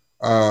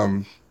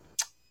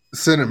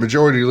 Senate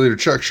Majority Leader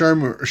Chuck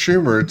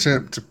Schumer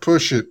attempted to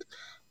push it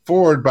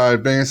forward by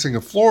advancing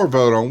a floor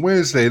vote on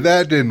Wednesday.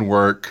 That didn't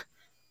work.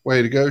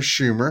 Way to go,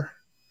 Schumer.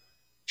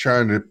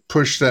 Trying to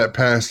push that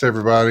past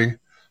everybody.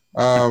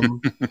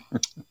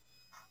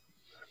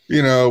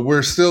 You know,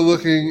 we're still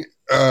looking.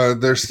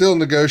 They're still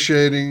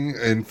negotiating.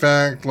 In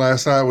fact,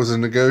 last night was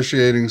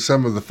negotiating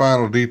some of the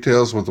final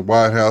details with the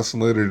White House,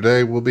 and later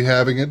today we'll be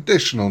having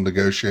additional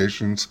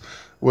negotiations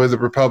with the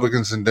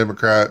Republicans and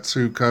Democrats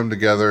who come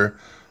together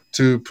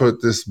to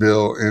put this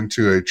bill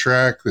into a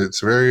track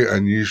that's very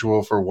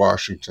unusual for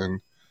Washington,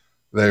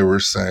 they were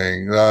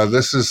saying.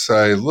 This is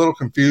a little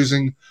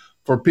confusing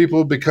for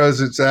people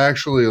because it's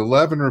actually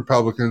 11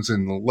 Republicans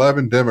and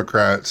 11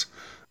 Democrats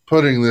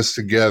putting this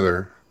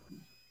together.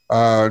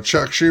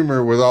 Chuck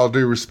Schumer, with all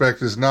due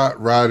respect, is not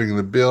writing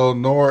the bill,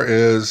 nor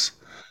is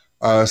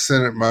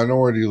Senate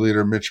Minority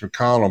Leader Mitch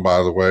McConnell,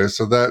 by the way.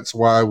 So that's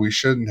why we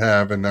shouldn't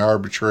have an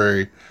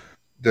arbitrary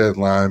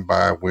deadline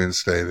by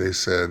Wednesday, they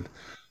said.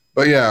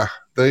 But yeah,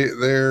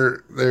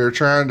 they're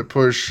trying to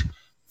push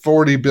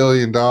 $40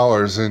 billion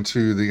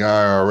into the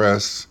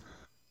IRS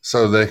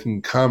so they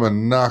can come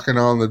and knocking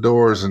on the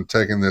doors and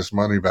taking this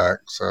money back.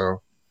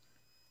 So,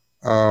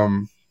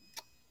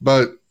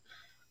 but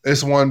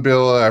it's one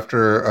bill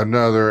after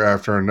another,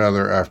 after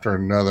another, after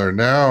another.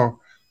 Now,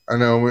 I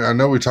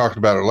know we talked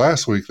about it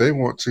last week. They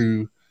want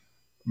to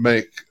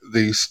make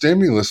the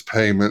stimulus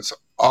payments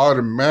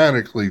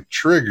automatically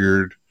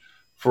triggered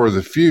for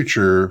the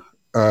future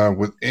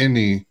with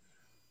any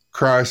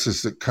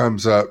crisis that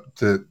comes up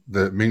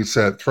that meets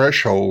that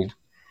threshold,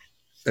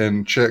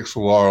 and checks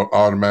will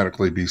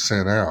automatically be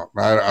sent out.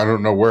 I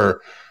don't know where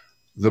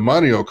the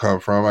money will come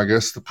from. I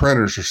guess the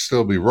printers will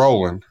still be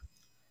rolling.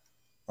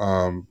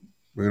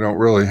 We don't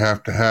really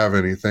have to have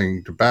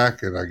anything to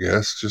back it, I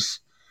guess,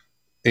 just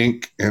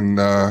ink and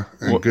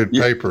good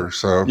paper.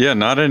 So yeah,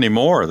 not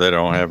anymore. They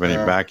don't have any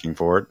backing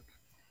for it.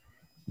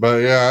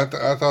 But yeah,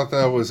 I thought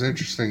that was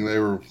interesting. They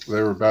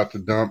were about to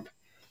dump,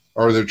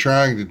 or they're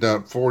trying to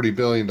dump $40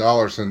 billion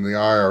in the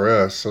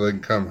IRS so they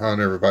can come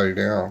hunt everybody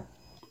down.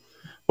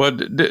 Well,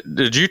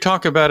 did you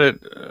talk about it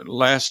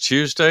last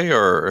Tuesday,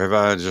 or have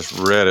I just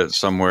read it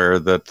somewhere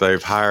that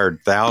they've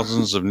hired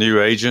thousands of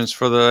new agents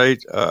for the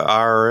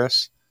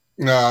IRS?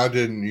 No, I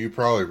didn't. You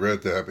probably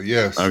read that, but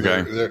yes,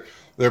 okay.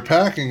 They're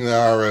packing the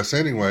IRS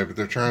anyway, but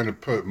they're trying to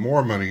put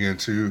more money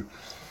into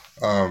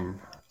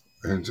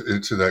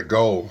that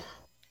goal.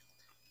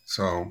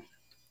 So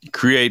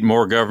create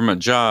more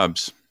government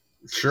jobs.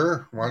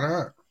 Sure, why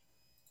not?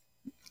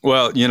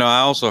 Well, I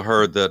also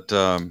heard that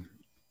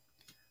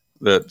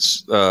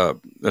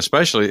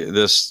especially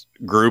this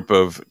group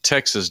of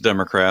Texas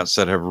Democrats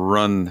that have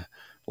run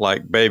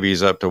like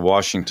babies up to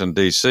Washington,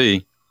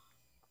 D.C.,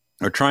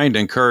 are trying to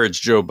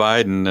encourage Joe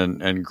Biden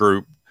and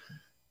group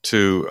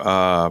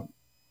to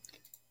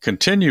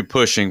continue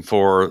pushing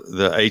for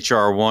the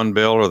H.R. 1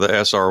 bill or the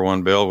S.R.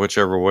 1 bill,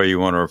 whichever way you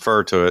want to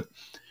refer to it.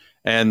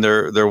 And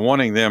they're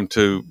wanting them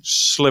to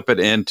slip it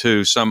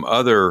into some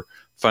other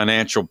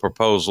financial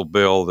proposal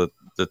bill that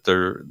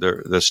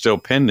they're still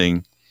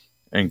pending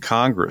in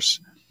Congress.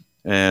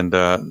 And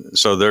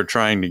so they're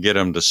trying to get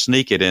them to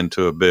sneak it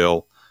into a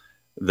bill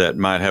that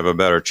might have a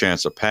better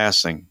chance of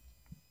passing.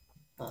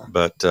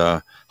 But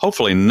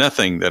hopefully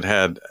nothing that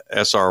had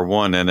SR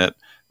 1 in it,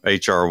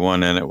 HR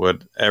 1 in it,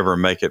 would ever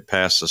make it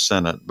past the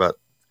Senate. But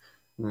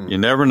you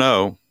never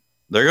know.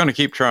 They're going to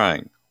keep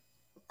trying.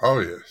 Oh,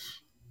 yes.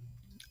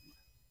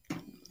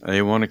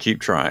 They want to keep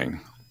trying.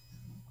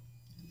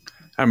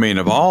 I mean,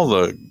 of all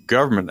the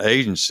government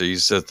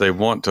agencies that they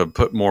want to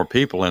put more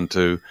people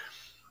into,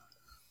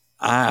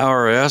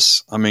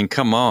 IRS, I mean,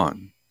 come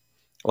on.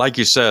 Like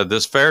you said,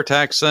 this fair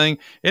tax thing,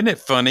 isn't it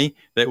funny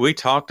that we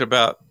talked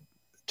about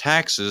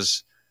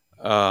taxes,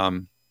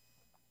 I'd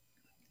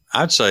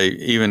say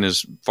even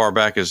as far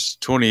back as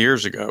 20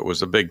 years ago, it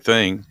was a big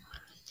thing.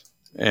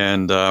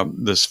 And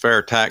this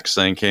fair tax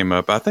thing came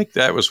up. I think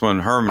that was when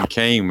Herman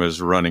Cain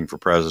was running for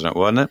president,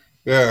 wasn't it?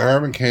 Yeah,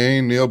 Herman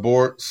Cain, Neil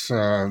Bortz,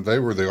 they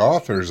were the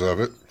authors of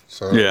it.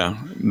 So yeah,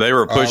 they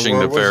were pushing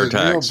the fair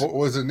tax.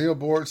 Was it Neil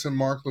Bortz and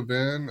Mark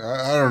Levin?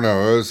 I don't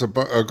know. It was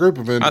a group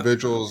of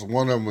individuals.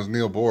 One of them was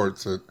Neil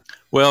Bortz.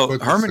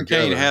 Herman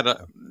Cain had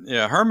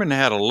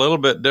a little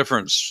bit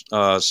different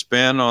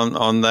spin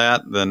on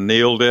that than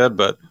Neil did,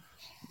 but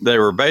they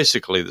were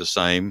basically the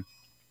same.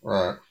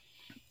 Right.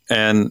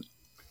 And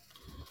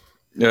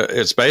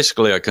it's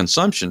basically a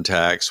consumption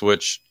tax,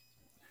 which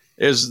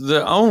is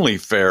the only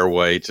fair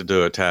way to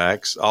do a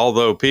tax.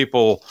 Although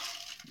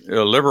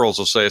liberals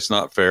will say it's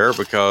not fair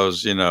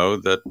because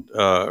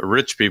that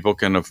rich people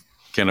can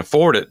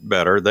afford it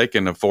better. They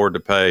can afford to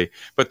pay,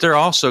 but they're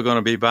also going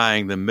to be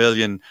buying the $1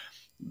 million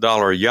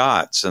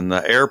yachts and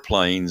the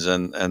airplanes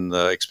and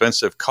the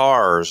expensive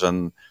cars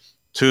and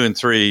 2 and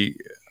 3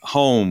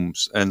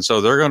 homes, and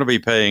so they're going to be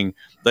paying.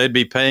 They'd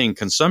be paying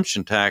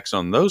consumption tax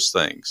on those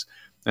things,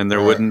 and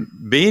there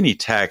wouldn't be any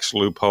tax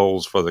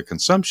loopholes for the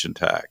consumption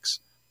tax,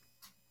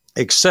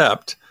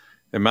 except.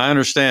 In my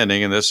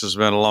understanding, and this has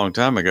been a long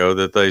time ago,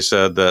 that they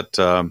said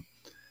that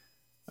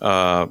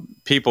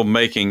people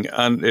making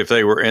if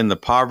they were in the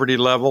poverty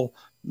level,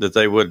 that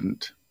they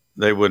wouldn't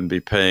be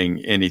paying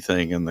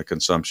anything in the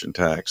consumption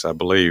tax. I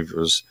believe it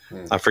was.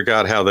 I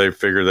forgot how they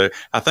figured that.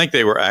 I think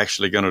they were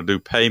actually going to do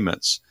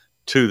payments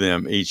to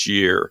them each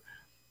year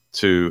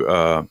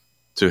to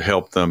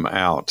help them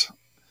out.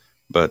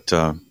 But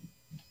I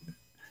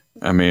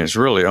mean, it's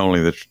really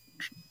only the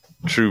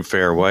true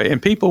fair way,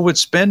 and people would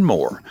spend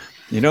more.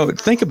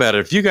 Think about it.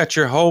 If you got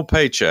your whole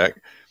paycheck,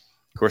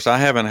 of course, I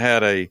haven't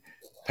had a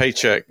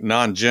paycheck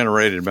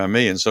non-generated by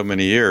me in so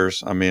many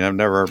years. I mean,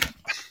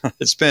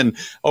 it's been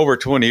over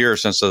 20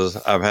 years since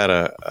I've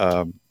had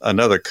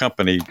another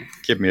company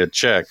give me a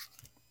check.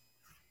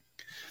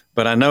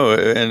 But I know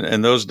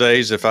in those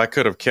days, if I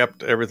could have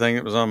kept everything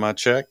that was on my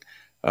check,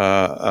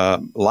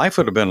 life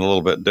would have been a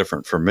little bit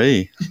different for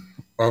me.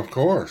 Of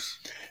course.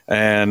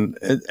 And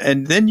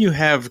then you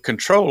have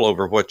control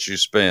over what you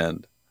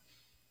spend.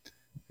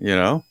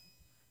 I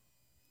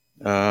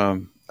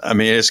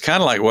mean, it's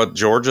kind of like what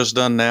Georgia's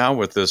done now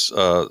with this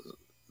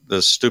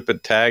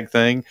stupid tag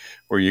thing,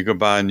 where you go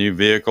buy a new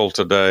vehicle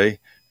today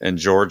in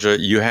Georgia,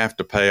 you have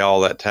to pay all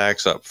that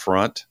tax up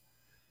front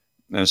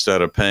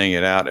instead of paying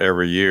it out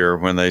every year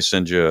when they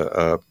send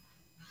you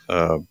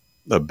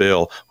a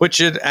bill,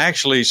 which it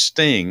actually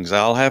stings.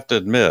 I'll have to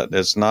admit,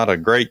 it's not a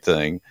great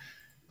thing,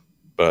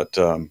 but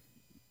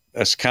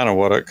that's kind of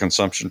what a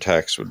consumption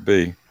tax would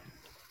be.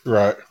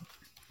 Right.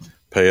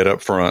 Pay it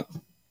up front.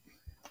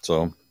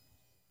 So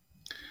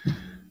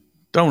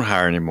don't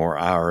hire any more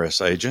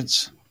IRS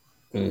agents.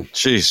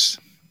 Jeez.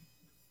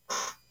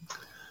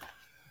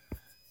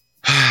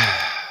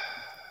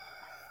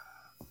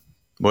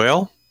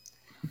 Well,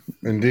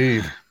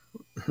 indeed.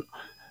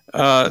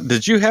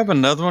 Did you have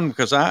another one?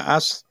 Because I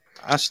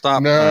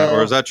stopped. No.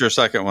 Or is that your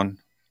second one?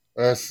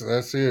 That's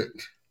it.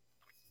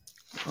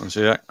 Let's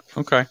see that.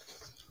 Okay.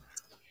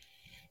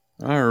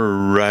 All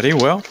righty.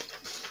 Well,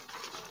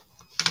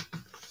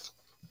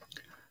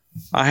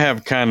 I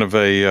have kind of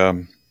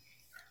the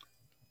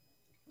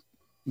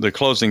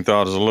closing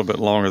thought is a little bit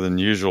longer than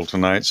usual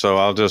tonight, so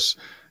I'll just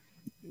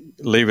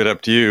leave it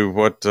up to you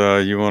what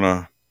you want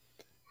to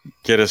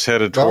Get us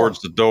headed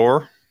towards the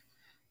door.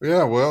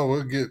 Yeah, well,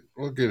 we'll get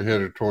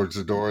headed towards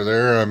the door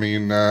there. I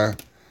mean,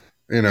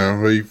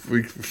 we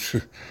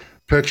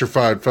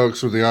petrified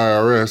folks with the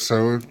IRS,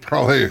 so we'll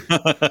probably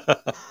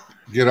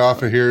get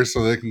off of here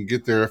so they can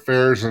get their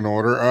affairs in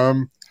order.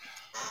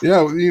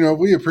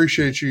 We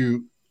appreciate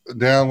you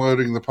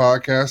downloading the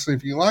podcast. And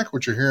if you like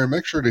what you're hearing,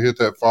 make sure to hit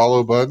that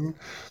follow button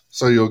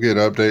so you'll get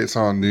updates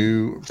on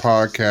new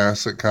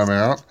podcasts that come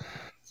out.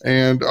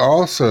 And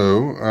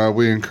also,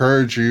 we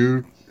encourage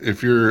you,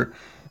 if you're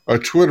a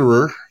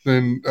Twitterer,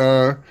 then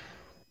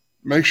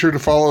make sure to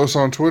follow us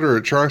on Twitter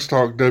at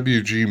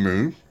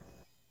TriceTalkWGMoon.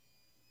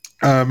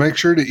 Make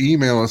sure to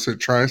email us at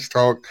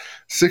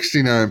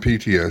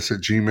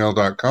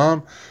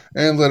tricetalk69pts@gmail.com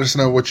and let us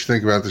know what you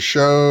think about the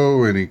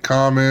show, any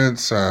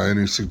comments,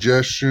 any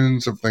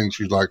suggestions of things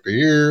you'd like to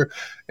hear,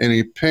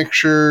 any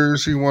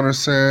pictures you want to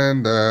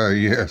send.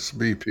 Yes,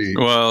 BP.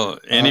 Well,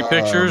 any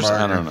pictures?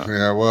 I don't know.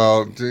 Yeah,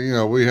 well,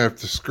 we have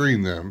to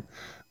screen them.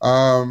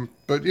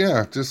 But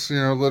yeah, just,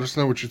 let us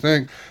know what you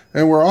think.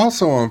 And we're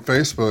also on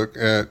Facebook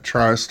at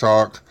Trice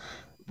Talk,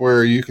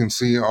 where you can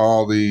see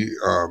all the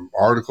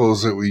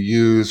articles that we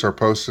use are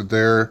posted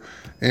there,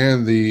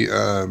 and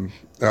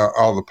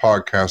all the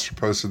podcasts are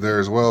posted there,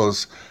 as well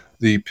as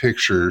the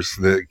pictures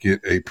that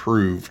get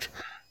approved.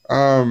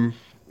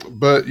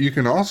 But you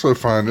can also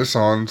find us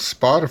on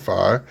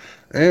Spotify,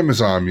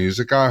 Amazon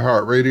Music,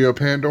 iHeartRadio,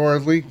 Pandora,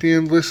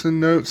 LinkedIn, Listen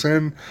Notes,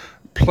 and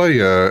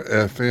Playa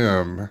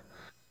FM.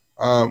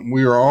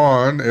 We are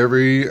on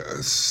every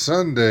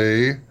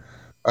Sunday.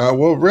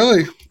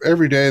 Really,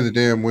 every day of the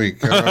damn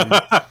week. Donald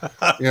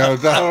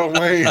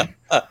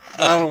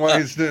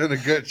Wayne's doing a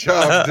good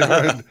job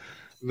doing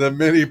the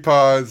mini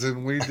pods,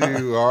 and we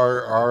do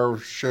our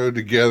show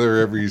together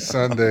every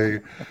Sunday,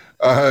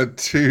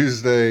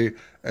 Tuesday,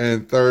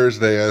 and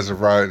Thursday as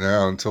of right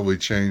now until we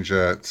change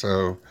that.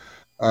 So,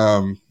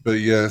 but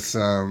yes,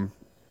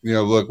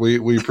 look,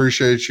 we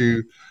appreciate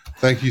you.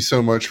 Thank you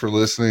so much for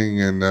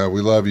listening, and we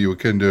love you. We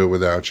couldn't do it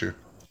without you.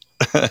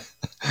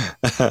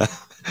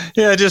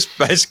 Yeah, just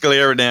basically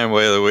every damn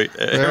way of the week.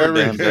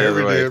 Every damn day of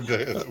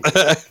the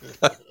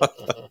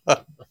week.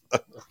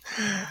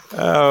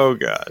 Oh,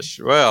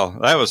 gosh. Well,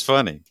 that was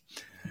funny.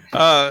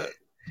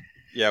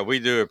 Yeah, we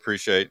do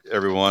appreciate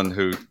everyone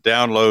who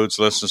downloads,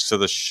 listens to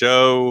the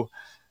show.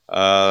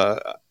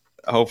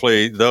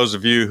 Hopefully, those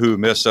of you who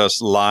miss us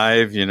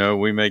live,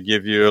 we may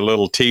give you a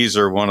little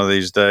teaser one of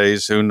these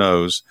days. Who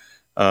knows?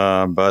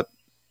 But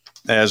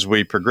as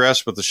we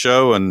progress with the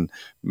show and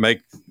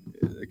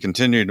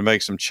continue to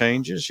make some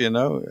changes,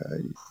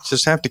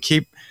 just have to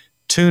keep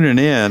tuning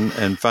in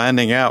and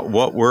finding out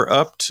what we're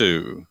up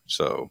to.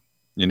 So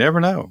you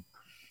never know.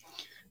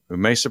 We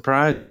may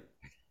surprise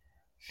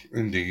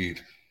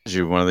Indeed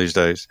you one of these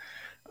days.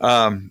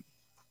 The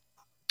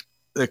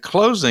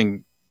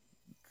closing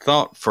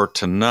thought for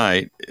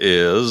tonight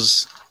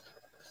is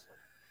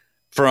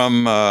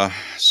from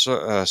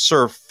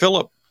Sir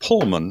Philip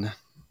Pullman,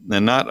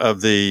 and not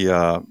of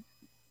the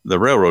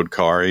railroad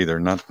car either,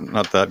 not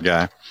that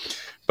guy,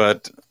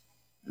 but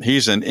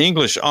he's an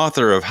English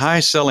author of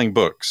high-selling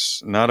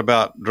books, not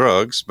about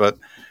drugs, but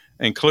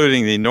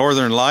including The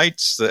Northern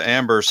Lights, The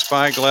Amber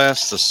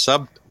Spyglass, The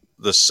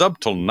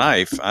Subtle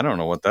Knife, I don't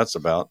know what that's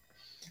about,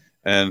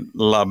 and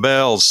La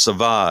Belle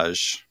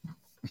Sauvage.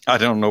 I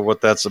don't know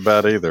what that's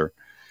about either.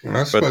 Well,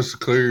 that's supposed to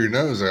clear your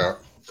nose out.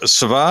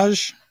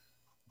 Sauvage?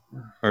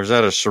 Or is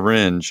that a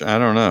syringe? I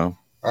don't know.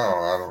 Oh,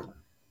 I don't know.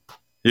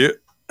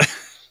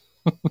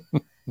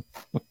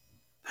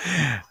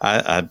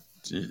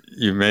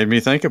 You made me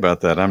think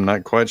about that. I'm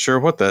not quite sure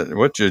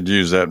what you'd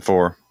use that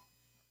for.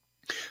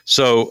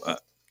 So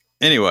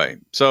anyway,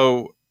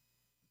 so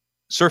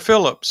Sir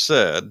Philip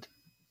said,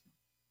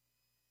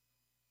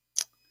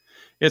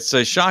 it's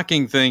a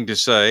shocking thing to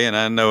say, and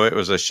I know it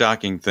was a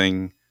shocking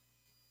thing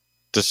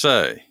to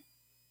say.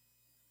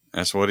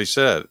 That's what he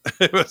said.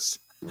 It was.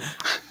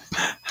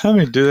 Let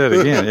me do that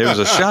again. It was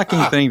a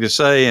shocking thing to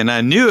say, and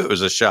I knew it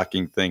was a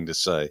shocking thing to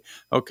say.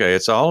 Okay,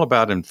 it's all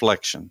about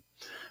inflection.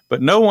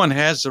 But no one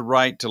has the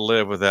right to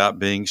live without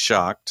being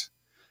shocked.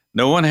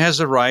 No one has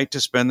the right to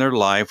spend their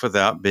life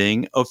without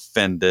being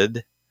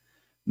offended.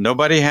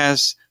 Nobody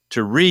has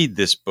to read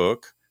this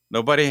book.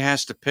 Nobody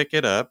has to pick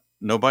it up.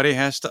 Nobody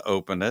has to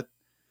open it.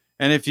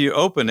 And if you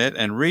open it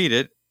and read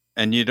it,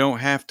 and you don't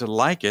have to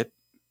like it,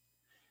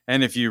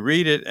 and if you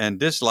read it and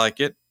dislike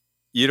it,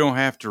 you don't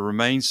have to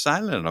remain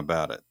silent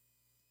about it.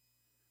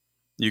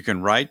 You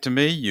can write to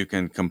me. You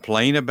can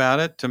complain about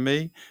it to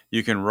me.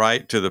 You can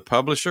write to the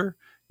publisher.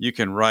 You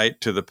can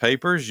write to the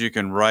papers. You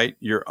can write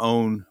your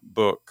own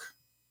book.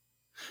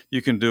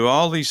 You can do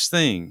all these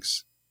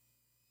things.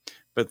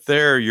 But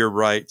there your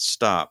rights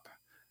stop.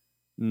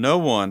 No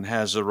one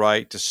has a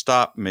right to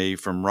stop me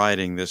from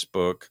writing this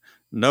book.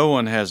 No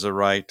one has a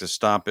right to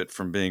stop it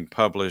from being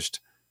published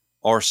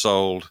or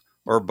sold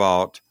or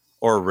bought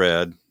or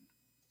read.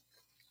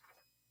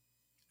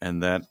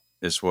 And that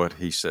is what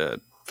he said,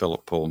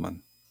 Philip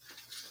Pullman.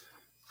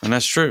 And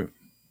that's true.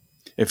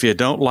 If you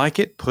don't like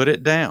it, put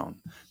it down.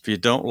 If you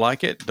don't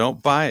like it,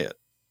 don't buy it.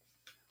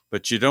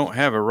 but you don't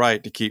have a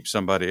right to keep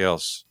somebody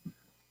else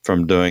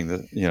from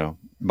doing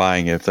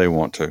buying it if they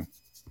want to.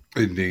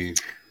 Indeed.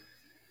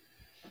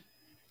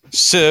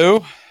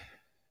 So,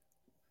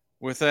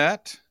 with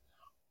that,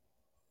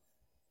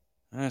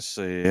 let's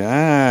see.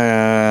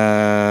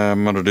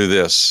 I'm going to do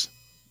this.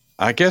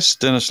 I guess,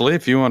 Dennis Lee,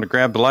 if you want to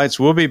grab the lights,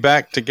 we'll be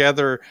back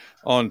together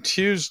on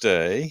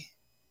Tuesday.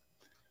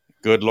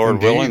 Good Lord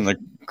Indeed. willing, the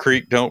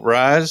creek don't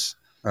rise.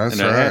 That's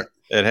and right.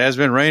 It has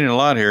been raining a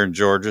lot here in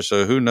Georgia,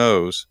 so who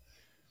knows?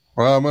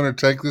 Well, I'm going to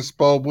take this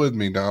bulb with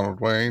me, Donald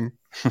Wayne.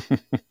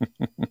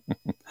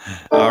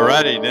 All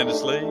righty,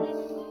 Dennis Lee.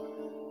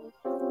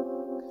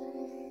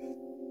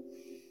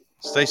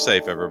 Stay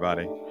safe,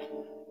 everybody.